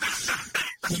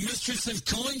mistress of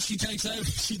coin? She takes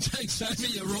over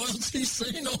your royalties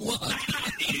soon, or what?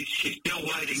 She's still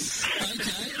waiting.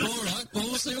 Okay. All right. Well,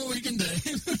 we'll see what we can do.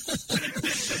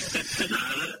 No,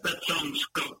 that song's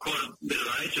got quite a bit of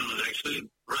age on it, actually.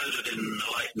 Wrote it in the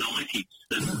late 90s.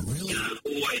 And, Oh, really?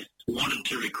 Always wanted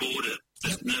to record it,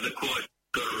 but never quite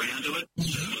got around to it.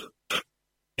 So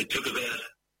it took about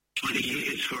 20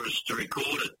 years for us to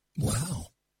record it. Wow.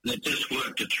 And it just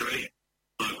worked a treat.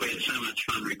 Like, we had so much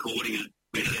fun recording it.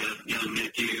 We had our young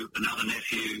nephew, another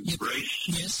nephew, Reese.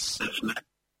 Yes. That's Matt,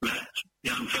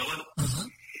 young fella. Uh-huh.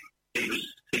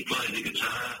 He played the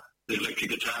guitar, the electric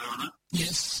guitar on it.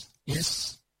 Yes.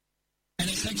 And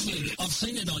it's actually, I've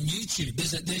seen it on YouTube.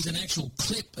 There's an actual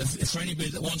clip for anybody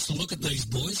that wants to look at these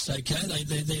boys. Okay,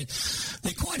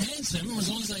 they're quite handsome as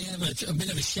long as they have a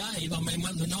bit of a shave. I mean,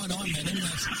 the night I met him,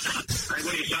 Hey,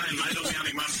 what are you saying, mate? I'm the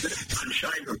only one that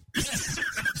shaved them.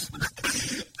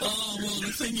 Oh, well,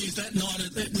 the thing is, that night,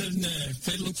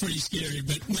 it looked pretty scary.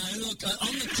 But no, look,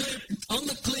 on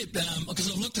the clip,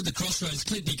 because I've looked at the Crossroads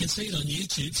clip, you can see it on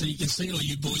YouTube, so you can see all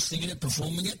you boys singing it,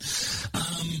 performing it.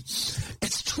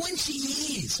 It's 20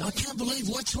 years. I can't believe,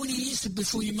 why 20 years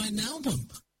before you made an album?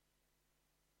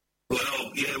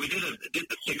 Well, yeah, we did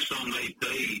the 6-song EP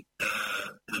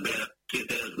in about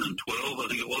 2012, I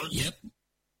think it was. Yep.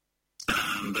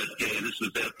 But yeah, this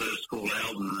was our first full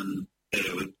album, and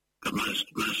yeah, we got most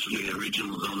of the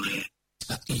originals on there.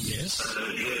 Yes.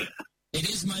 Yeah. It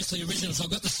is mostly original. So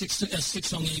I've got the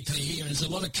six-song EP here, and there's a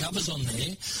lot of covers on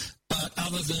there. But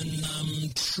other than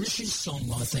Trish's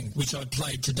song, I think, which I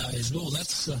played today as well,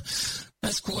 that's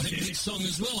quite a good song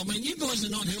as well. I mean, you boys are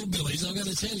not hillbillies, I've got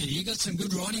to tell you. You got some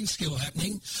good writing skill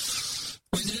happening. Is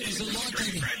it like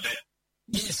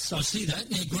Yes, I see that.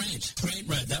 Yeah, Grant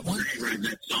wrote that one. Grant wrote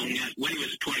that song. Yeah. When he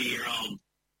was a 20-year-old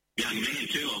young man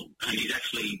too, and he's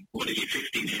actually,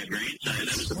 50 now, Grant? So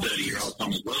that was a 30-year-old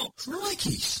song as well.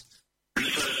 Crikey's. And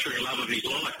the first true love of his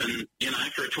life, and,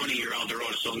 for a 20-year-old to write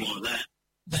a song like that.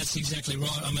 That's exactly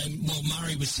right. I mean, well,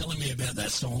 Murray was telling me about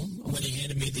that song when he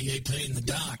handed me the EP in the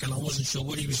dark, and I wasn't sure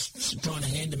what he was trying to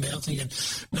hand to me. I was thinking,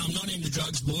 no, I'm not into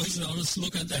drugs, boys, and I was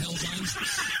looking at the Hell's Angels.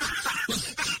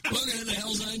 looking at the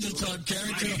Hell's Angel type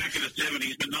character. Maybe back in the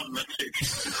 70s, but not in the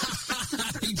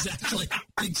 60s.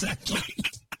 Exactly.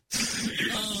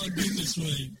 Oh, goodness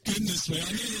me. I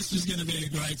knew this was going to be a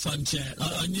great fun chat.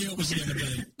 I knew it was going to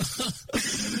be.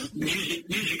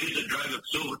 Music is a drug of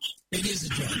sorts. It is a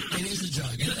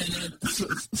drug. And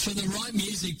for the right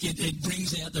music, it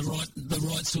brings out the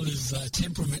right sort of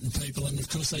temperament in people. And, of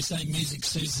course, they say music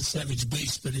soothes the savage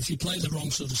beast, but if you play the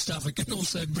wrong sort of stuff, it can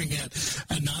also bring out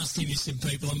a nastiness in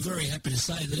people. I'm very happy to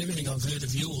say that everything I've heard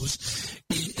of yours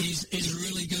is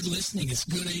really good listening. It's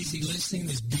good, easy listening.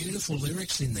 There's beautiful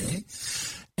lyrics in there.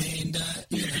 And,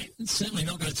 it's certainly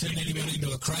not going to turn anybody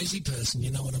into a crazy person,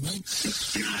 you know what I mean?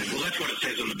 No, well, that's what it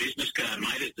says on the business card,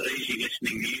 mate. It's easy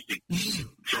listening music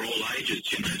for all ages,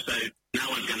 so no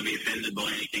one's going to be offended by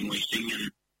anything we sing.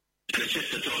 And it's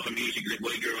just the type of music that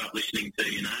we grew up listening to,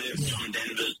 John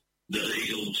Denver's, the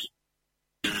Eagles,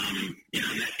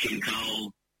 Nat King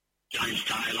Cole, James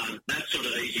Taylor, that sort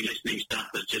of easy listening stuff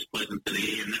that's just pleasant to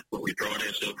the ear, and that's what we pride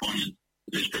ourselves on,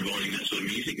 is providing that sort of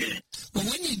music there. Well,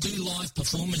 when you do live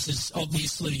performances,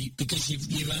 obviously, because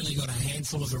you've only got a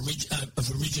handful of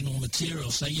original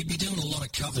material, so you'd be doing a lot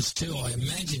of covers too, I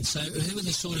imagine. So who are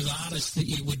the sort of artists that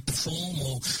you would perform,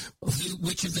 or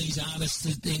which of these artists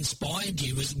that inspired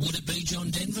you? Would it be John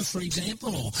Denver, for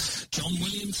example, or John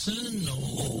Williamson,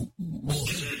 or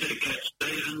Yeah, Cat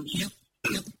Stevens. Yep.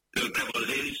 A couple of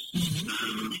his.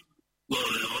 A lot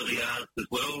of the Aussie artists as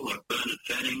well, like Bernard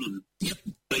Fanning and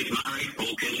Steve Murray,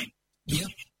 Paul Kelly. Yep.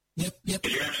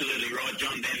 But you're absolutely right.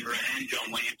 John Denver and John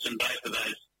Williamson, both of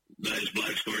those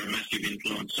blokes were a massive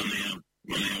influence on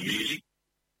our music.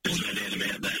 There's no doubt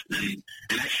about that.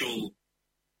 And actual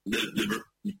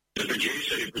the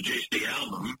producer who produced the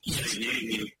album, Yes.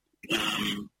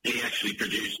 he actually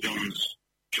produced John's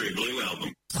True Blue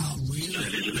album. Oh, So really?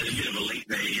 there's a bit of a link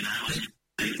there, you know,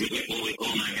 and we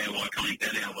all know how iconic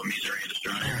that album is around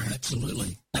Australia. Oh,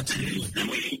 absolutely. Absolutely. And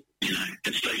we, you know,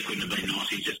 and Steve couldn't have been nice.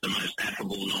 He's just the most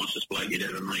affable, nicest bloke you'd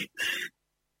ever meet.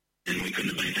 And we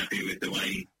couldn't have been happy with the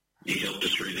way he helped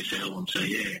us through this album. So,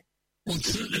 yeah, Well,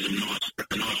 True, there's a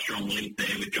nice strong link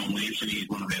there with John Williamson. He's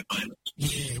one of our favourites.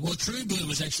 yeah, well, True Blue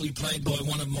was actually played by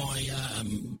one of my,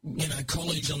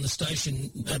 colleagues on the station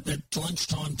at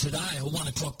lunchtime today, or 1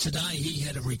 o'clock today. He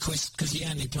had a request, because he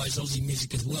only plays Aussie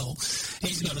music as well.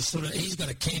 He's got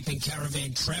a camping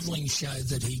caravan travelling show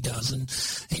that he does, and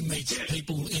he meets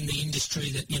people in the industry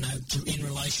that, in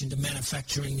relation to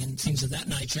manufacturing and things of that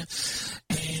nature.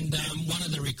 And one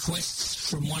of the requests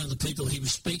from one of the people he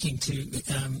was speaking to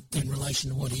in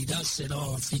relation to what he does said,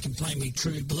 if he can play me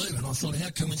True Blue. And I thought, how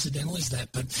coincidental is that?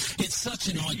 But it's such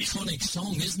an iconic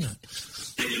song, isn't it?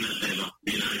 Isn't it ever,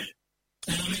 you know?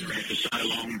 And I It's been mean, around for so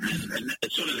long, and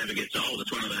it sort of never gets old.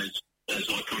 It's one of those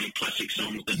iconic classic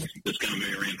songs that's going to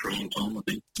be around for a long time, I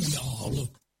think. oh, look.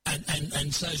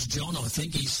 And so's John, I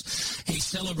think. He's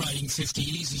celebrating 50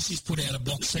 years. He's just put out a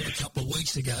box set a couple of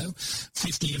weeks ago,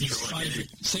 50 of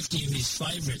his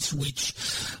favourites, which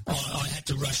I had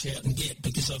to rush out and get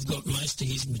because I've got most of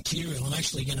his material. I'm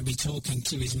actually going to be talking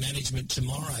to his management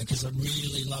tomorrow because I'd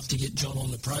really love to get John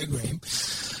on the program.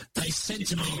 They said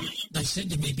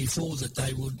to me before that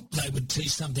they would tee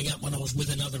something up when I was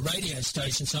with another radio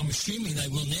station, so I'm assuming they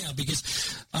will now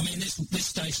because, I mean, this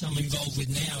station I'm involved with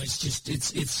now is just,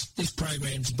 this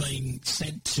program's being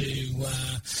sent to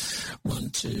 1,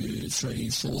 2, 3,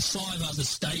 4, 5 other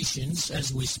stations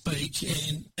as we speak,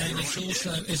 and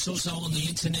it's also on the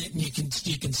internet, and you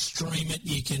can stream it.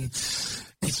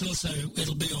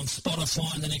 It'll be on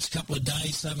Spotify in the next couple of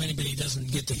days. So if anybody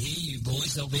doesn't get to hear you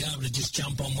boys, they'll be able to just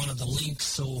jump on one of the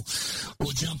links or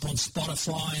jump on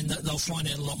Spotify, and they'll find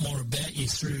out a lot more about you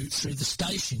through the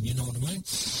station. You know what I mean?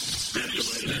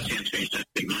 Absolutely. That sounds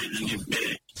fantastic, mate. And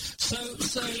yeah. So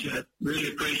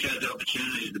Really appreciate the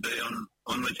opportunity to be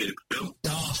on with you, Phil.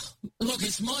 Look,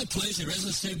 it's my pleasure. As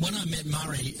I said, when I met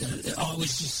Murray, I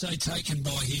was just so taken by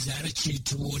his attitude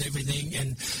toward everything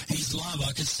and his love.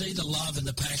 I could see the love and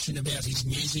the passion about his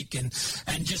music and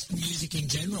just music in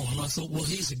general. And I thought, well,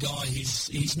 here's a guy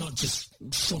he's not just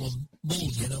full of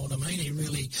bull, you know what I mean? He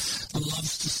really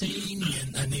loves to sing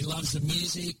and he loves the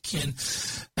music. And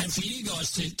for you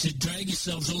guys to drag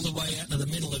yourselves all the way out into the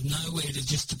middle of nowhere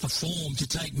to perform, to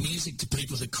take music to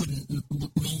people that couldn't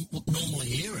normally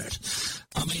hear it,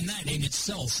 I mean, that in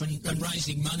itself, and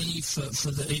raising money for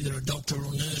either a doctor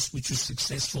or nurse, which was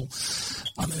successful,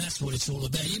 I mean, that's what it's all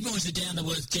about. You boys are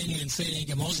down-to-earth, genuine, fair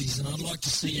income Aussies, and I'd like to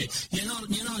see you. You're not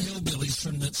hillbillies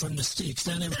from the sticks.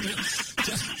 Don't ever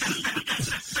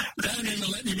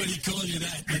let anybody call you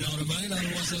that, you know what I mean?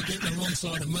 Otherwise they'll get the wrong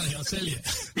side of me, I'll tell you.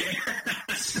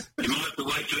 You might have to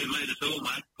wait till we meet us all,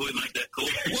 mate, before we make that call.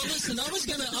 Well, listen, I was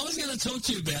going to talk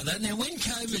to you about that. Now, when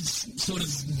COVID's sort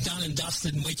of done and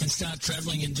dusted and we can start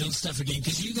travelling and doing stuff again,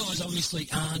 because you guys obviously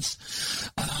aren't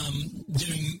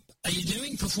are you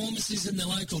doing performances in the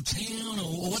local town,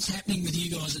 or what's happening with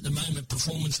you guys at the moment,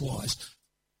 performance-wise?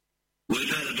 We've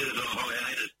had a bit of a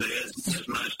hiatus there, as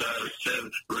most artists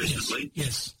have recently.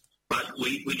 Yes. But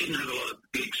we didn't have a lot of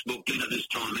gigs booked in at this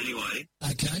time anyway.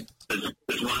 Okay.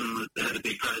 There's one that had to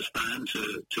be postponed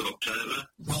to October.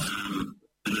 Right.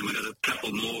 And then we've got a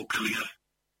couple more coming up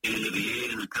end of the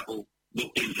year and a couple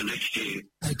booked in for next year.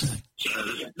 Okay. So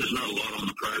there's not a lot on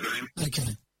the program.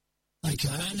 Okay,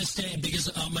 I understand,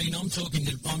 because I mean I'm talking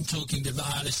to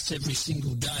artists every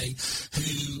single day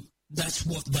who that's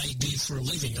what they do for a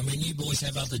living. I mean, you boys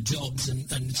have other jobs, and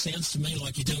it sounds to me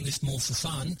like you're doing this more for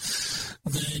fun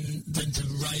than to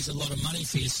raise a lot of money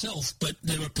for yourself. But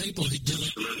there are people who do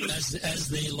it as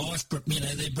their life,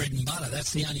 their bread and butter.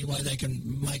 That's the only way they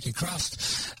can make a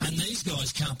crust. And these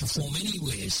guys can't perform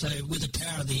anywhere. So with the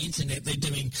power of the internet, they're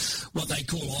doing what they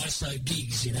call ISO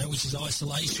gigs, which is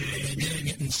isolation. And they're doing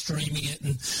it and streaming it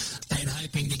and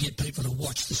hoping to get people to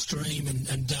watch the stream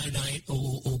and donate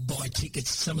or buy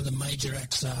tickets. Some of the major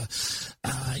acts are,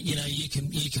 you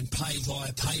can pay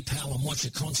via PayPal and watch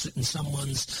a concert in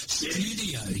someone's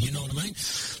studio, you know what I mean?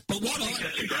 But I think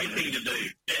that's a great thing to do.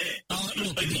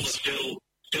 Yeah. People are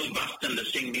still busting to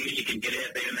sing music and get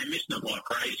out there, and they're missing it like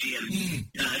crazy, and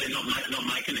they're not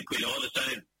making a quid either, so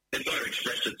they've got to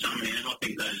express it somehow. I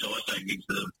think those ISO gigs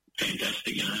are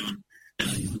fantastic,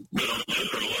 but on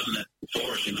paper, wasn't it,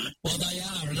 for us, Well, they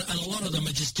are, and a lot of them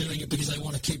are just doing it because they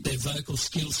want to keep their vocal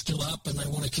skills still up, and they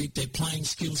want to keep their playing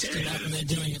skills stood up and they're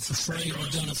doing it for free or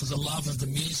doing it for the love of the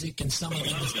music, and some of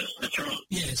them, That's right.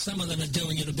 yeah, some of them are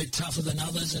doing it a bit tougher than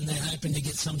others, and they're hoping to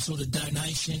get some sort of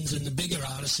donations. And the bigger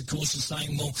artists, of course, are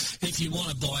saying, well, if you want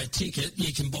to buy a ticket,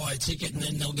 you can buy a ticket, and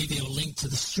then they'll give you a link to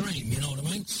the stream. You know what I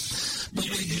mean? But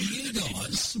with you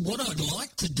guys, what I'd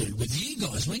like to do with you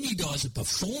guys, when you guys are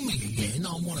performing again,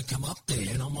 I want to come up there,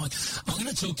 and I'm going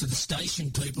to talk to the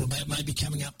station people about maybe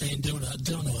coming up there and doing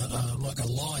like a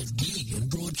live gig and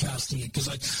broadcasting it, because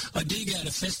I do go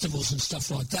to festivals and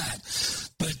stuff like that,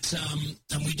 but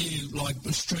and we do like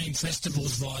stream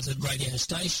festivals via the radio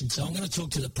station. So I'm going to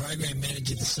talk to the program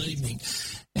manager this evening,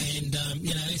 and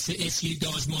you know, if you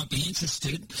guys might be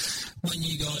interested, when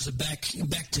you guys are back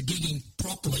to gigging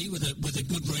properly with a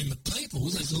good room of people,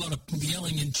 there's a lot of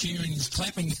yelling and cheering and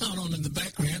clapping going on in the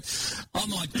background. I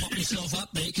might pop myself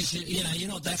up there, because you know, you're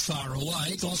not that far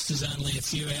away. Gloucester's only a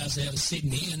few hours out of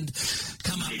Sydney, and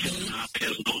come up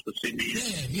there.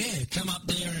 Yeah, come up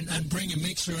there and bring a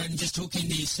mixer and just hook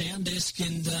into your sound desk,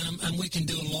 and we can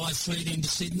do a live feed into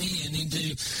Sydney and into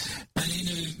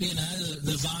you know,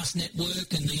 the vast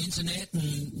network and the internet,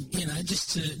 and you know,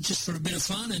 just for a bit of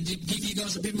fun and give you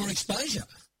guys a bit more exposure.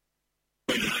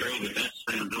 We'd be thrilled with that.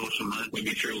 Sounds awesome, mate. We'd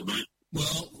be thrilled, mate.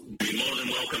 Well, You're more than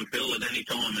welcome, Phil, at any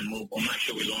time, and we'll make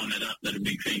sure we line that up. That'd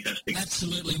be fantastic.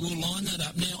 absolutely, we'll line that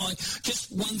up. Now,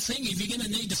 just one thing, if you're going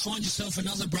to need to find yourself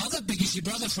another brother, because your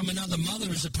brother from another mother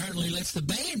has apparently left the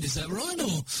band, is that right,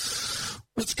 or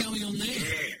what's going on there?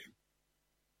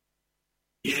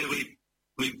 Yeah,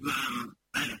 we've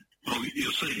had, well,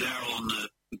 you'll see Daryl on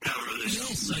the cover of this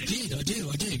Yes, album.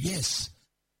 I do, yes.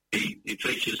 He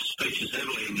features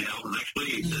heavily in the album,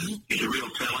 actually. He's a real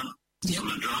talent Yep. on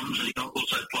the drums, and he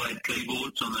also played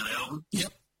keyboards on that album.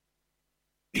 Yep.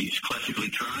 He's classically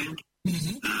trained.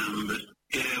 But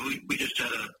yeah, we just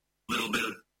had a little bit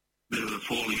of a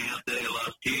falling out there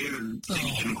last year, and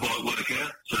things didn't quite work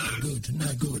out. So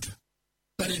No good.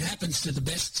 But it happens to the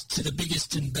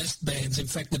biggest and best bands. In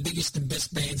fact, the biggest and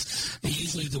best bands are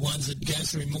usually the ones that go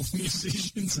through more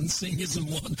musicians and singers and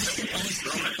what.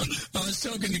 I was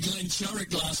talking to Glenn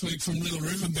Shorrock last week from Little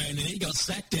River Band, and he got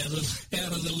sacked out of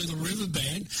the Little River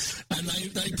Band, and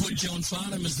they put John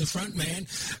Farnham as the front man.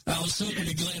 I was talking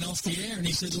to Glenn off the air, and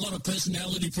he said a lot of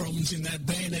personality problems in that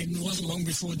band, and it wasn't long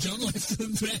before John left the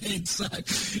band. So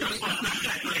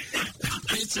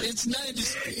it's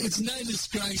no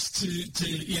disgrace to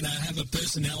you know, have a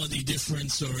personality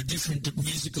difference or a different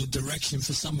musical direction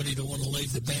for somebody to want to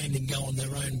leave the band and go in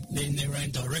their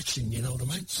own direction. You know what I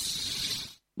mean?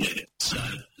 yeah, so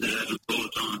that happens all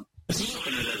the time.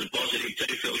 Looking at it as a positive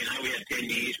too, Phil. You know, we had 10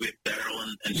 years with Daryl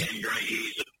and 10 great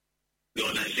years of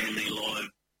God knows how many live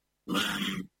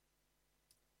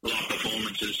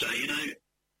performances. So you know,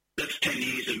 that's 10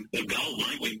 years of gold,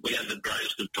 mate. We had the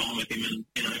greatest of time with him, and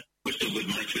you know, we're still good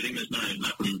mates with him. There's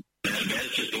nothing bad about it.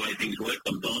 It's just the way things work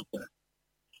sometimes. So.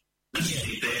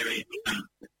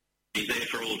 He's there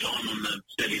for all time on the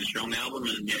Steady and Strong album,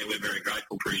 and yeah, we're very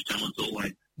grateful for his talents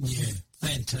always. Yeah,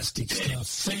 fantastic stuff.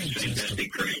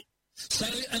 Fantastic career. So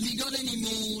have you got any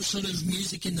more sort of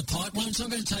music in the pipeline? It's not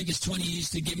going to take us 20 years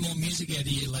to get more music out of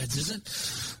you lads, is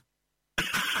it?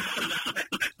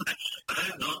 I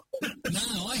hope not.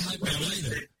 No, I hope not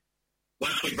either.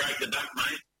 Once we break the duck,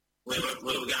 mate, we're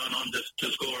going on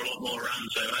to score a lot more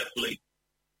runs, so hopefully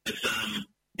it's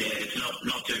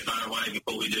not too far away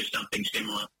before we do something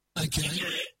similar. Okay.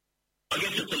 I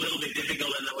guess it's a little bit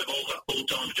difficult in that we've all got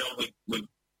full-time jobs,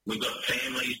 we've got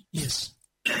families, Yes.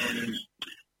 and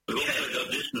we've also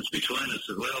got distance between us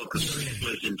as well, because Chris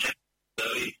lives in town, so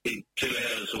he's 2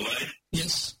 hours away,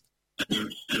 Yes. and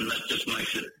that just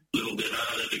makes it a little bit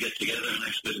harder to get together and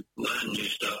actually learn new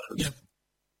stuff. Yep.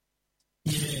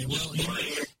 Yeah, well,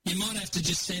 you might have to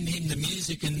just send him the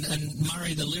music and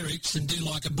Murray the lyrics and do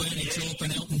like a Bernie Taupin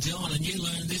and Elton John, and you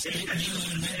learn this bit and you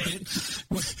learn that bit.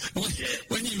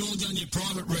 When you've all done your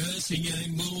private rehearsing,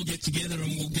 we'll all get together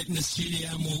and we'll get in the studio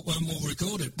and we'll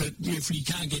record it. But if you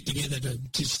can't get together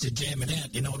to jam it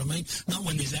out, you know what I mean? Not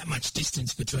when there's that much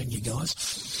distance between you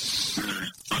guys.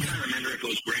 I can't remember if it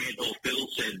was Grant or Phil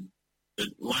said that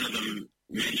one of them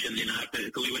mentioned,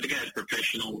 if we were to go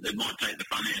professional, it might take the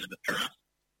fun out of it for us.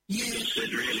 Yeah. Because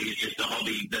it really is just a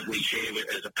hobby that we share with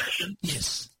as a passion.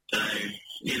 Yes. So,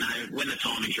 when the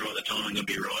timing's right, the timing will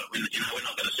be right. When, we're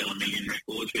not going to sell 1 million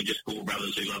records. We're just four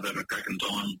brothers who love having a cracking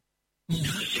time,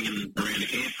 singing around a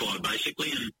campfire,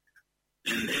 basically.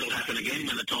 And it'll happen again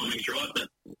when the timing's right. But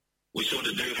we sort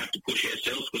of do have to push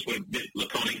ourselves because we're a bit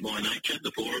laconic by nature,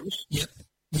 the four of us. Yep.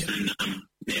 And,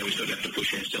 we sort of have to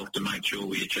push ourselves to make sure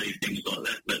we achieve things like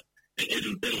that. But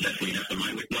it'll definitely happen,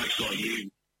 mate. With blokes like you,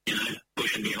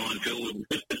 pushing behind Phil,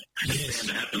 it's bound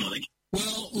to happen, I think.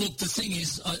 Well, thing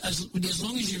is, as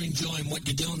long as you're enjoying what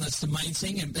you're doing, that's the main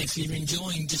thing. And if you're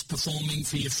enjoying just performing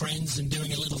for your friends and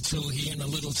doing a little tour here and a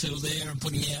little tour there and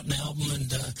putting out an album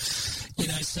and,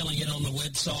 selling it on the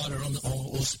website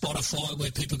or Spotify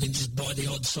where people can just buy the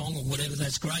odd song or whatever,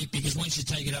 that's great, because once you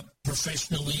take it up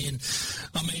professionally, and,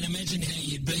 I mean, imagine how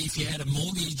you'd be if you had a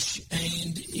mortgage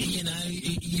and, you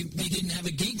didn't have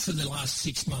a gig for the last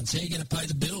 6 months. How are you going to pay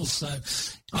the bills? So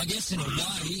I guess in a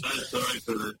way... I'm so sorry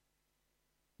for the...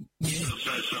 Yeah. I'm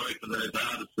so sorry for those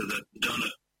artists that have done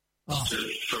it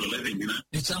for a living,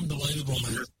 It's unbelievable,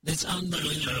 mate. It's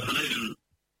unbelievable. And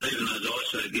even those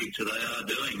ISO gigs that they are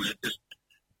doing,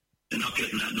 they're not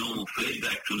getting that normal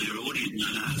feedback from their audience.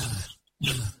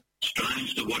 No.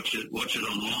 Strange to watch it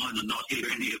online and not hear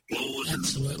any applause.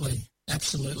 Absolutely.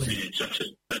 Yeah, it's such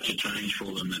a change for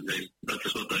them that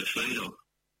that's what they feed off.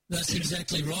 That's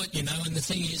exactly right, and the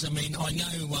thing is, I mean, I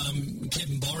know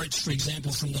Kevin Borich, for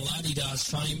example, from the La-Di-Da's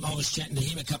fame. I was chatting to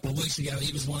him a couple of weeks ago.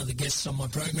 He was one of the guests on my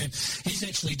program. He's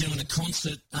actually doing a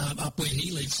concert up where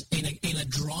he lives in a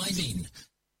drive-in.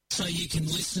 So you can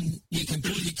listen, you can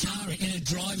put your car in a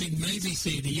drive-in movie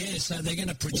theatre, yeah. So they're going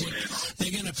to project,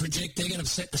 they're going to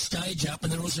set the stage up,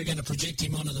 and they're also going to project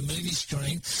him onto the movie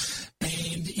screen,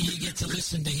 and you get to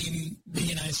listen to him,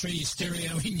 through your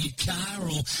stereo in your car,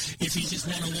 or if you just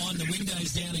want to wind the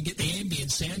windows down and get the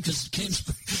ambient sound, because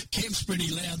Kev's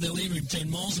pretty loud, they'll hear him 10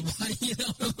 miles away,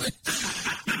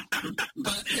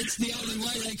 But it's the only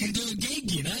way they can do a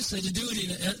gig, So to do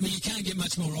it you can't get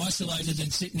much more isolated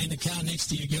than sitting in a car next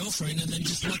to your girlfriend and then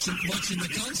just watching the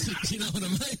concert, you know what I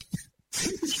mean?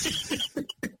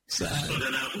 So, I don't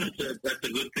know if that's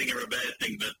a good thing or a bad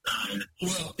thing, but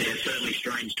certainly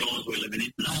strange times we're living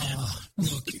in.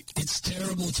 Look, it's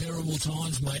terrible, terrible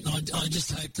times, mate. And I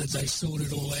just hope that they sort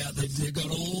it all out. They've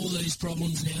got all these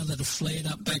problems now that have flared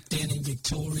up back down in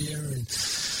Victoria, and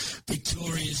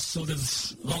Victoria's sort of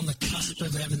on the cusp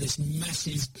of having this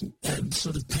massive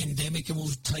sort of pandemic, and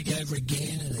will take over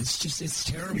again, and it's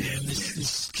terrible, and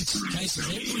there's cases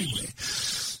everywhere.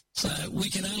 So we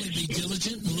can only be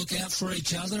diligent and look out for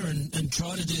each other and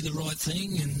try to do the right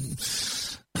thing, and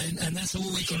that's all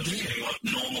we can do. What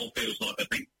normal feels like, I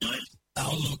think, mate.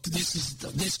 Oh, look,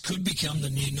 this could become the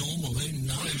new normal. Who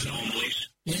knows? Normal is.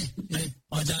 Yeah.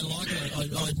 I don't like it.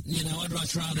 I'd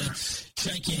much rather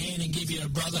shake your hand and give you a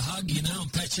brother hug,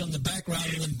 and pat you on the back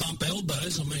rather than bump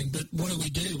elbows. I mean, but what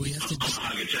do? We have to just... I'll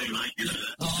hug you too, mate. You know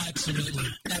that. Oh,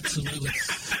 absolutely.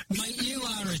 Mate, you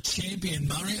are a champion,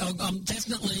 Murray.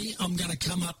 I'm going to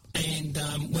come up and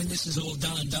when this is all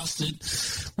done and dusted,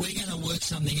 we're going to work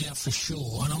something out for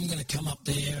sure. And I'm going to come up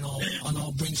there and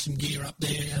I'll bring some gear up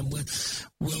there, and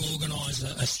we'll organise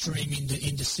a stream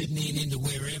into Sydney and into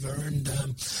wherever. And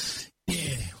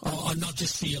not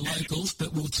just for your locals,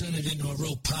 but we'll turn it into a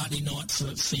real party night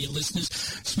for your listeners.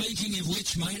 Speaking of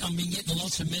which, mate, I've been getting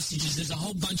lots of messages. There's a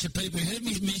whole bunch of people who heard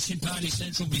me mention Party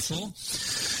Central before.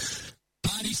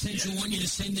 Party Central want you to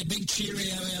send a big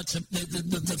cheerio out to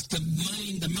the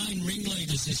main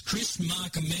ringleaders. There's Chris,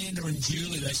 Mark, Amanda, and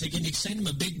Julie. They said, can you send them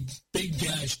a big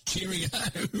cheerio?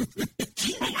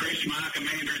 Well, Chris, Mark,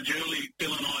 Amanda, and Julie,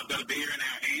 Phil and I have got a beer in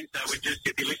our hands, so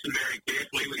if you listen very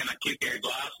carefully, we're going to kick our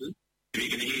glasses. If you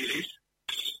can hear this.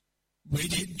 We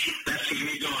did. That's for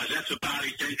you guys. That's for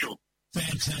Party Central.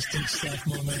 Fantastic stuff,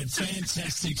 my man.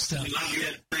 Fantastic stuff. Love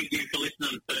you. Thank you for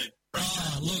listening too.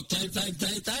 Oh, look,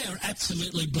 they are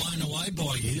absolutely blown away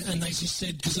by you. And they just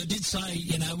said, because I did say,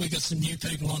 we've got some new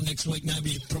people on next week.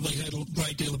 Nobody probably heard a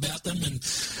great deal about them. And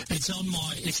it's on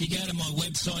if you go to my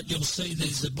website, you'll see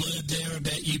there's a blurb there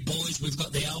about you boys. We've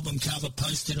got the album cover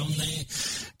posted on there,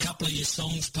 a couple of your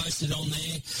songs posted on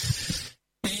there.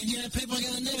 And, people are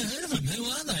going, never heard of them. Who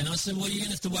are they? And I said, well, you're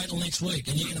going to have to wait till next week,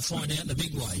 and you're going to find out in a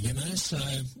big way, So,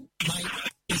 mate,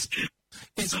 it's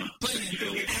been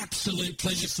an absolute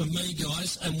pleasure for me,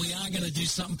 guys, and we are going to do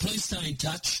something. Please stay in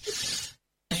touch.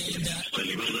 And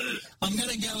I'm going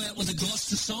to go out with a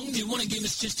Gloucester song. Do you want to give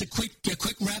us just a quick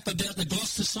rap about the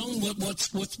Gloucester song, what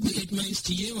it means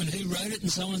to you and who wrote it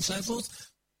and so on and so forth?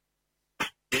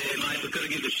 Yeah, mate, we've got to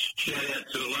give a shout-out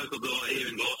to a local guy here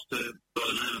in Gloucester by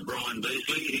the name of Brian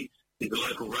Beasley. He's a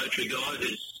local Rotary guy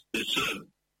who's sort of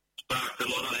sparked a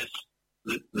lot of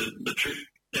the trip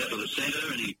out of the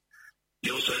centre, and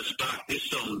he also sparked this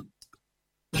song.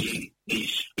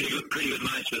 He's pretty good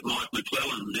mates with Mike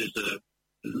McClellan, who's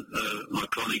an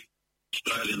iconic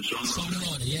Australian songwriter.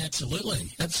 Songwriter, yeah,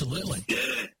 absolutely.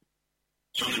 Yeah,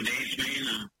 song and dance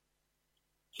man.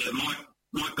 So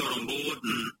Mike got on board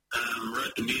and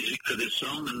wrote the music for this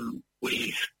song, and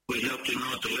we helped him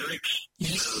write the lyrics.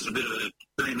 Yes. So it was a bit of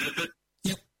a team effort.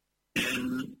 Yep.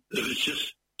 And it was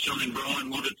just something Brian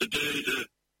wanted to do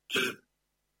to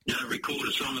record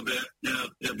a song about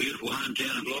our beautiful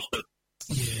hometown of Gloucester.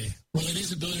 Yeah, well, it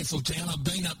is a beautiful town. I've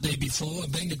been up there before.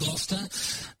 I've been to Gloucester.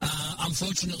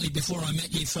 Unfortunately, before I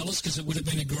met you fellas, because it would have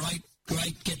been a great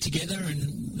get-together,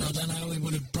 and I don't know, we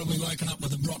would have probably woken up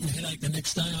with a rotten headache the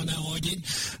next day. I know I did.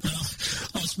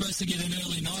 I was supposed to get an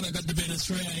early night. I got to bed at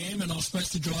 3 a.m. and I was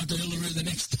supposed to drive to Uluru the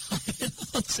next day.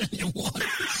 I'll tell you what,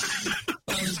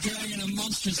 I was dragging a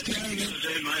monstrous caravan.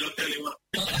 Mate, I'll tell you what.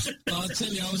 I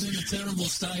tell you, I was in a terrible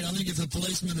state. I think if the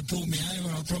policeman had pulled me over,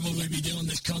 I'd probably be doing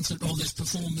this concert or this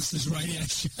performance, this radio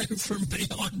show from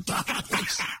behind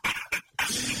bars.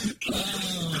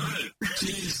 Oh,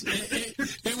 jeez.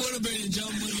 It would have been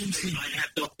John Williamson.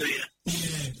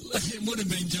 Yeah, it would have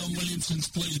been John Williamson's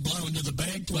Please Blow Into the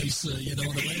Bag, Please, you know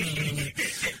what I mean? Okay.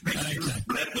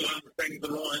 That's the one that brings the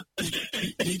line.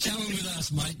 You're coming with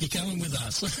us, mate. You're coming with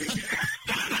us.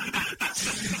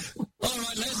 All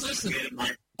right, Les, listen.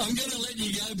 I'm going to let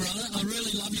you go, brother. I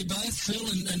really love you both, Phil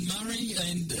and Murray,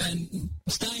 and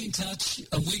stay in touch.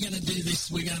 We're going to do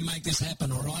this. We're going to make this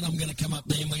happen, all right? I'm going to come up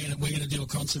there, and we're going to do a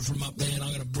concert from up there, and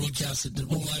I'm going to broadcast it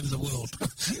all over the world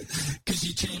because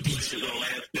you're champions. This is all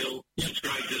ours, Phil. Yep. It's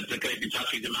great to keep in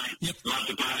touch with you, mate. Yep. Love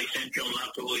to Party Central,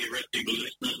 love to all your reputable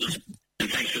listeners, and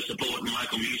thanks for supporting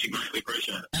local music, mate. We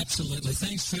appreciate it. Absolutely.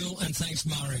 Thanks, Phil, and thanks,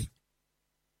 Murray.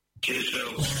 Cheers, Phil.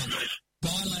 All right.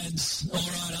 Bye, lads. All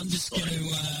right, I'm just going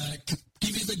to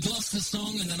give you the Gloucester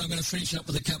song, and then I'm going to finish up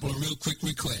with a couple of real quick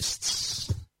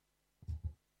requests.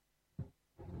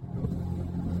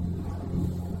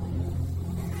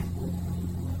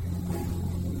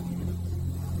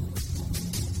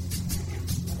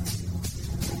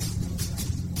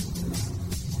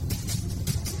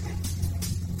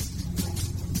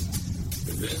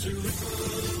 There's a river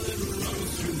that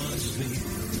runs through my sleep.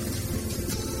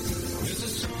 There's a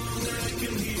song that I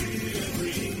can hear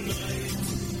every night.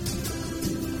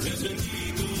 There's an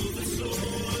eagle that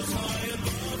soars high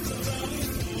above the valley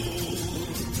floor,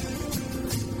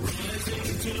 rising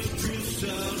till it drifts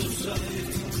out of sight.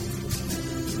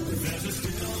 There's a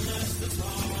stillness that's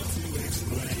hard to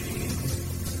explain.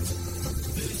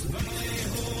 This valley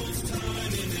holds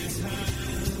time in its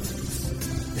hands.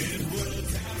 It will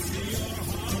capture your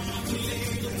heart and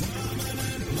leave a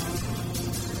permanent mark.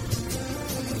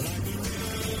 Like the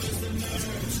rivers that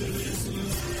nurture this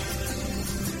land.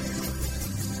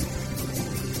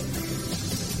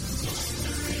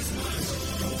 Gloucester is my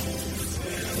home, it's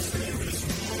where the spirits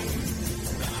roam.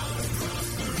 Out across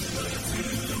the river to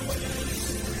the west,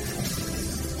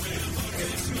 where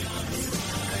buckets mountains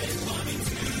rise, climbing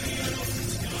to the open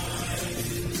sky.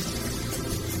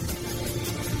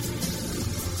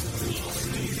 Lost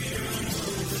me here, I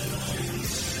know that I am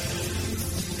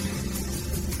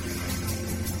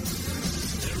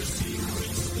there are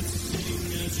secrets that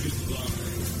sing as you climb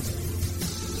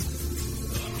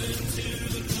up into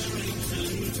the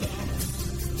Barrington top,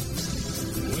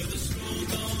 where the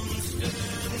smoke almost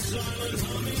stands silent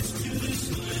homage to this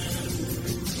land.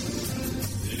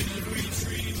 Every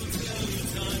tree will tell you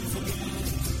time forgot.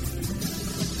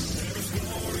 There are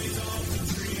stories of the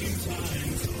dream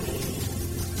time told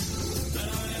that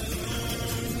I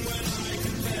learned when I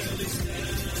can barely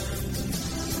stand.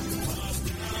 Passed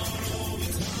down all the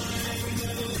time,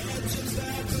 they're the legends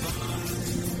that bind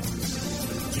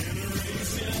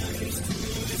generations to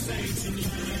this ancient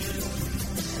land.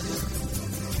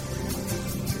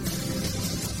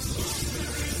 Gloucester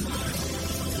is my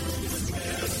home, it's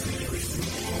where spirits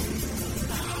roam.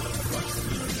 Out across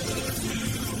the river to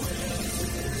the west,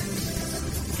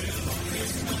 where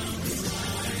buckets mountains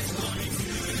rise, climbing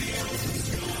to the open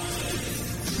sky.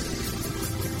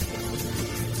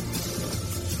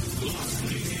 Lost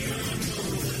me here, I know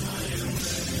that I am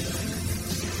there.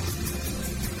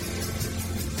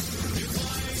 If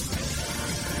I stand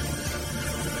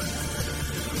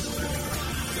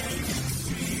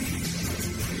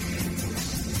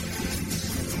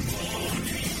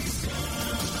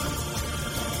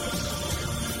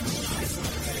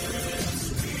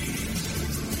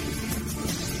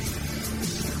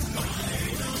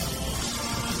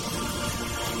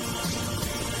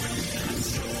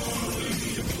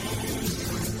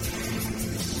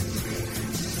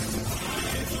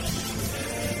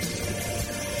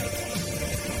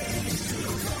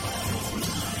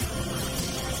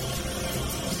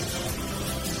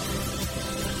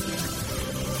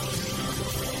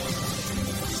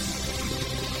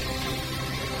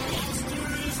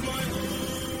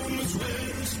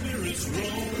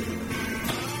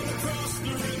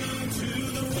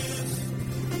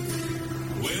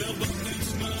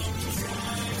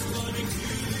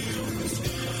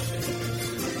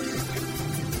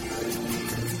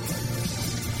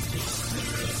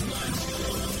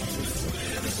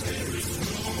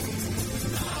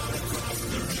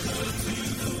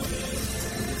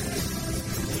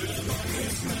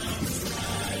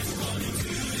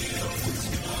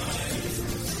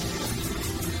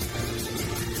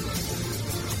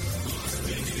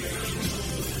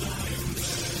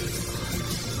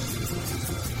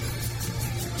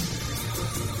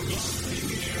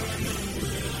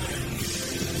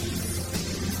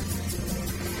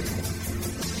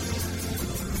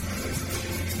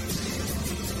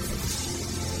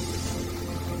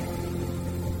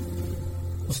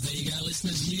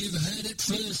listeners, you've heard it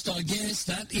first, I guess.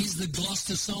 That is the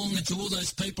Gloucester song. And to all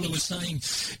those people who are saying,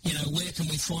 you know, where can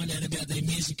we find out about their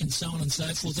music and so on and so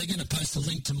forth, they're going to post a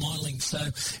link to my link. So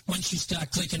once you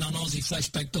start clicking on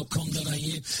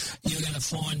aussieflashback.com.au, you're going to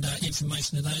find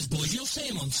information of those boys. You'll see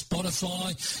them on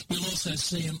Spotify. You'll also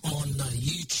see them on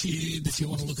YouTube if you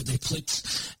want to look at their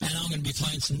clips. And I'm going to be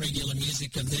playing some regular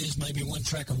music of theirs, maybe one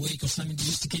track a week or something,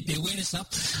 just to keep the awareness up.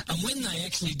 And when they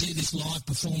actually do this live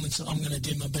performance, I'm going to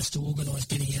do my best to organise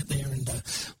getting out there, and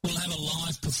we'll have a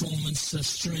live performance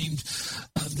streamed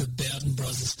of the Bowden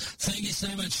Brothers. Thank you so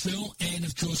much, Phil, and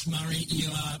of course, Murray.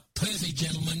 You are perfect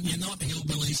gentlemen. You're not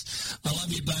hillbillies. I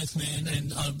love you both, man,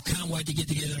 and I can't wait to get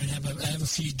together and have a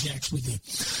few jacks with you.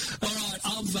 All right,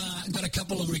 I've got a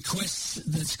couple of requests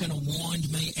that's going to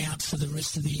wind me out for the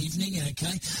rest of the evening,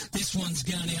 okay? This one's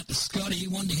going out to Scotty. He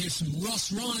wanted to hear some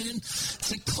Ross Ryan.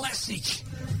 It's a classic.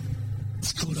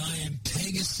 It's called I Am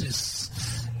Pegasus.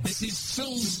 This is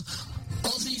Phil's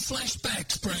Aussie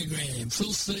Flashbacks program.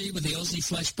 Phil C with the Aussie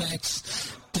Flashbacks.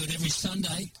 Do it every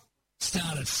Sunday.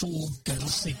 Start at 4, go to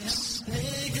 6.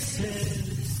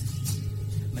 Pegasus,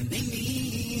 my name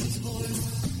means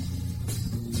horse,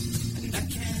 and I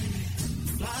can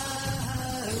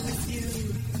fly with you,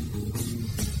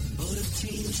 but I've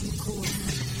changed my course.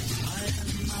 I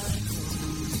am Michael,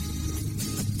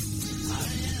 I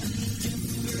am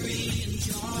Jeffrey and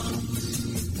John,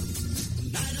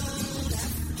 and I don't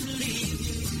have to leave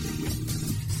you,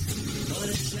 but I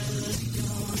shall be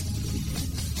gone.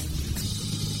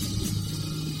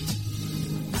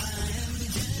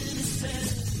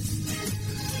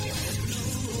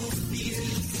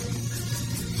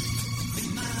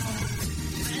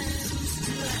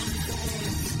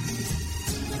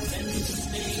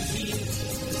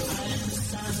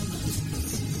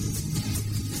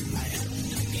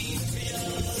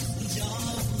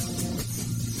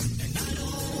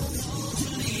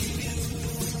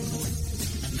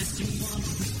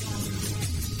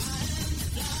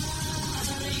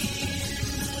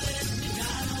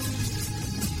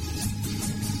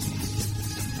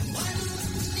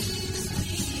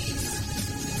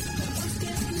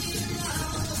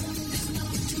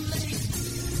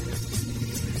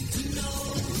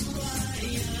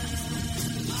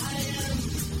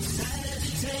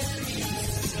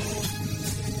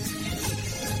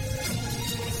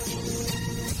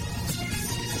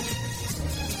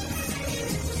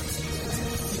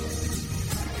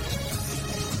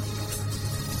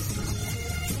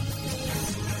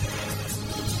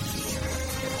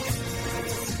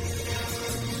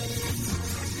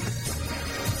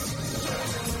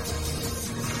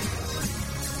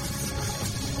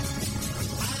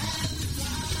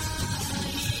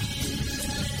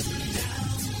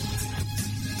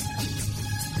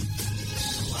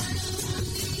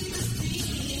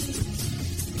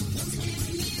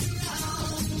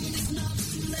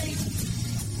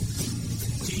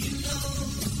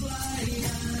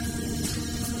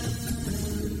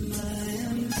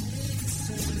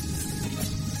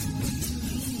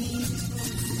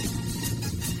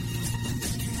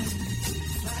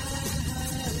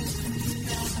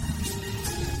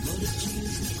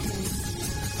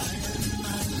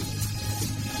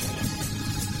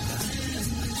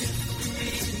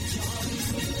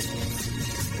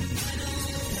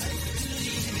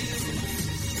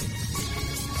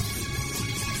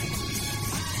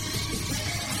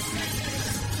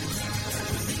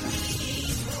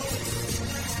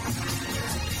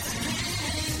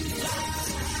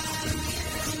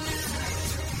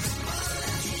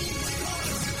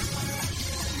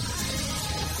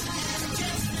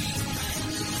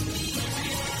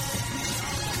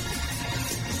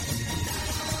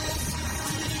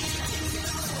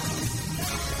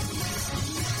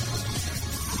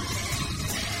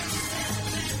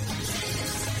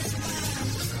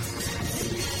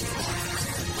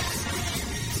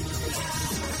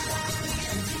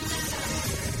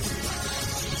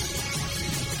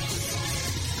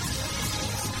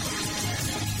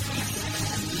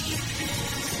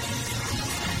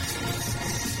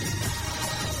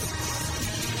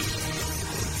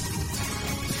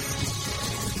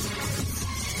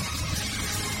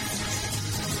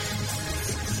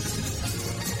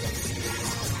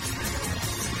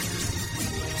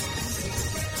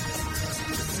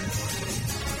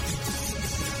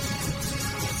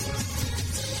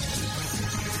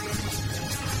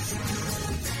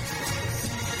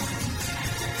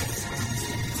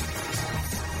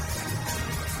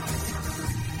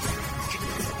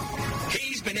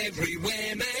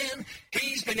 Everywhere, man.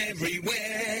 He's been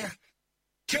everywhere.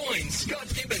 Join Scott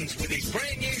Gibbons with his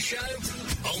brand new show,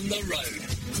 On the Road.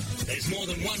 There's more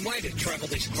than one way to travel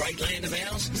this great land of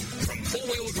ours. From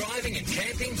four-wheel driving and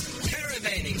camping,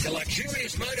 caravanning to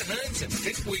luxurious motorhomes and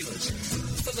fifth-wheelers.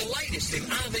 For the latest in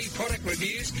RV product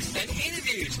reviews and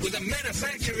interviews with the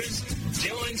manufacturers,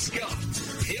 join Scott.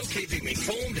 He'll keep him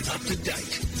informed and up to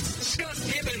date. Scott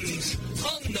Gibbons,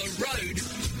 on the road,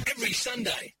 every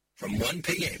Sunday from 1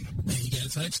 p.m. There you go,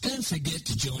 folks. Don't forget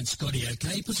to join Scotty,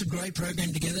 okay? He puts a great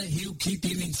program together. He'll keep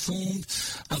you informed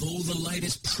of all the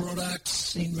latest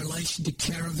products in relation to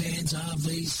caravans,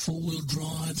 RVs, four-wheel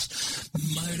drives,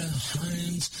 motor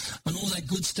homes, and all that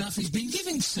good stuff. He's been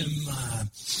giving some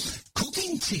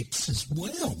cooking tips as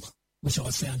well, which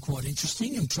I found quite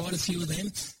interesting, and tried a few of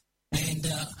them. And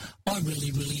I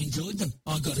really, really enjoyed them.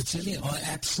 I've got to tell you, I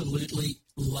absolutely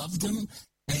loved them.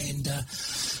 And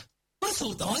I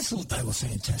thought they were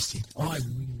fantastic. I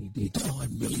really did. I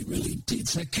really, really did.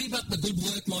 So keep up the good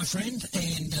work, my friend.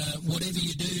 And whatever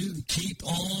you do, keep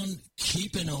on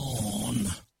keeping on.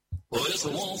 Well, it's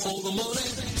the one for the money,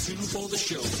 two for the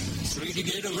show, three to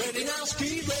get ready. Now,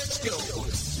 Steve, let's go.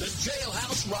 The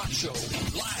Jailhouse Rock Show,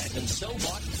 live in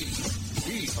Selbot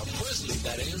Beef for Presley,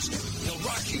 that is. He'll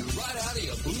rock you right out of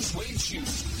your blue suede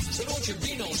shoes. So don't you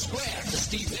be no square, because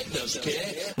Steve Ed doesn't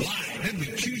care. Live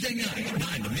every Tuesday night,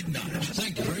 9 to midnight.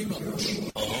 Thank you very much.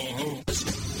 He'll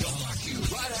rock you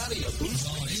right out of your blue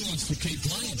suede shoes. He wants to keep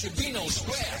playing. Don't you be no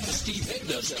square, because Steve Ed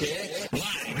doesn't care.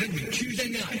 Live every Tuesday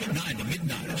night, 9 to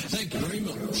midnight. Thank you very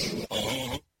much.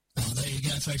 Oh, there you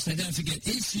go, folks. Now, don't forget,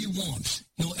 if you want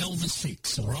your Elvis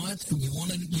fix, all right, and you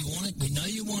want it, we know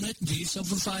you want it, do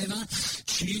yourself a favour,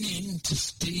 tune in to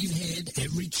Steve Head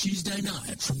every Tuesday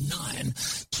night from 9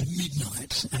 to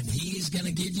midnight, and he is going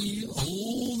to give you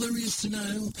all there is to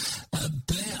know about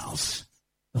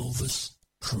Elvis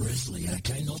Presley,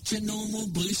 okay? Not your normal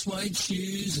blue suede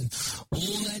shoes and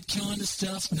all that kind of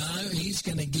stuff. No, he's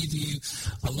going to give you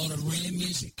a lot of rare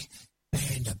music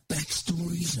and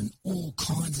backstories and all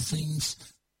kinds of things.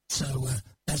 So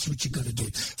that's what you've got to do.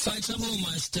 Folks, I've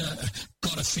almost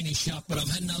got to finish up, but I've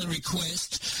had another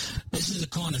request. This is a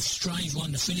kind of strange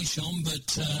one to finish on,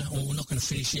 but we're not going to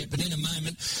finish yet, but in a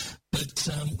moment. But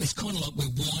it's kind of like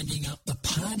we're winding up the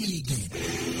party again.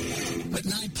 But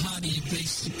no party would be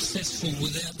successful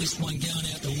without this one going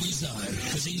out to Wizzo,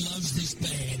 because he loves this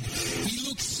band. He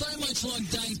looks so much like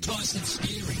Dave Tyson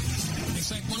Scary. In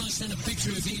fact, when I sent a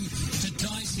picture of him to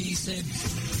Dicey, he said,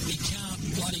 he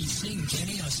can't bloody sing, can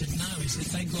he? I said, no. He said,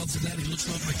 thank God for that. He looks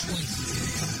like my twin.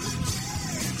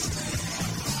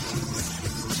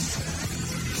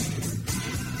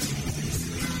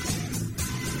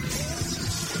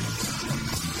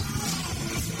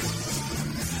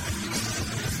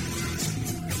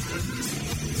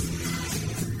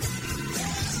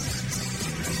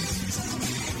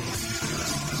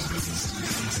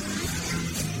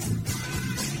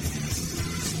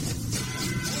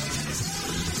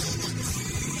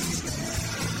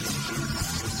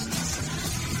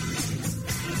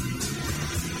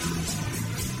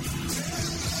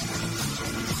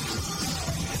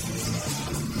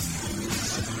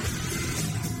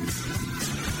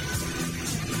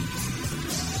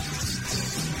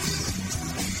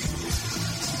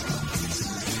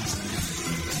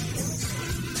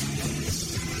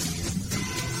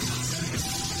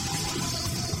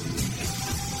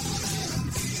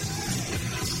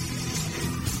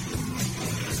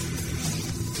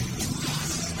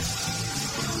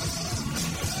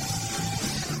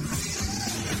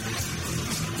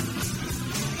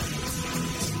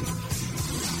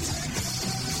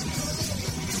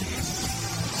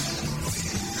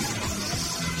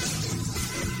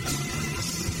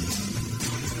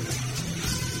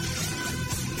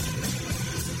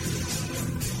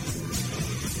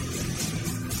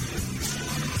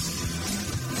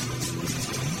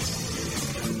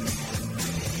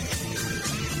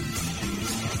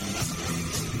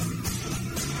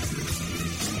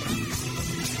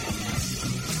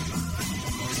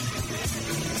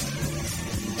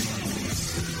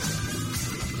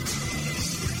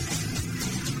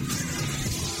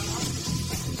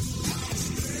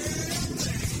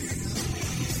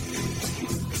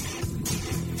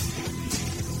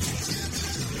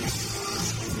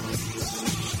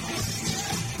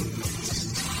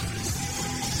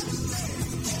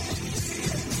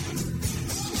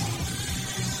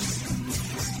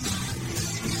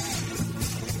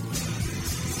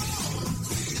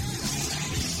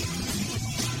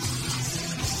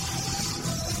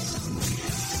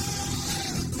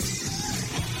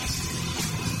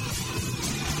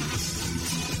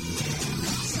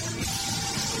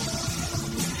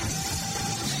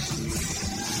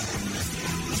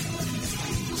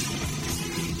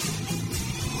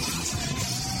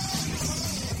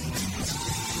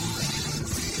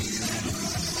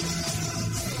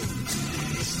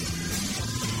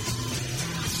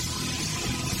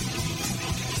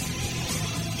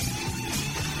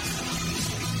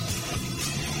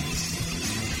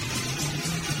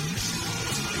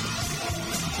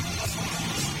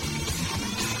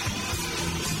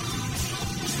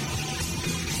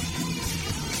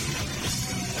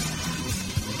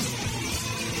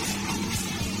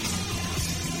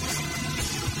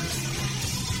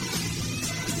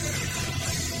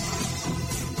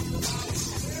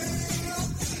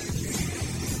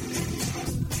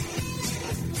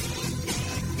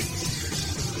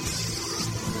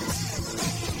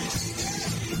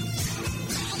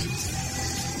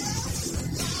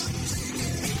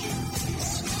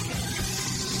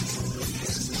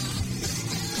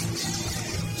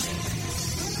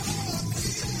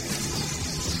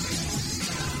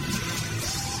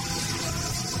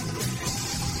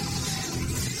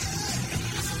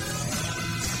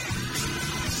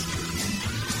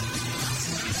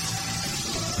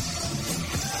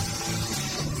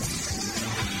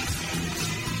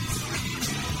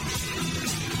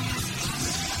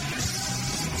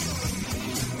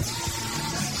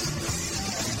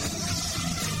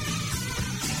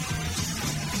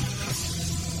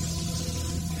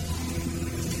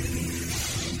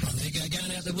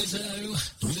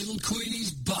 Wizzo, Little Queenie's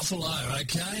Buffalo,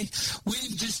 okay?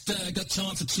 We've just got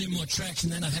time for 2 more tracks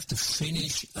and then I have to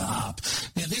finish up.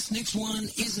 Now, this next one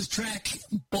is a track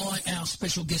by our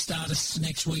special guest artists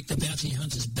next week, the Bounty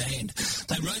Hunters Band.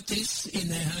 They wrote this in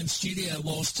their home studio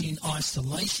whilst in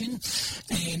isolation,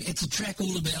 and it's a track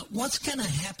all about what's going to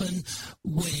happen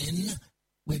when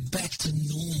we're back to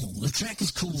normal. The track is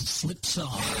called Flipside.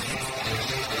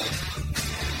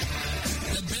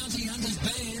 The Bounty Hunters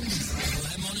Band will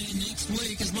have on here next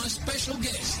week as my special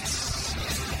guests.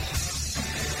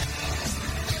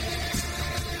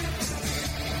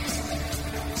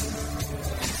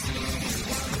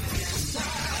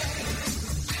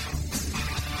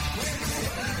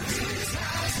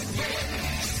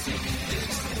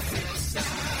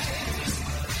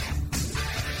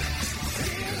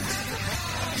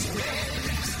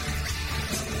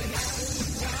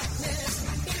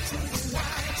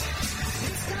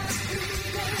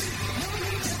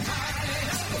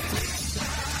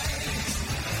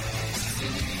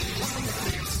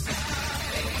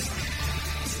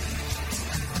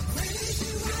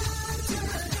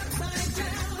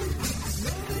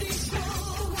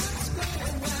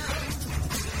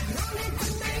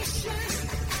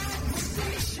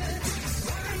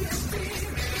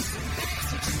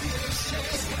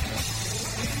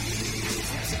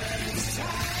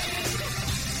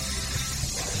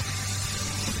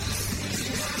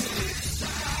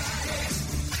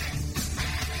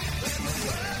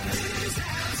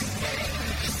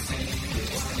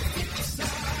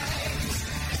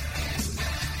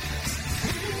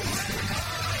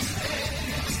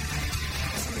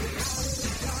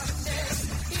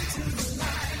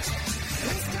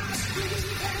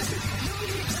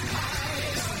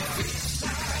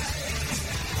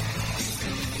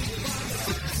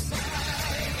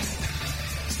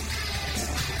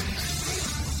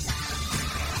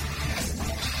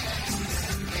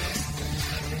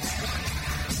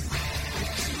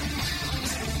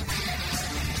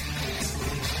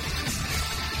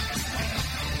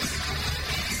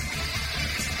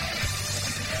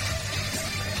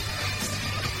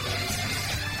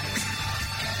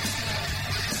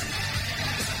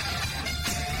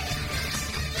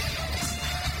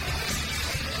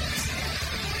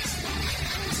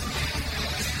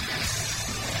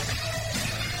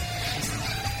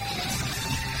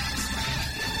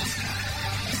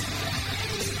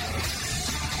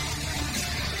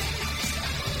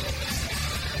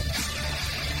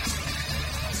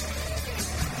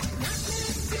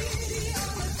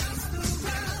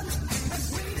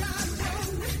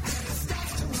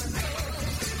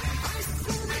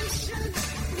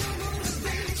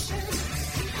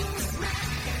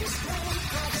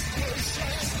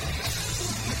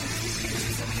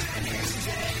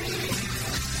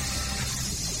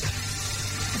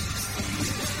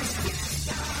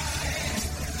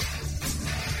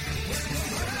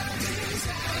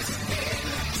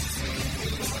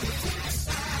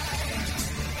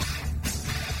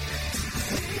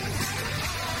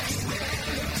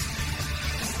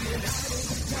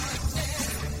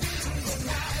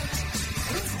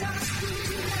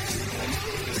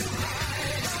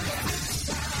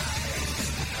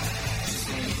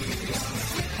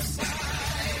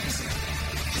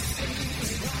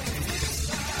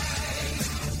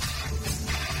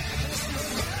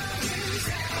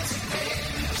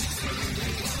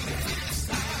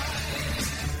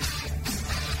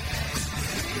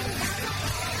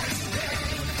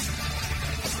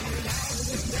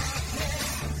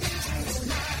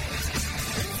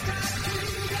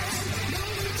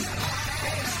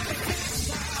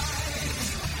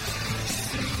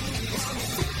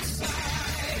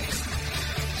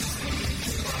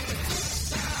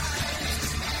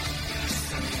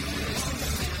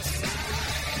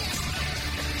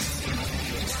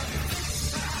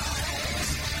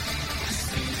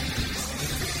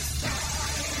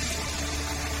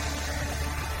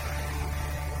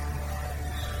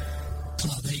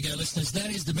 Listeners, that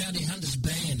is the Bounty Hunters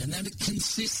Band, and that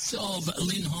consists of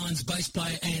Lynn Hines, bass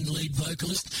player and lead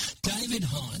vocalist, David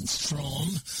Hines from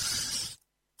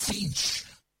Finch,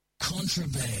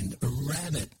 Contraband,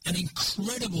 Rabbit, an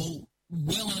incredible,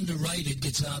 well underrated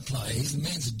guitar player. The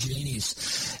man's a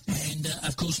genius. And,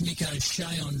 of course, Mick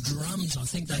O'Shea on drums. I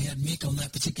think they had Mick on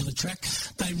that particular track.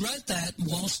 They wrote that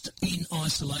whilst in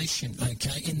isolation,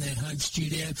 okay, in their home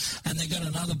studio. And they got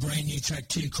another brand new track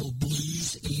too called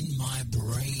Blues in My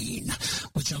Brain,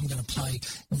 which I'm going to play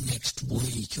next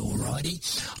week, alrighty?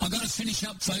 I've got to finish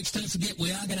up, folks. Don't forget,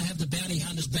 we are going to have the Bounty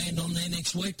Hunters Band on there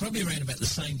next week, probably around about the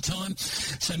same time.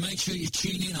 So make sure you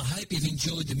tune in. I hope you've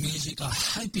enjoyed the music. I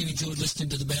hope you've enjoyed listening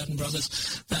to the Bowden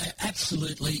Brothers. They're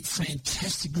absolutely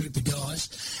fantastic group of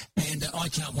guys, and I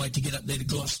can't wait to get up there to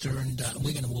Gloucester, and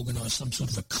we're going to organise some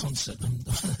sort of a concert.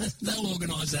 They'll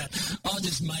organise that. I'll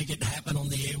just make it happen on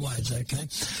the airwaves, okay?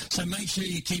 So make sure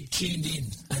you keep tuned in,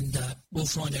 and we'll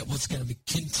find out what's going to be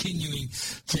continuing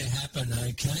to happen,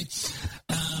 okay?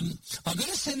 I've got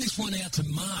to send this one out to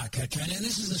Mark, okay? Now,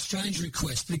 this is a strange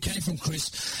request, but it came from Chris,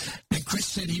 and Chris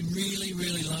said he really,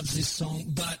 really loves this song,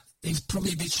 but he's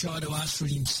probably a bit shy to ask for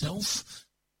it himself.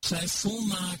 So for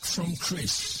Mark from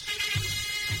Chris.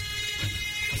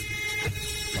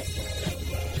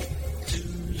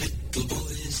 Two little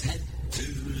boys had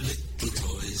two little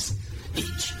toys.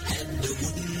 Each had a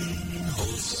wooden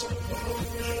horse.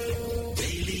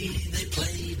 Daily they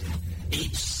played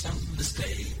each summer's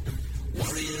day.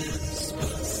 Warriors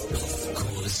both, of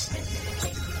course.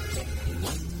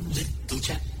 One little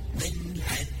chap then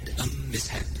had a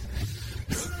mishap.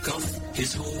 Broke off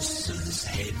his horse's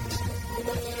head.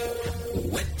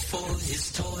 Wept for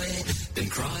his toy, then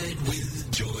cried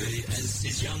with joy as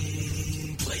his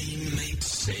young playmate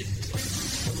said,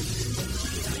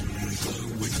 "Twinkle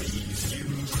would leave you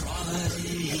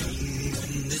crying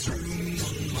when there's room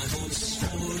on my horse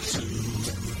for two.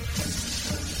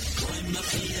 Climb up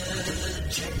here,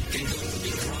 Jack, and don't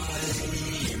be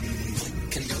crying. One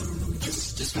can go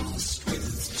just as fast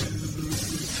with two.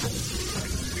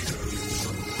 We go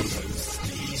both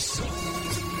be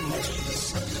soldiers,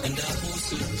 and our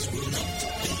horses will not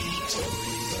be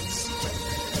toys.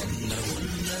 And I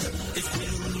wonder if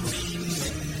we'll remember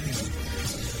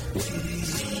when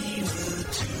we were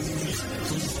two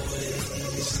little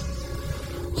boys.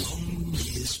 Long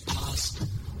years passed,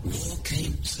 war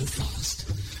came so fast.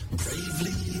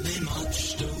 Bravely they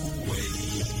marched away.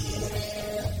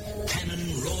 Cannon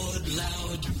roared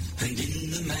loud, and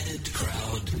in the mad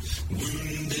crowd,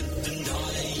 wounded and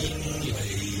dying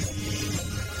lay.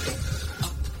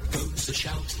 Up goes a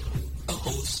shout, a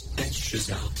horse dashes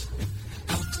out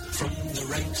from the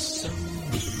ranks so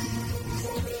blue.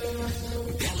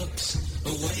 Gallops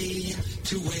away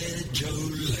to where Joe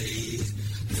lay.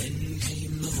 Then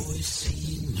came the voice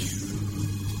he knew.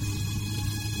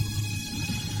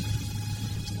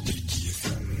 Did you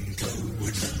think I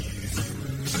would leave you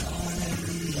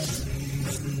dying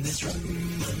when there's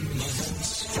room on my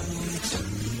horse for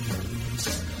two?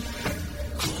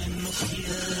 Climb up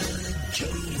here,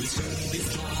 Joe will soon be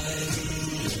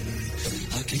flying.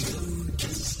 I can go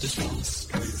just as fast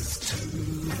with two.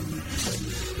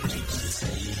 Did you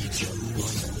say, Joe,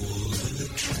 I'm all the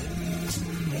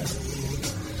tremble?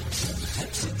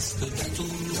 Perhaps it's the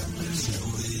battle's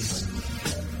noise,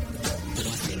 but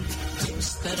I think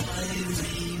it's that I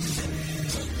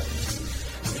remember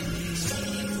when we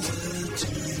were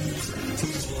two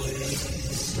boys.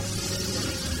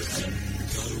 Think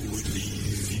I would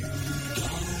leave you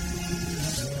down.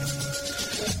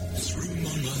 There's room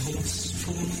on my horse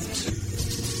for two.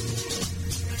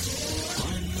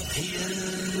 I'm up here,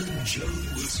 Joe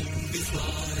will soon be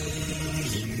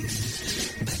flying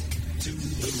back to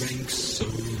the ranks so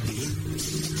blue.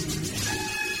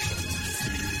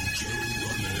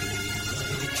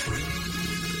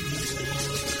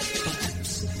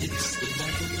 Perhaps it's the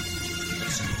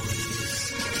battle's noise,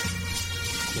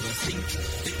 but I think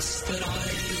it's that I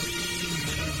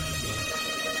remember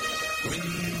when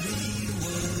we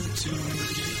were two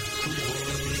little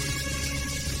boys.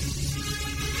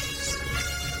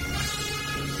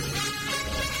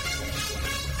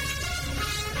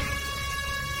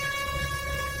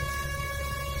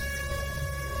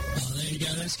 Oh, there you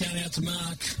go. That's going out to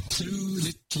Mark. Two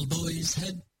little boys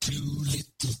had two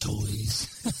little toys.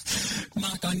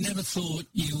 Mark, I never thought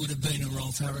you would have been a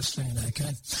Rolf Harris fan,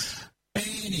 okay?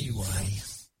 Anyway,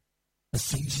 the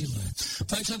things you learn.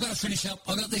 Folks, I've got to finish up.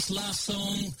 I've got this last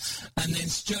song, and then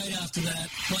straight after that,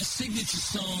 my signature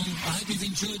song. I hope you've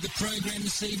enjoyed the program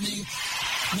this evening.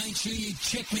 Make sure you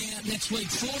check me out next week,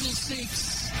 4 till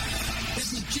 6.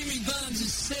 This is Jimmy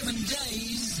Barnes' 7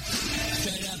 Days.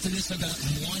 Straight after this, I've got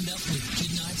Wind Up with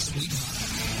Goodnight Sweetheart.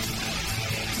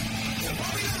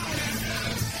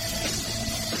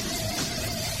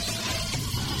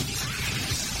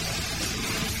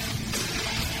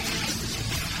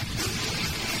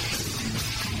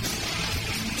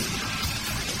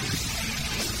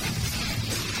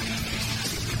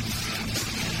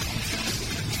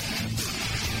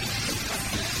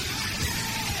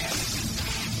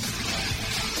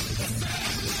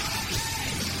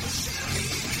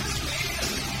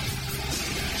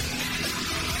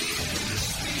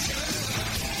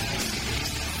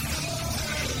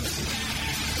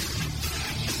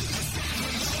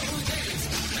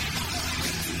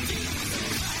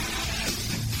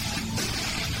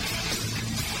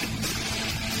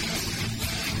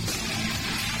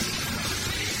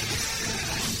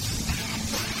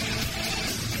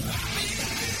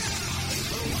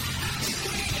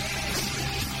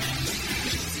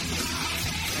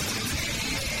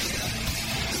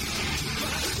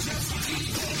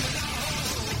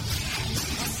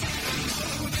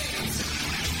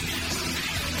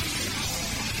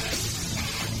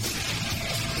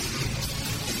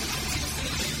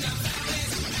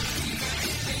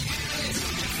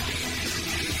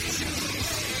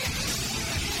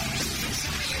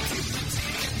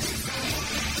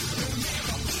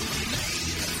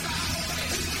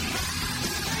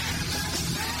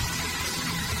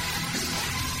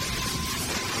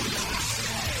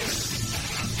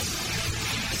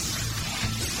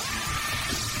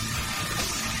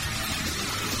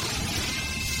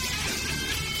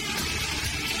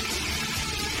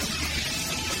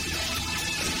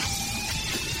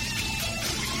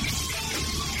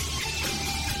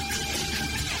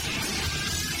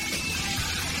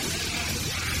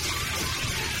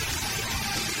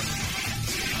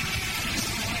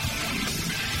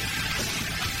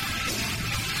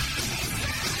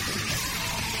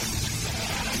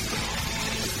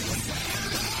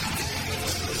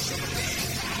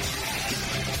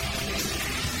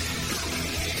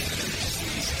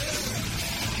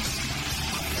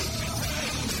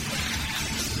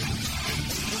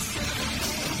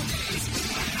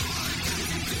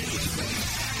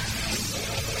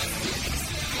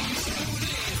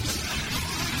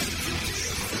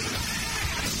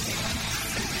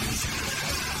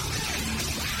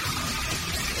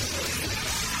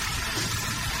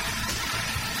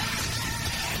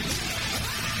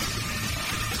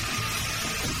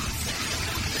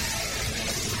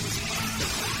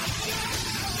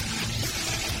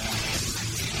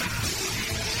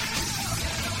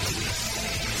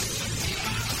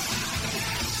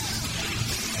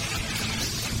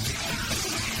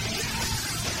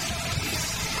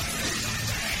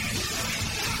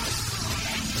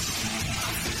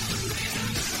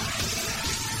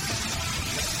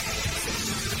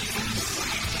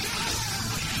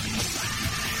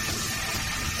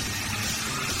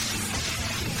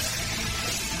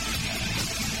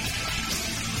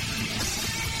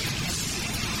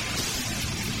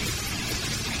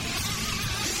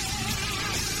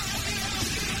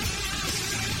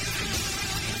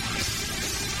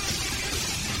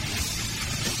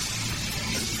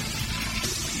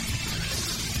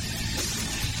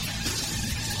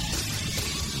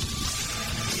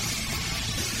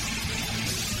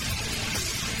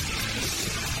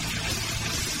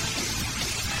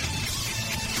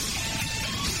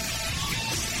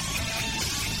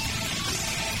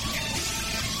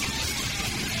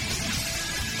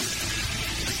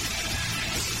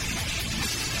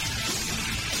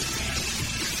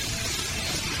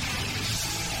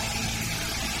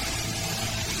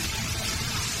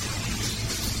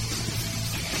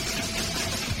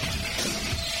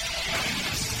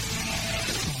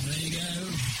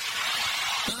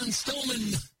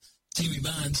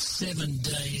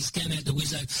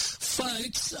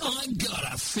 folks, I've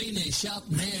got to finish up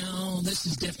now. This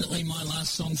is definitely my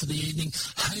last song for the evening.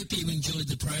 Hope you enjoyed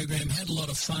the program. Had a lot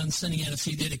of fun sending out a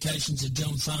few dedications to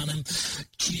John Farnham,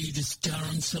 Judith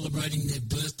Durham, celebrating their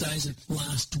birthdays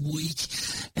last week,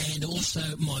 and also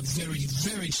my very,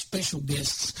 very special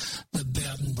guests, the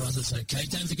Bowden Brothers, okay?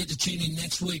 Don't forget to tune in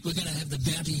next week. We're going to have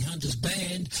the Bounty Hunters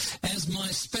Band as my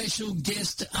special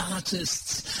guest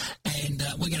artists, and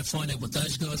we're going to find out what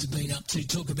those guys have been up to,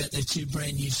 talk about their two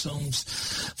brand new songs,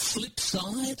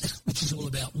 Flipside, which is all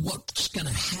about what's going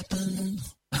to happen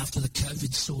after the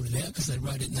COVID's sorted out, because they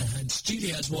wrote it in their home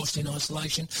studios whilst in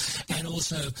isolation, and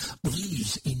also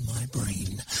Blues in My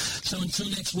Brain. So until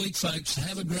next week, folks,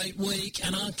 have a great week,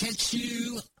 and I'll catch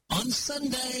you on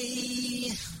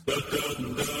Sunday.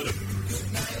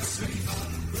 Good night, sweetheart.